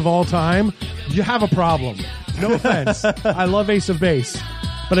 band of all time, you have a problem. No offense, I love Ace of Base,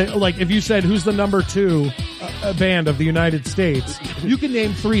 but if you said who's the number 2 band of the United States, you can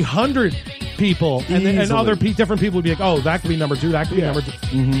name 300 people, and Easily. other different people would be like, "Oh, that could be number 2. That could be number 2.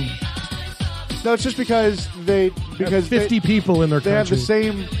 no, it's just because they 50 people in their they have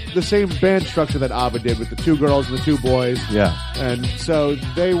country. the same band structure that ABBA did with the 2 girls and the 2 boys. Yeah. And so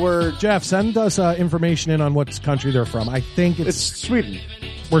they were. Jeff, send us information in on what country they're from. I think It's Sweden.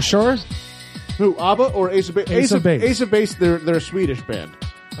 We're sure. Who, ABBA or Ace of Base? Ace of Base. Ace of Base. They're a Swedish band.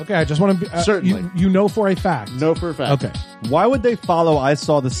 Okay, I just want to be Certainly. You know for a fact. No, for a fact. Okay. Why would they follow I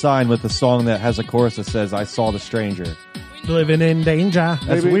Saw the Sign with a song that has a chorus that says I saw the stranger? Living in danger.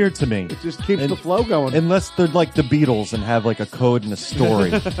 That's Maybe weird to me. It just keeps the flow going. Unless they're like the Beatles and have like a code and a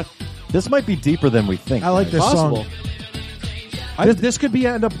story. This might be deeper than we think. I like this Possible. song. This could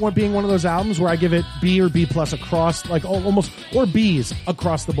end up being one of those albums where I give it B or B plus across, like almost, or B's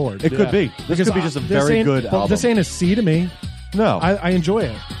across the board. It could be. This Because could be just a this very ain't- good but album. This ain't a C to me. No. I enjoy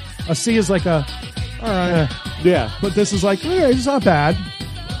it. A C is like a, all right. Yeah. But this is like, okay, it's not bad.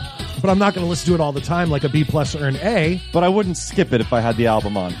 But I'm not going to listen to it all the time like a B plus or an A. But I wouldn't skip it if I had the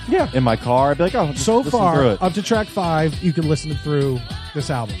album on. Yeah. In my car, I'd be like, oh, just So listen through far, it. up to track 5, you can listen through this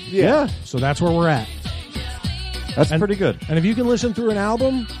album. Yeah. So that's where we're at. That's pretty good. And if you can listen through an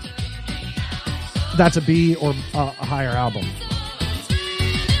album, that's a B or a higher album.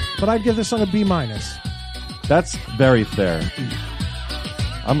 But I'd give this song a B minus. That's very fair.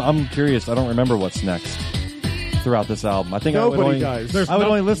 I'm curious. I don't remember what's next throughout this album. I think Nobody I would only, does. I would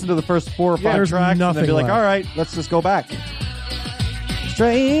only listen to the first 4 or 5 there's tracks and then nothing be like, left. all right, let's just go back.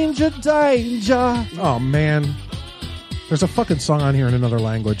 Stranger danger. Oh, man. There's a fucking song on here in another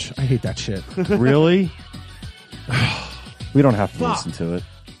language. I hate that shit. Really? We don't have to Fuck. listen to it.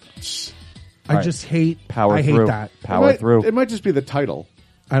 I All right. just hate Power I hate through. that. Power through. It might just be the title.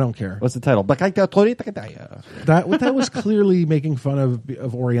 I don't care. What's the title? That was clearly making fun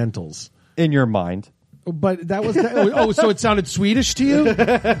of Orientals. In your mind. But that was oh, so it sounded Swedish to you?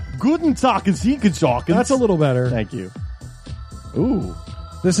 Guten Tag and Siegenstalkens. That's a little better. Thank you. Ooh.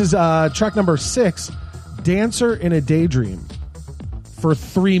 This is track number 6, Dancer in a Daydream, for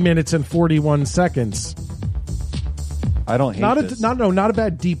 3 minutes and 41 seconds. I don't hate this. Not a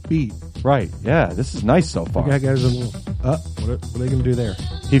bad deep beat. Right. Yeah, this is nice so far. Okay, guys, what are they going to do there?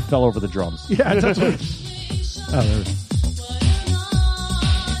 He fell over the drums. Yeah, that's what.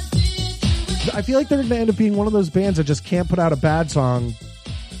 I feel like they're going to end up being one of those bands that just can't put out a bad song.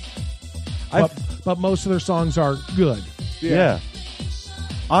 But most of their songs are good. Yeah.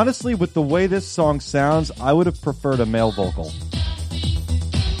 Honestly, with the way this song sounds, I would have preferred a male vocal.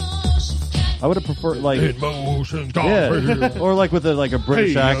 I would have preferred or like with a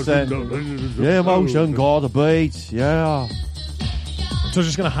British accent. Yeah, emotion got the beat. Yeah. So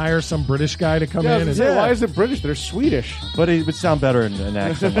just going to hire some British guy to come Yeah, I in? was And, gonna say, why is it British? They're Swedish. But it would sound better in an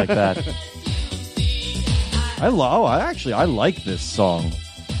accent like that. I like this song.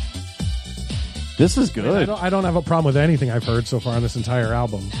 This is good. I don't have a problem with anything I've heard so far on this entire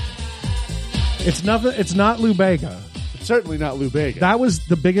album. It's nothing. It's not Lou Bega. It's certainly not Lou Bega. That was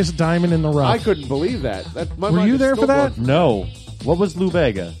the biggest diamond in the rough. I couldn't believe that. My Were mind you is there still for that? blown. No. What was Lou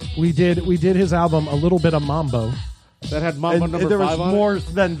Bega? We did his album, A Little Bit of Mambo. That had Mambo And number there 5 was on it? more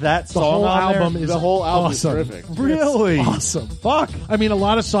than that The song whole on there? album is The whole album awesome. is terrific. Really? It's awesome. Fuck. I mean, a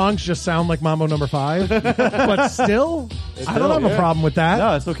lot of songs just sound like Mambo number 5, but still, I don't have a problem with that.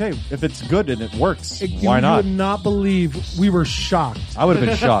 No, it's okay. If it's good and it works, You why not? would not believe we were shocked. I would have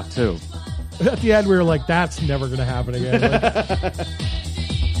been shocked too. At the end, we were like, that's never going to happen again. Like,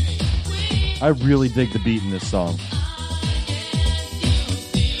 I really dig the beat in this song.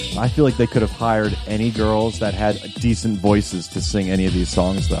 I feel like they could have hired any girls that had decent voices to sing any of these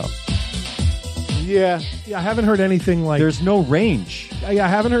songs, though. Yeah. Yeah, I haven't heard anything like... There's no range. Yeah, I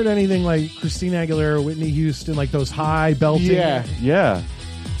haven't heard anything like Christina Aguilera, Whitney Houston, like those high belting... Yeah. Yeah.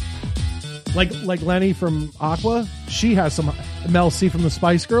 Like Lenny from Aqua, she has some... Mel C from the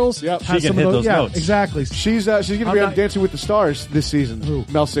Spice Girls. Yep. has She can some hit of those yeah, notes. Exactly. She's going to be on Dancing with the Stars this season. Who?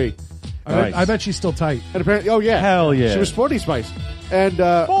 Mel C. I bet she's still tight. And apparently, oh yeah, Hell yeah. she was Sporty Spice. And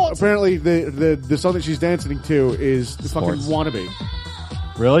apparently, the song that she's dancing to is the fucking Wannabe.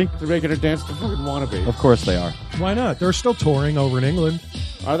 Really? They're making her dance to fucking Wannabe. Of course they are. Why not? They're still touring over in England.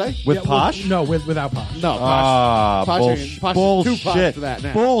 Are they? With Yeah, Posh? No, without Posh. No, Posh. Posh bullshit. is too posh Bullshit. for that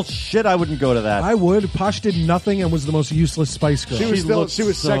now. Bullshit. I wouldn't go to that. I would. Posh did nothing and was the most useless Spice Girl. She was looked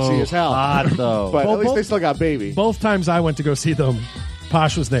sexy as hell. hot, though. But Both- at least they both- still got baby. Both times I went to go see them,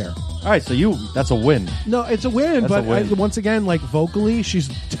 Posh was there. All right, so that's a win. No, it's a win, That's but a win. once again, like vocally, she's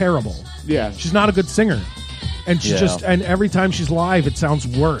terrible. Yeah. She's not a good singer. And she Yeah. and every time she's live, it sounds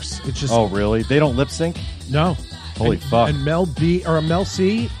worse. It's just Oh, really? They don't lip sync? no. Holy and, fuck. And Mel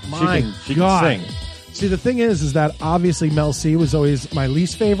C, my she God. can sing. See, the thing is that obviously Mel C was always my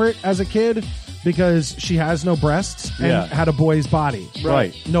least favorite as a kid because she has no breasts and Yeah. had a boy's body.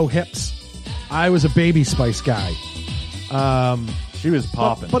 Right. No hips. I was a Baby Spice guy. She was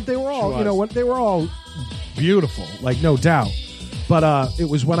popping. But they were all, She you know, was. they were all beautiful, like no doubt. But it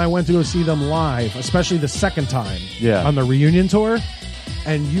was when I went to go see them live, especially the second time Yeah. on the reunion tour,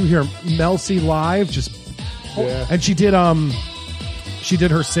 and you hear Mel C live, just Yeah. and she did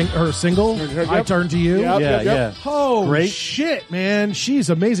her single, Yep. I Turn to You. Yep, yeah, yep, yep. yeah. Oh Great. shit, man, she's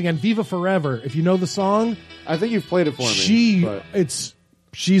amazing. And Viva Forever, if you know the song, I think you've played it for me. but-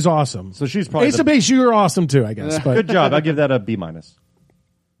 she's awesome. So she's probably Ace of Base, you're awesome too, I guess. But Good job. I'll give that a B minus.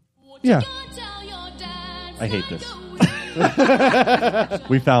 yeah, I hate this.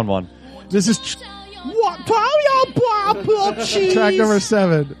 We found one. this is track number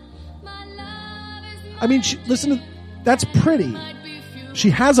 7. I mean, listen to that's pretty. She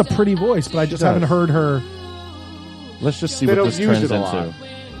has a pretty voice, but I just does. haven't heard her. Let's just see They what don't this use turns it a into. lot.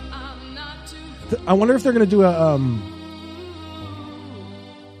 I wonder if they're going to do a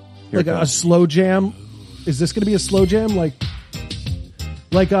Here like it a comes. slow jam. Is this going to be a slow jam? Like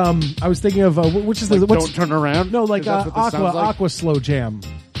I was thinking of which is Like, the what's, Don't Turn Around? no like Is that what this sounds like? Aqua slow jam,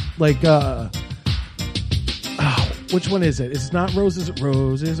 like which one is it? It's not Roses.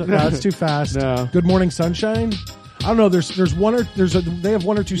 No, it's too fast. No. Good Morning Sunshine. I don't know. There's one or they have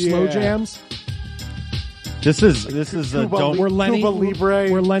one or two slow Yeah. jams This is don't. where Lenny Cuba Libre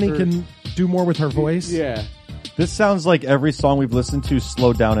where Lenny or- can do more with her voice. Yeah. This sounds like every song we've listened to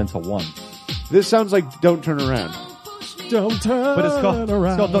slowed down into one. This sounds like Don't Turn Around. Don't turn But it's called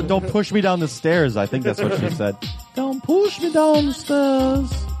around. don't push me down the stairs. I think that's what she said. Don't push me down the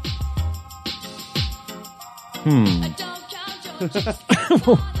stairs.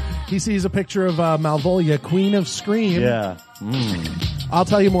 He sees a picture of Malvolia, Queen of Scream. Yeah. I'll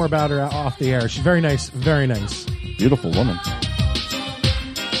tell you more about her off the air. She's very nice, very nice. Beautiful woman.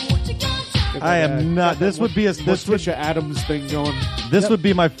 I am not. This would be Morticia Adams thing going. This would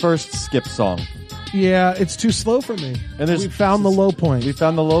be my first skip song. Yeah, it's too slow for me. And we found the low point. We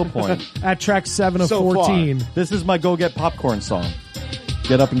found the low point. At track 7 of So 14. This is my go get popcorn song.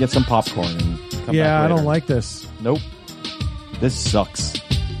 Get up and get some popcorn and come Yeah, back I don't later. like this. Nope. This sucks.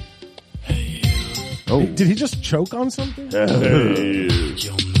 Oh. Did he just choke on something?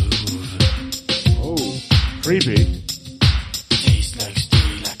 Oh, creepy.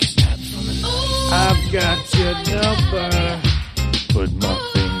 I've got your number. Put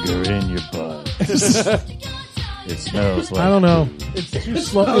my finger in your butt. It smells like I don't know. It's too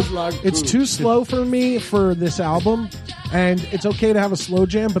slow. Like It's poop. too slow for me for this album. And it's okay to have a slow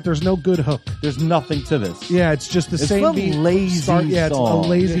jam, but there's no good hook. There's nothing to this. Yeah, it's just the It's same a beat. lazy Yeah, it's song. a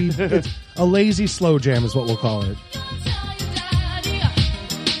lazy. It's a lazy slow jam is what we'll call it.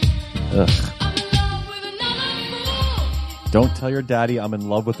 Ugh. Don't tell your daddy I'm in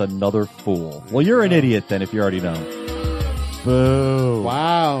love with another fool. Well, you're an idiot then if you already know. Boo.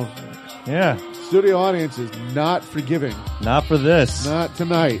 Wow. Yeah. Studio audience is not forgiving. Not for this. Not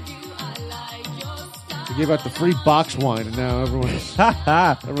tonight. They gave out the free box wine, and now everyone's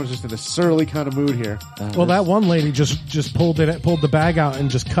just in a surly kind of mood here. Well, that one lady just pulled the bag out and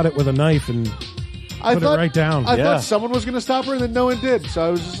just cut it with a knife and put it right down. I thought someone was going to stop her, and then no one did. So I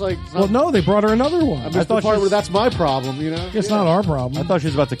was just like, well, no, they brought her another one. I missed the part where that's my problem, you know? It's not our problem. I thought she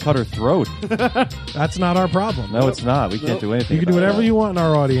was about to cut her throat. That's not our problem. No, it's not. We can't do anything. You can do about whatever that. you want in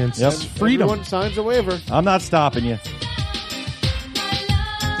our audience. Yep. It's freedom. Everyone signs a waiver. I'm not stopping you.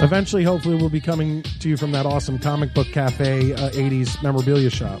 Eventually, hopefully, we'll be coming to you from that awesome comic book cafe 80s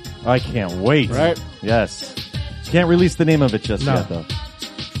memorabilia shop. I can't wait. Right? Yes. Can't release the name of it just No. yet, though.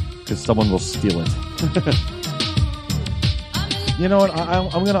 Because someone will steal it. You know what? I'm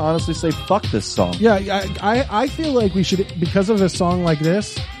going to honestly say fuck this song. Yeah, I feel like we should, because of a song like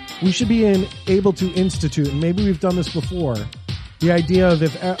this, we should be able to institute, and maybe we've done this before, the idea of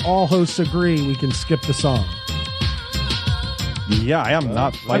if all hosts agree, we can skip the song. Yeah, I am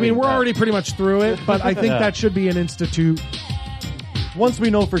not fighting I mean, we're that. already pretty much through it, but I think Yeah. that should be an institute. Once we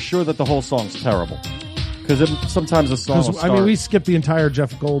know for sure that the whole song's terrible. Because sometimes a song will Because, start... I mean, we skipped the entire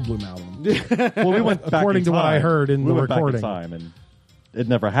Jeff Goldblum album. well, we went back according in to what I time. heard in we the went recording. Back in time, and it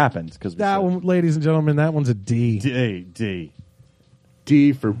never happened. Because That one, ladies and gentlemen, that one's a D. D.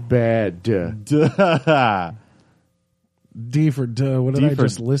 D for bad. Duh. D for duh. What did D I for-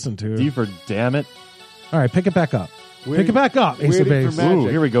 just listen to? D for damn it. All right, pick it back up. Pick it back up, Ace of Base. Ooh,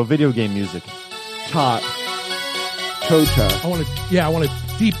 here we go. Video game music. Tot. Tota. I want a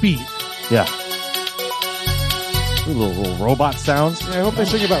deep beat. Yeah. Ooh, little robot sounds. I hope they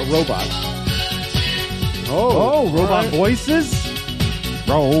sing about robots. Oh, robot all right. voices.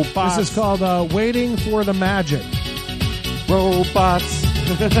 Robots. This is called Waiting for the Magic. Robots.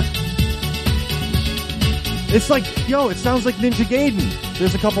 It's like, yo, it sounds like Ninja Gaiden.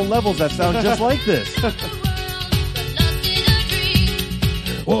 There's a couple levels that sound just like this.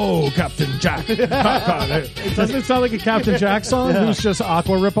 Whoa, Captain Jack. Doesn't it sound like a Captain Jack song? Yeah. Who's just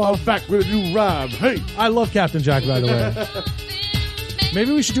Aqua ripoff? Back with a new rhyme. Hey. I love Captain Jack, by the way.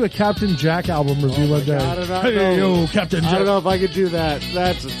 Maybe we should do a Captain Jack album review one day. I don't know. Hey, yo, Captain I Jack. don't know if I could do that.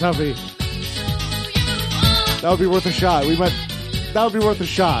 That's a toughie. That would be worth a shot. That would be worth a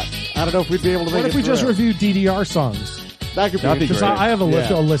shot. I don't know if we'd be able to make What it if we just through. review DDR songs? That could be That'd be interesting. great. I have a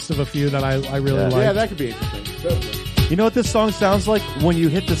Yeah. list of a few that I really Yeah. like. Yeah, that could be interesting. You know what this song sounds like? When you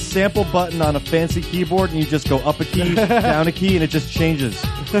hit the sample button on a fancy keyboard and you just go up a key, down a key, and it just changes.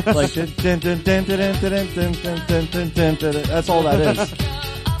 Like, dun, dun, dun, dun, dun, dun, dun, dun, dun, dun, dun, dun, dun. That's all that is.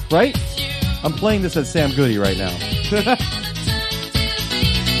 Right? I'm playing this at Sam Goody right now.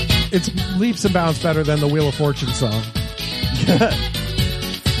 It's leaps and bounds better than the Wheel of Fortune song.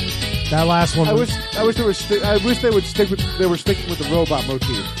 That last one. I wish they would stick with. They were sticking with the robot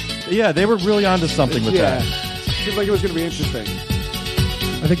motif. Yeah, they were really onto something with Yeah, that. seemed like it was going to be interesting.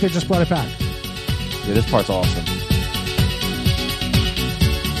 I think they just brought it back. Yeah, this part's awesome.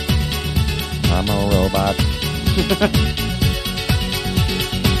 I'm a robot.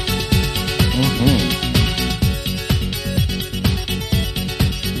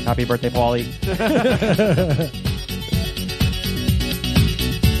 Happy birthday, Paulie.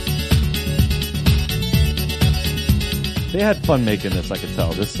 They had fun making this, I could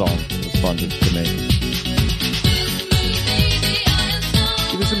tell. This song was fun to make.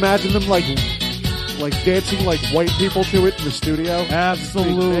 You just imagine them like dancing like white people to it in the studio.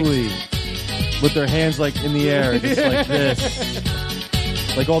 Absolutely. With their hands like in the air, just like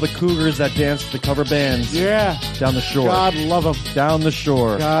this. Like all the cougars that dance the cover bands. Yeah. Down the shore. God love them. Down the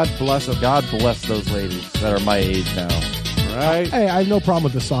shore. God bless them. God bless those ladies that are my age now. Right? Hey, I have no problem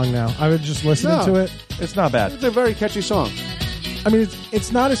with the song now. I would just listen No. to it. It's not bad. It's a very catchy song. I mean,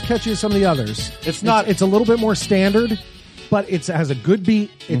 it's not as catchy as some of the others. It's not. It's a little bit more standard, but it has a good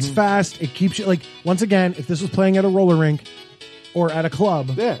beat. It's fast. It keeps you like. Once again, if this was playing at a roller rink or at a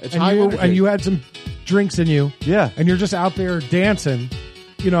club, Yeah, it's and high you energy. and you had some drinks in you, Yeah. and you're just out there dancing.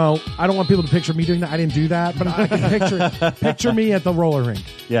 You know, I don't want people to picture me doing that. I didn't do that, but I can picture me at the roller rink.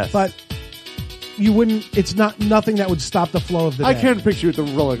 Yes. But you wouldn't. It's nothing that would stop the flow of the day. I can picture you at the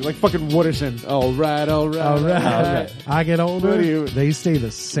roller like fucking Wooderson. All right. All right. I get older. What do you- They stay the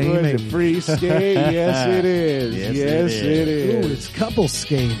same What is age. it, free skate? Yes, it is. Yes, Yes, it it is. Ooh, is. it's couple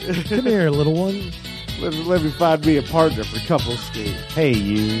skate. Come here, little one. Let me find me a partner for couple skate. Hey,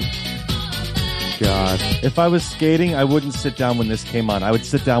 you. God. If I was skating, I wouldn't sit down when this came on. I would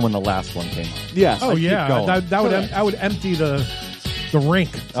sit down when the last one came on. Yes. Oh I'd keep yeah, going. that would empty the rink.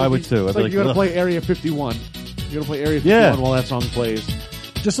 I would too. I'd It's be like you gotta "Ugh." play Area 51. You gotta play Area 51 Yeah. while that song plays.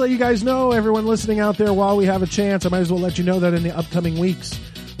 Just to let you guys know, everyone listening out there, while we have a chance, I might as well let you know that in the upcoming weeks,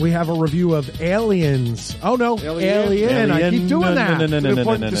 we have a review of Aliens. Oh no, Alien. I keep doing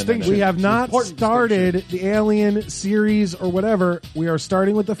that. We have not started the Alien series or whatever. We are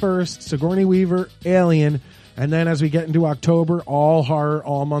starting with the first, Sigourney Weaver, Alien. And then as we get into October, all horror,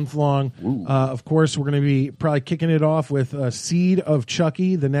 all month long. Of course, we're going to be probably kicking it off with Seed of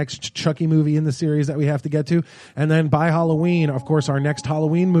Chucky, the next Chucky movie in the series that we have to get to. And then by Halloween, of course, our next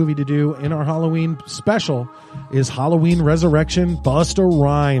Halloween movie to do in our Halloween special is Halloween Resurrection, Busta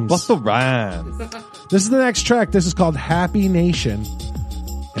Rhymes. Busta Rhymes. This is the next track. This is called Happy Nation.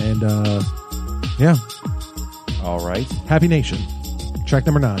 And, yeah. All right. Happy Nation. Track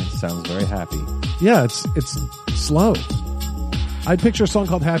number 9. Sounds very happy. Yeah, it's slow. I'd picture a song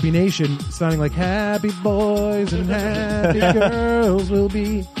called Happy Nation sounding like happy boys and happy girls will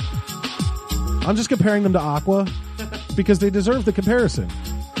be. I'm just comparing them to Aqua because they deserve the comparison.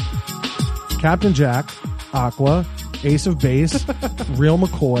 Captain Jack, Aqua, Ace of Base, Real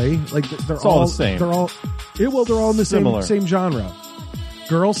McCoy, like they're It's all the same. They're all in the Similar. same genre.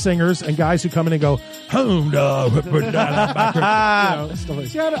 Girl singers and guys who come in and go, home dog. See, I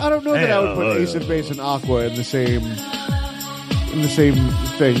don't know that I would put Ace of Base and Aqua in the same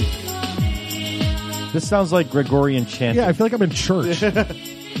thing. This sounds like Gregorian chanting. Yeah, I feel like I'm in church.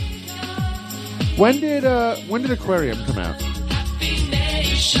 When did Aquarium come out?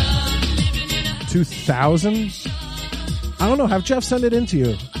 2000? I don't know. Have Jeff send it in to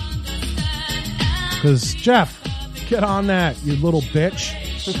you. Because, Jeff, get on that, you little bitch.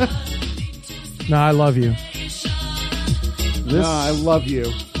 No, I love you. No, I love you.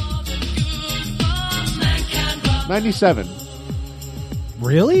 97.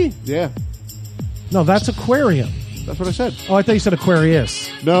 Really? Yeah. No, that's Aquarium. That's what I said. Oh, I thought you said Aquarius.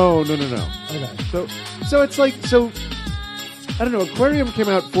 No. Okay. So it's like, I don't know, Aquarium came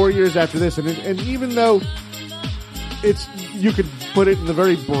out 4 years after this, and even though you could put it in the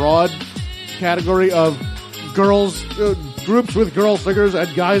very broad category of girls, groups with girl singers,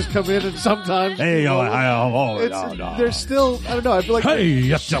 and guys come in, and sometimes there's still, I don't know, I feel like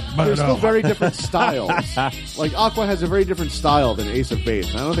there's still very different styles. Like Aqua has a very different style than Ace of Base,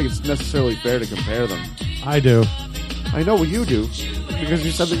 and I don't think it's necessarily fair to compare them. I do. I know what you do, because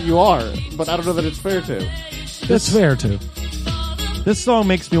you said that you are, but I don't know that it's fair to. That's fair, too. This song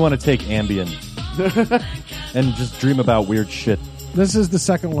makes me want to take Ambien and just dream about weird shit. This is the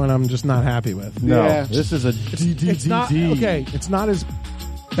second one I'm just not happy with. No, Yeah. this is a It's not, okay, it's not as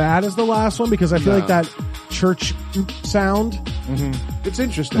bad as the last one because I feel like that church sound It's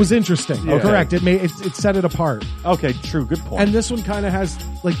interesting. was interesting. Yeah. Correct. It set it apart. Okay, true. Good point. And this one kind of has,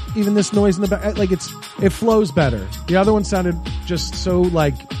 like, even this noise in the back, like, it flows better. The other one sounded just so,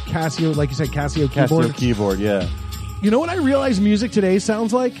 like, Casio, like you said, Casio keyboard. Casio keyboard, yeah. You know what I realize music today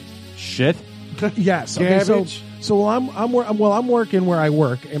sounds like? Shit. Yes. Okay, Garbage. so while I'm working where I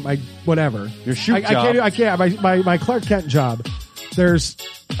work in my whatever. Your shoot I can't. My Clark Kent job. There's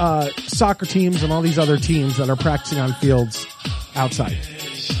soccer teams and all these other teams that are practicing on fields outside,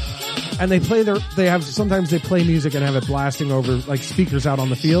 and sometimes they play music and have it blasting over like speakers out on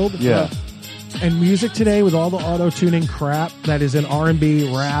the field. Yeah. And music today with all the auto tuning crap that is in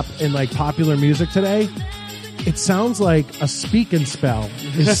R&B, rap, and like popular music today. It sounds like a speak and spell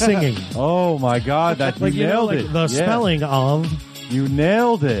is singing. Oh my God, that Like, you nailed like it. the Yeah. spelling of. You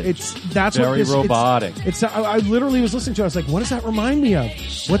nailed it. That's very what this, robotic. I literally was listening to it. I was like, what does that remind me of?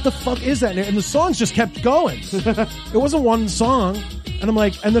 What the fuck is that? And the songs just kept going. It wasn't one song. And I'm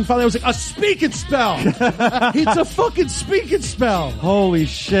like, and then finally I was like, a speak and spell. It's a fucking speak and spell. Holy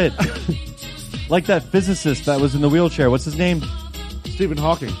shit. Like that physicist that was in the wheelchair. What's his name? Stephen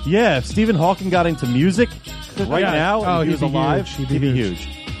Hawking. Yeah, if Stephen Hawking got into music right Yeah. now and he was he'd be alive, huge. he'd be huge.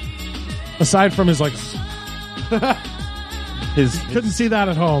 Aside from his like, His couldn't see that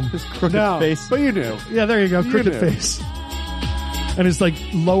at home. His crooked No, face. but you knew. Yeah, there you go. You Crooked knew. face. And his like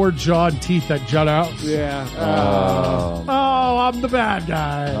lower jaw and teeth that jut out. Yeah. Oh, I'm the bad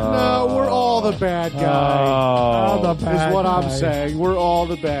guy. No, we're all the bad guy. I'm the Is bad what I'm guy. saying. We're all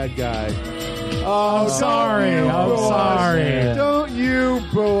the bad guy. Oh, I'm sorry. don't you I'm boo us. sorry. Don't you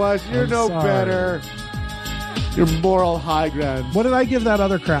boo us. You're I'm no sorry. better. Your moral high ground. What did I give that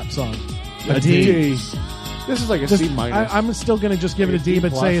other crap song? A D. This is like a C minus. I'm still going to just give it a D,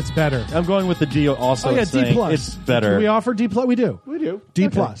 but say it's better. I'm going with the D also. Oh yeah, saying D plus. It's better. Do we offer D plus? We do. We do. D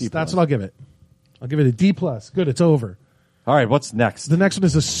Okay. plus. D That's plus. what I'll give it. I'll give it a D+. Good, it's over. All right, what's next? The next one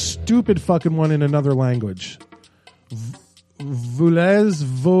is a stupid fucking one in another language.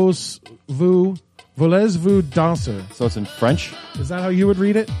 Voulez-vous danser? So it's in French? Is that how you would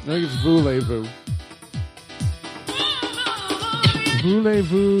read it? I think it's voulez-vous.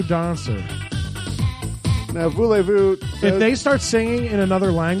 Voulez-vous danser? Now, voulez-vous... If they start singing in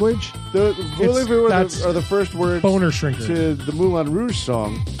another language, the voulez-vous that's are the first words boner shrinker. to the Moulin Rouge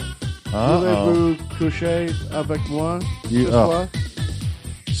song. Voulez-vous coucher avec moi? You- ce oh. soir?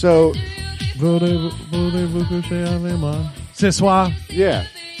 So, Voulez-vous coucher avec moi? Ce soir? yeah.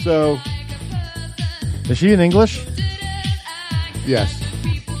 So, Is she in English? yes.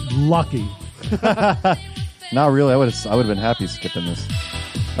 Lucky. Not really. I would have been happy skipping this.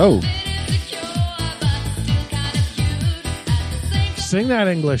 Oh, Sing that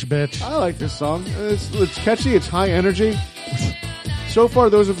English, bitch. I like this song. It's catchy. It's high energy. So far,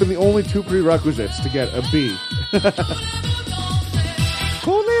 those have been the only two prerequisites to get a B.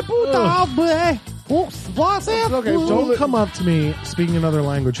 Okay, Don't come up to me speaking another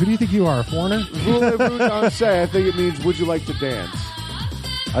language. Who do you think you are, a foreigner? Voulez-vous danser? I think it means would you like to dance?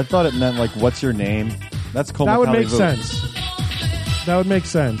 I thought it meant like what's your name? That's cool. That would make sense. That would make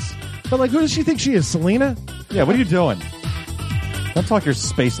sense. But like, who does she think she is, Selena? Yeah, what are you doing? Don't talk your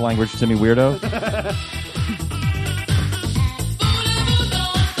space language to me, weirdo.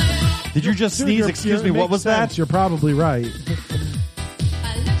 Did you just sneeze? Excuse me, what was that? You're probably right.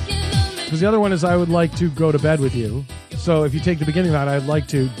 Because the other one is I would like to go to bed with you. So if you take the beginning of that, I'd like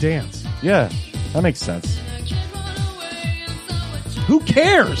to dance. Yeah, that makes sense. Who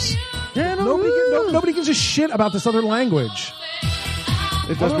cares? Nobody gives a shit about this other language.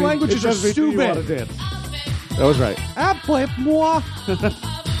 Other languages are stupid. That was right. Appelez-moi.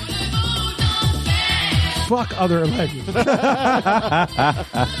 Fuck other languages.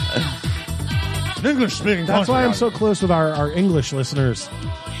 English speaking. That's why I'm so close with our English listeners.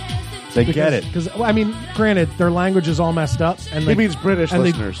 They get it. Because, I mean, granted, their language is all messed up. And He means British and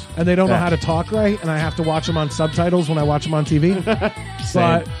listeners. They don't know Yeah. how to talk right, and I have to watch them on subtitles when I watch them on TV.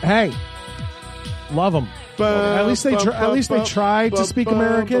 But, hey, love them. At least they try to speak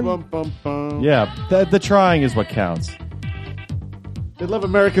American. Yeah, the trying is what counts. They love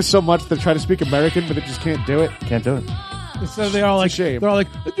America so much they try to speak American, but they just can't do it. Can't do it. So they're all like, shame. they're all like,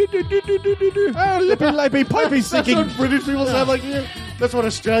 That's what British people sound like to you. That's what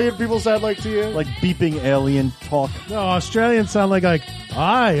Australian people sound like to you. Like beeping alien talk. no, Australians sound like aye,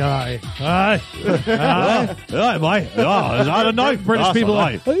 aye, aye, aye. Yeah, mate. Yeah, I don't know. British people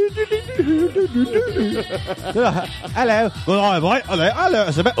are like, Hello. Good mate. Hello.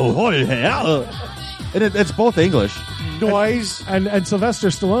 It's a bit. Oh, yeah. And it's both English. Noise. and Sylvester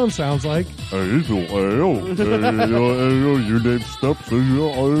Stallone sounds like. Your name Steps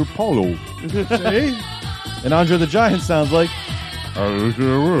Apollo. See? And Andre the Giant sounds like. I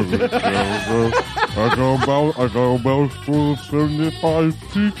got about 75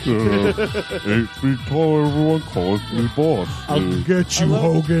 teeth. 8 feet tall, everyone calls me boss. I'll get you,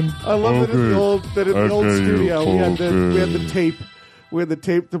 Hogan. I love that in the old Okay, studio we had okay. the tape. We had the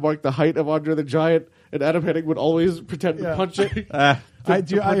tape to mark the height of Andre the Giant, and Adam Henning would always pretend to punch it.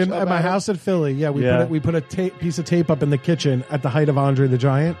 In my house in Philly, we put a piece of tape up in the kitchen at the height of Andre the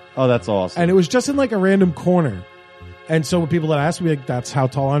Giant. Oh, that's awesome. And it was just in like a random corner. And so when people that asked me, like, that's how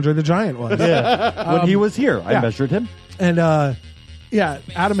tall Andre the Giant was. Yeah. When he was here, I measured him. And,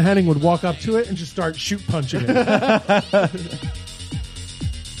 Adam Henning would walk up to it and just start shoot punching it.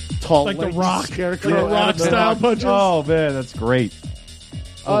 Tall, like the legs, Rock. Scarecrow, Rock style punches. Oh, man, that's great.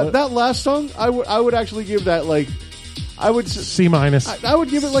 That last song, I would actually give that like, C minus. I would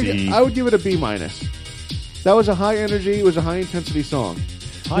give it like C. I would give it a B minus. That was a high energy. It was a high intensity song.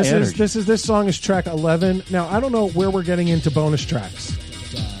 This song is track 11. Now I don't know where we're getting into bonus tracks.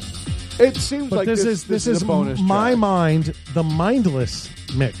 It seems But like this is a bonus my track. mind, the mindless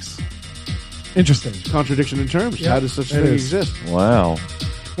mix. Interesting. Contradiction in terms. Yeah, How does such a it thing is. exist? Wow.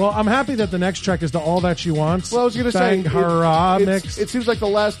 Well, I'm happy that the next track is the All That She Wants. Well, I was going to say, Bang Hurrah it's- mix. It seems like the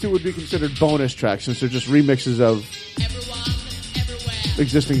last two would be considered bonus tracks since they're just remixes of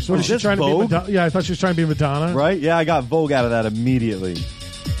existing What songs. is she trying to be? I thought she was trying to be Madonna. Right? Yeah, I got Vogue out of that immediately.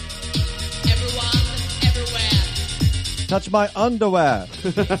 Touch my underwear.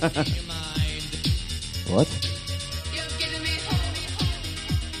 What?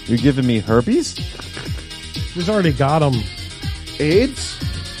 You're giving me herpes? She's already got him. AIDS?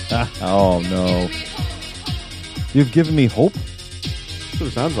 Oh, no. You've given me hope? That's what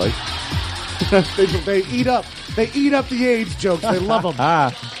it sounds like. they eat up. They eat up the AIDS jokes. They love them.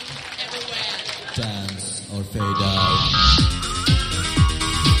 Dance or fade out.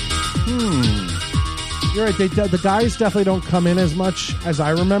 You're right. The guys definitely don't come in as much as I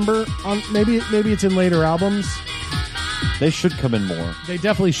remember. Maybe it's in later albums. They should come in more. They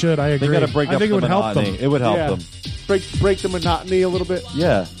definitely should. I agree. They got to break I up think the it would help monotony. them. It would help them. Break the monotony a little bit.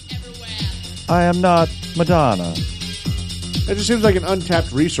 Yeah. I am not Madonna. It just seems like an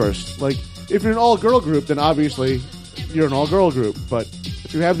untapped resource. Like, if you're an all-girl group, then obviously you're an all-girl group. But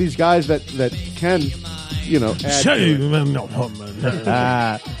if you have these guys that can, add to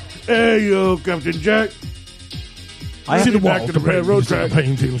it. Hey, yo, Captain Jack. I see the back wall to the railroad track. The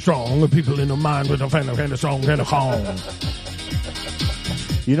pain feeling strong. The people in the mind with a fan of a song and a calm.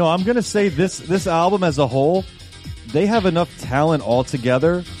 I'm going to say this album as a whole, they have enough talent all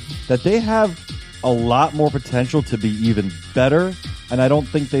together that they have a lot more potential to be even better, and I don't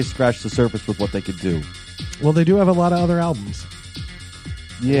think they scratched the surface with what they could do. Well, they do have a lot of other albums.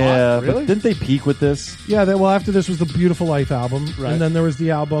 Yeah, What? Really? but didn't they peak with this? Yeah, after this was the Beautiful Life album, Right. and then there was the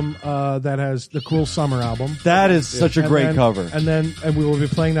album that has the Cruel Summer album. That is such a And great then- cover. And we will be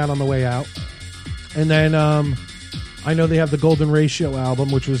playing that on the way out. And then I know they have the Golden Ratio album,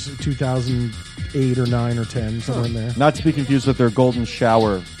 which was 2008 or 9 or 10, somewhere in there. Not to be confused with their Golden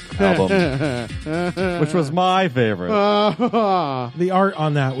Shower album, which was my favorite. The art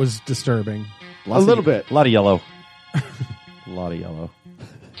on that was disturbing. A little bit. A lot of yellow. A lot of yellow.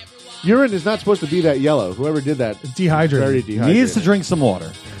 Urine is not supposed to be that yellow. Whoever did that, Dehydrated. very dehydrated. Needs to drink some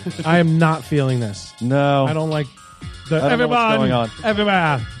water. I am not feeling this. No. I don't like the I don't know what's going on.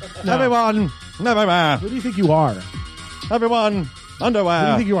 Everyone. No. Everyone. Everyone. Who do you think you are? Everyone. Underwear. Who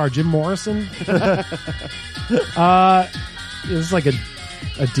do you think you are, Jim Morrison? It's like a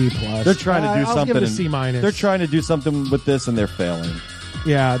D plus. They're trying to do I'll something. give it a and C minus. They're trying to do something with this, and they're failing.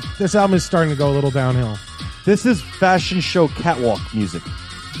 Yeah, this album is starting to go a little downhill. This is fashion show catwalk music.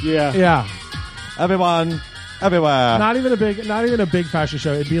 Yeah. Yeah. Everyone. Everywhere. Not even a big fashion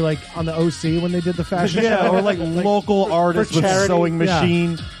show. It'd be like on the OC when they did the fashion Yeah, show. or like local artist with a charity. sewing Yeah.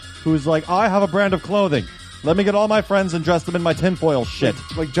 machine who's like, I have a brand of clothing. Let me get all my friends and dress them in my tinfoil shit.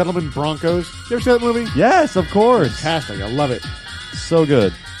 Like Gentlemen Broncos. You ever see that movie? Yes, of course. Fantastic. I love it. So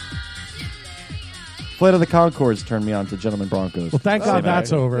good. Flight of the Conchords turned me on to Gentlemen Broncos. Well, thank God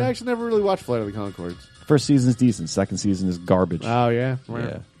that's over. I actually never really watched Flight of the Conchords. First season's decent. Second season is garbage. Oh, yeah?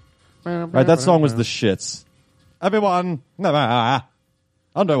 Yeah. Right, that song was the shits. Everyone,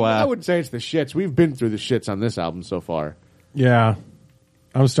 underwear. I wouldn't say it's the shits. We've been through the shits on this album so far. Yeah.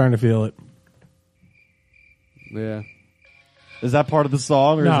 I'm starting to feel it. Yeah. Is that part of the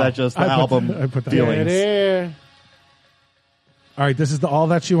song, or No, is that just the I album put that- feelings? All right, this is the All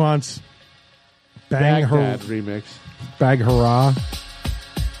That She Wants. Bang her Baghdad remix. Bag hurrah.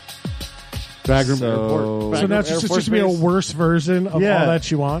 Bagram Airport. So that's just to be a worse version of All That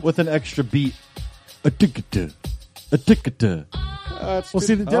She Wants? with an extra beat. A ticketa. A ticketa. Well,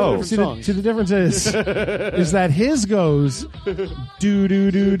 see the difference is that his goes do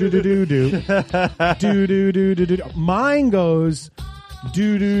do do do do do do do do do do do. Mine goes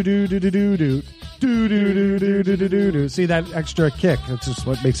do do do do do do do do do do do do do do. See that extra kick? That's just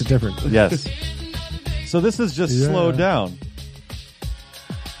what makes it different. Yes. So this is just slowed down.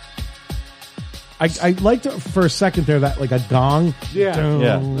 I liked it for a second there, that like a gong. Yeah.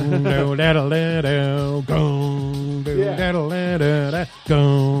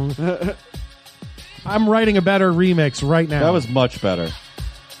 I'm writing a better remix right now. That was much better.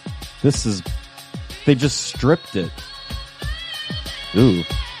 This is... They just stripped it. Ooh.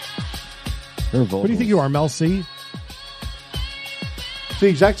 What do you think you are, Mel C? It's the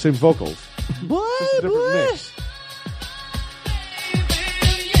exact same vocals. What? Just a different mix.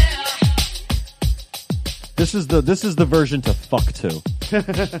 This is the version to fuck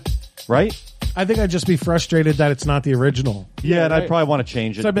to. Right? I think I'd just be frustrated that it's not the original. Yeah, and I'd probably want to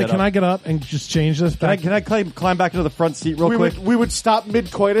change it. So I'd be like, can I get up and just change this? Can I climb back into the front seat real quick? We would stop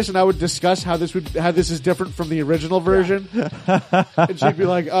mid coitus, and I would discuss how this is different from the original version. And she'd be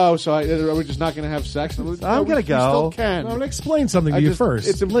like, "Oh, so are we just not going to have sex?" I'm gonna we go. Still can. I'm going to explain something to you first.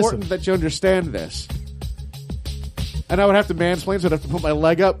 It's important that you understand this. And I would have to mansplain, so I'd have to put my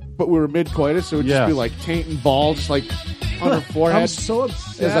leg up, but we were mid coitus, so it would just be like taint and ball, just like on her forehead. I'm so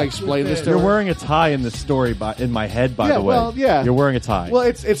upset. As I explain this to her. You're wearing a tie in this story in my head, by the way. Well, yeah. You're wearing a tie. Well,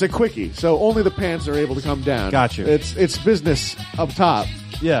 it's a quickie, so only the pants are able to come down. Got you. It's business up top.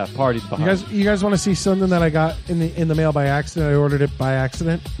 Yeah, partied behind. You guys want to see something that I got in the mail by accident? I ordered it by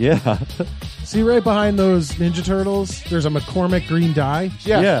accident. Yeah. See right behind those Ninja Turtles, there's a McCormick green dye.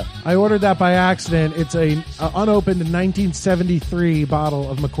 Yeah. I ordered that by accident. It's a unopened 1973 bottle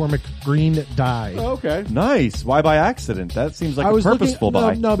of McCormick green dye. Oh, okay. Nice. Why by accident? That seems like I a was purposeful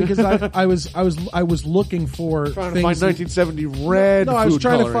buy. No, because I was looking for Trying to things find 1970 red. No, I was food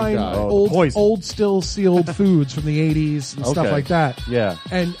trying to coloring find dye. old still sealed foods from the 80s and stuff Okay. like that. Yeah.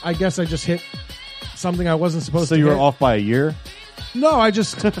 And I guess I just hit something I wasn't supposed So to you were hit. off by a year? No, I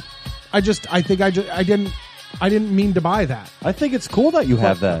didn't mean to buy that. I think it's cool that you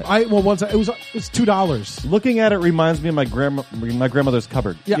have that. It's $2. Looking at it reminds me of my grandmother's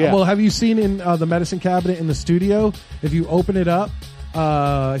cupboard. Yeah. Well, have you seen in the medicine cabinet in the studio? If you open it up,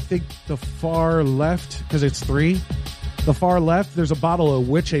 I think the far left, because it's 3. The far left, there's a bottle of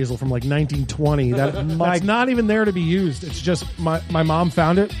witch hazel from like 1920 that's not even there to be used. It's just my mom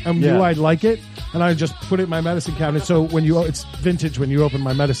found it and knew I'd like it, and I just put it in my medicine cabinet. So it's vintage when you open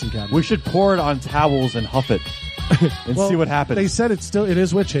my medicine cabinet. We should pour it on towels and huff it and see what happens. They said it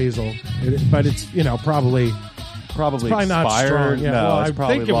is witch hazel, but it's probably it's probably not expired. strong. Yeah, No, well, it's I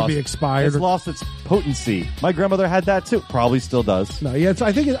probably think it would be expired. It's lost its potency. My grandmother had that too. Probably still does. No, yeah,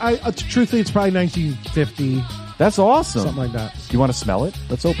 I think truthfully, it's probably 1950. That's awesome. Something like that. You want to smell it?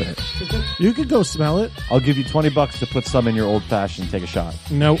 Let's open it. You could go smell it. I'll give you $20 to put some in your old fashioned and take a shot.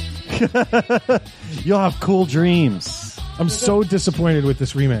 Nope. You'll have cool dreams. I'm so disappointed with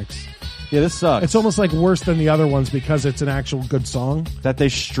this remix. Yeah, this sucks. It's almost like worse than the other ones because it's an actual good song. That they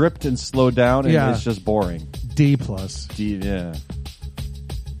stripped and slowed down, and Yeah. it's just boring. D+. Yeah.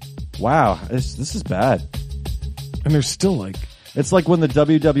 Wow, this is bad. And they're still like... It's like when the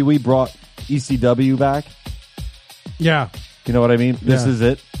WWE brought ECW back. Yeah. You know what I mean? This Yeah. is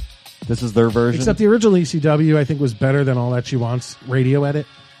it. This is their version. Except the original ECW, I think, was better than All That She Wants radio edit.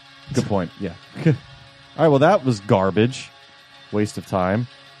 Good point. Yeah. All right. Well, that was garbage. Waste of time.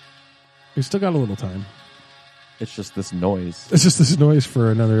 We still got a little time. It's just this noise. It's just this noise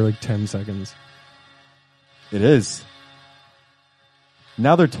for another 10 seconds. It is.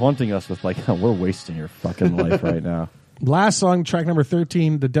 Now they're taunting us with we're wasting your fucking life right now. Last song, track number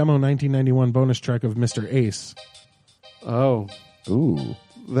 13, the demo 1991 bonus track of Mr. Ace. Oh. Ooh.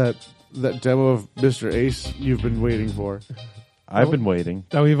 That demo of Mr. Ace you've been waiting for. I've been waiting.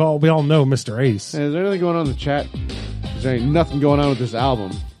 That we all know Mr. Ace. Hey, is there anything going on in the chat? There ain't nothing going on with this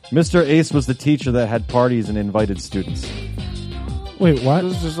album. Mr. Ace was the teacher that had parties and invited students. Wait, what?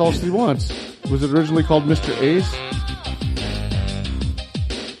 This is just all he wants. Was it originally called Mr. Ace?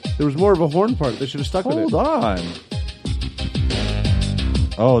 There was more of a horn part. They should have stuck with it. Hold on.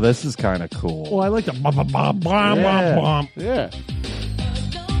 Oh, this is kind of cool. Well, I like the bum, bum, bum, bum, Yeah. bum, bum. Yeah.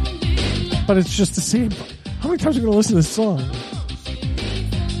 But it's just the same. How many times are you going to listen to this song?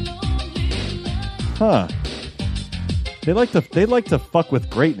 Huh. They like to fuck with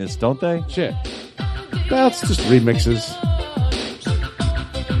greatness, don't they? Shit. That's just remixes.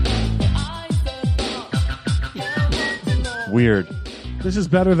 Weird. This is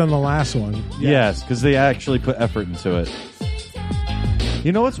better than the last one. Yes, because they actually put effort into it.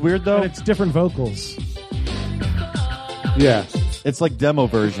 You know what's weird though? And it's different vocals. Yeah. It's like demo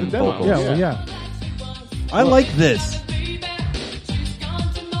version It's a demo, vocals. Yeah, well, yeah. I like this.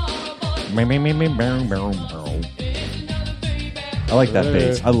 I like that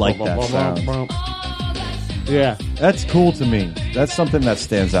bass. I like that sound. Yeah. That's cool to me. That's something that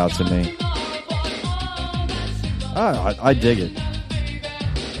stands out to me. I dig it.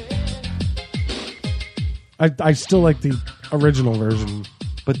 I still like the original version.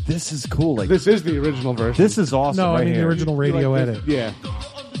 But this is cool. Like This is the original version. this is awesome. No, right I mean here. the original radio edit. Yeah.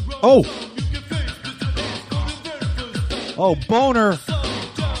 Oh. Oh, boner.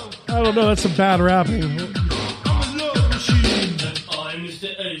 I don't know. That's some bad rapping. I'm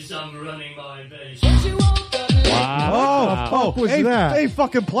Mr. Ace, I'm running my base. Oh, fuck was hey, that? Hey,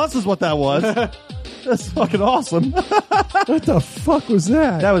 fucking plus is what that was. That's fucking awesome. What the fuck was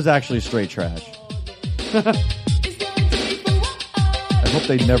that? That was actually straight trash. I hope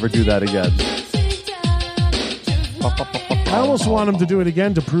they never do that again. I almost want him to do it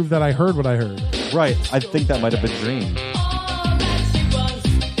again to prove that I heard what I heard. Right. I think that might have been Dream.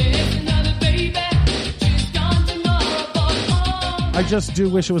 I just do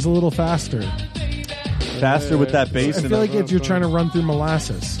wish it was a little faster. Faster with that bass. I feel like you're trying to run through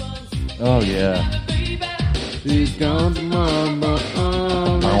molasses. Oh, yeah. She's gone to mama.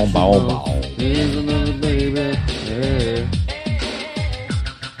 Bow, bow, bow. Here's another baby. Hey.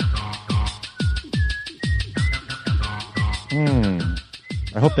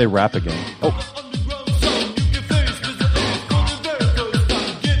 I hope they rap again. Oh.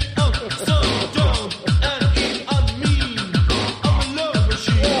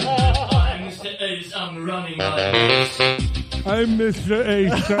 I'm Mr.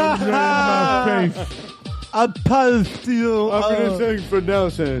 Ace. I'm right in my face. I'm Palestine. I'm going to sing for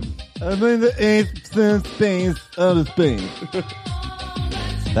Nelson. I'm in the eighth space out of space.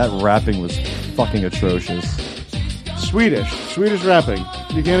 That rapping was fucking atrocious. Swedish rapping.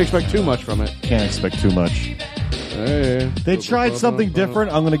 You can't expect too much from it. Can't expect too much. Hey. They tried something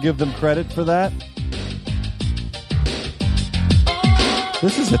different. I'm going to give them credit for that.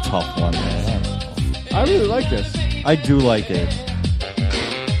 This is a tough one, man. I really like this. I do like it.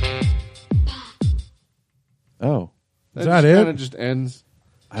 Oh. Is that it? Kind of just ends.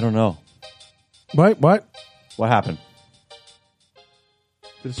 I don't know. What? What happened?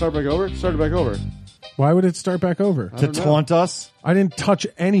 Did it start back over? It started back over. Why would it start back over? To taunt us? I didn't touch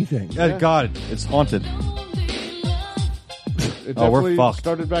anything. Yeah. God, it's haunted. It Oh, we're definitely fucked.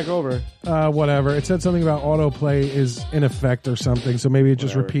 started back over. Whatever. It said something about autoplay is in effect or something, so maybe it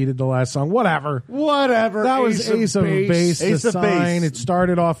just repeated the last song. Whatever. That was Ace of Base. Ace The of sign. Base. It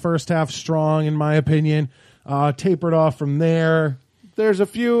started off first half strong, in my opinion. Tapered off from there. There's a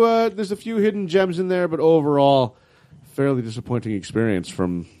few hidden gems in there, but overall, fairly disappointing experience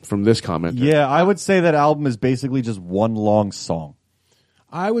from this comment. Yeah, I would say that album is basically just one long song.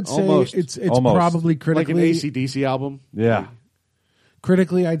 I would say Almost. it's Almost. probably Like an critically AC/DC album. Yeah.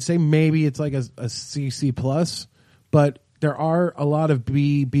 critically, I'd say maybe it's like a CC plus, but there are a lot of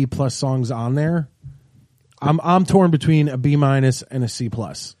B plus songs on there. I'm torn between a B minus and a C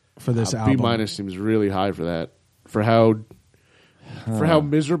plus for this album. B minus seems really high for that. For how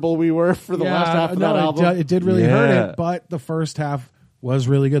miserable we were for the last half of that album. It did really hurt it, but the first half was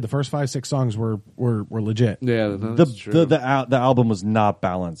really good. The first 5-6 songs were legit. Yeah, that's true. The album was not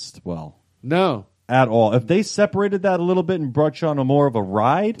balanced well. No. At all. If they separated that a little bit and brought you on a more of a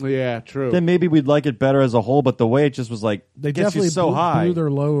ride, yeah, true. then maybe we'd like it better as a whole. But the way it just was like, they gets definitely you so high. blew their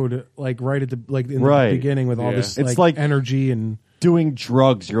load like right at the in the beginning with all this it's like energy and doing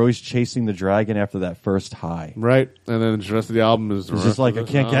drugs. You're always chasing the dragon after that first high, right? And then the rest of the album is it's just like I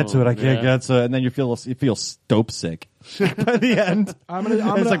can't get to it. I can't get to it, and then you feel dope sick by the end.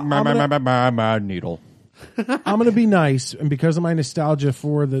 It's like my needle. I'm gonna be nice, and because of my nostalgia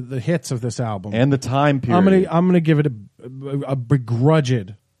for the hits of this album and the time period, I'm gonna give it a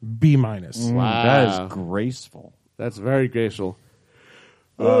begrudged B minus. Wow, that is graceful. That's very graceful.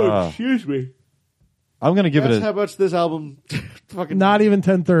 Oh, excuse me. I'm gonna give That's it how much this album. Fucking not even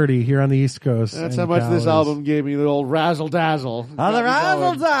 10:30 here on the East Coast. That's how much this album gave me the old razzle dazzle. The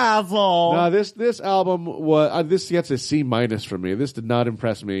razzle dazzle. No, this album was this gets a C minus from me. This did not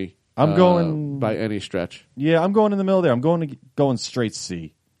impress me. I'm going by any stretch. Yeah, I'm going in the middle there. I'm going straight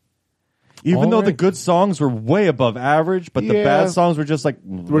C. Even though the good songs were way above average, but the bad songs were just like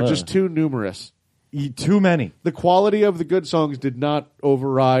were just too numerous. Too many. The quality of the good songs did not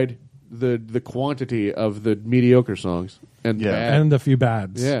override the quantity of the mediocre songs and bad. And a few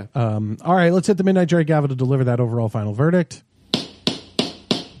bads. Yeah. All right, let's hit the Midnight Jury Gavel to deliver that overall final verdict.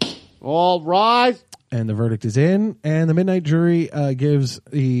 All rise. And the verdict is in, and the Midnight Jury gives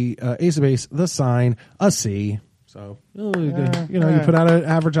the Ace of Base the sign a C. So you put out an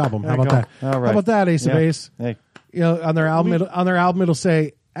average album. How about that? All right. How about that, Ace of Base? Hey, on their album, it'll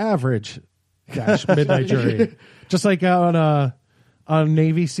say average Midnight Jury, just like on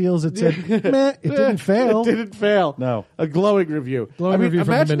Navy SEALs it said meh, it didn't fail. It didn't fail. No, a glowing review. Review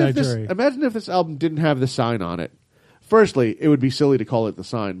from the Midnight Jury. Imagine if this album didn't have the sign on it. Firstly, it would be silly to call it the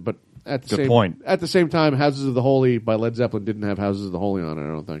sign, but at the same time, Houses of the Holy by Led Zeppelin didn't have Houses of the Holy on it, I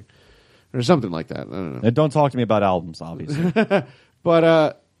don't think. Or something like that. I don't know. And don't talk to me about albums, obviously.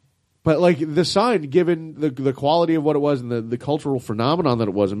 But like the sign, given the quality of what it was and the cultural phenomenon that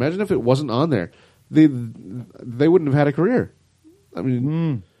it was, imagine if it wasn't on there. They wouldn't have had a career. I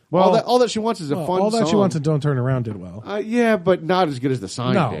mean, all that she wants is a fun song. All that she wants and Don't Turn Around did well. Yeah, but not as good as the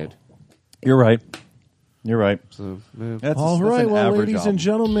sign did. You're right. So, all right, well, ladies and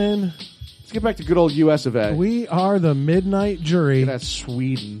gentlemen, let's get back to good old US of A. We are the Midnight Jury. That's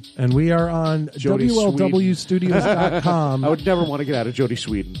Sweden. And we are on WLWstudios.com. I would never want to get out of Jody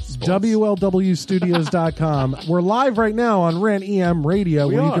Sweden. WLWstudios.com. We're live right now on Rant EM Radio,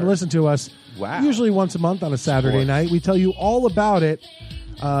 where you can listen to us usually once a month on a Saturday night. We tell you all about it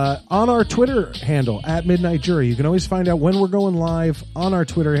on our Twitter handle at Midnight Jury. You can always find out when we're going live on our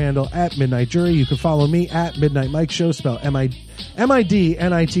Twitter handle at Midnight Jury. You can follow me at Midnight Mike Show, spelled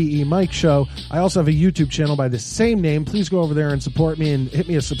MIDNITE Mike Show. I also have a YouTube channel by the same name. Please go over there and support me and hit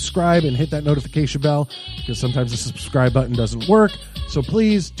me a subscribe and hit that notification bell, because sometimes the subscribe button doesn't work. So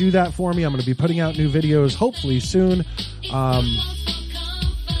please do that for me. I'm going to be putting out new videos hopefully soon.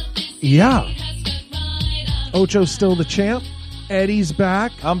 Ocho's still the champ. Eddie's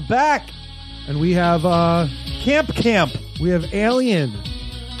back. I'm back. And we have Camp. We have Alien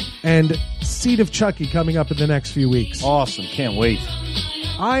and Seed of Chucky coming up in the next few weeks. Awesome. Can't wait.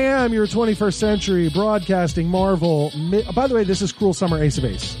 I am your 21st Century Broadcasting Marvel. By the way, this is Cruel Summer Ace of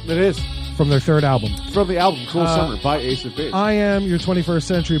Base. It is. From their third album. From the album Cruel Summer by Ace of Base. I am your 21st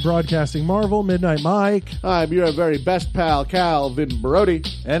Century Broadcasting Marvel, Midnight Mike. I'm your very best pal, Calvin Brody.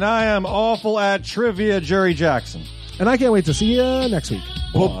 And I am awful at trivia, Jerry Jackson. And I can't wait to see you next week.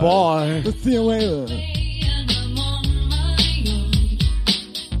 Bye-bye. Let's see you later.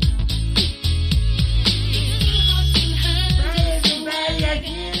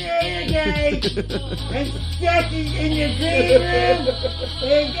 I'm stuck in the green room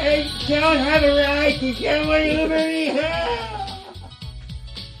and I don't have a ride to get my Uber Eats.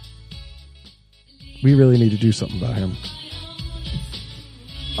 We really need to do something about him.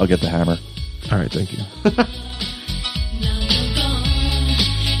 I'll get the hammer. All right, thank you.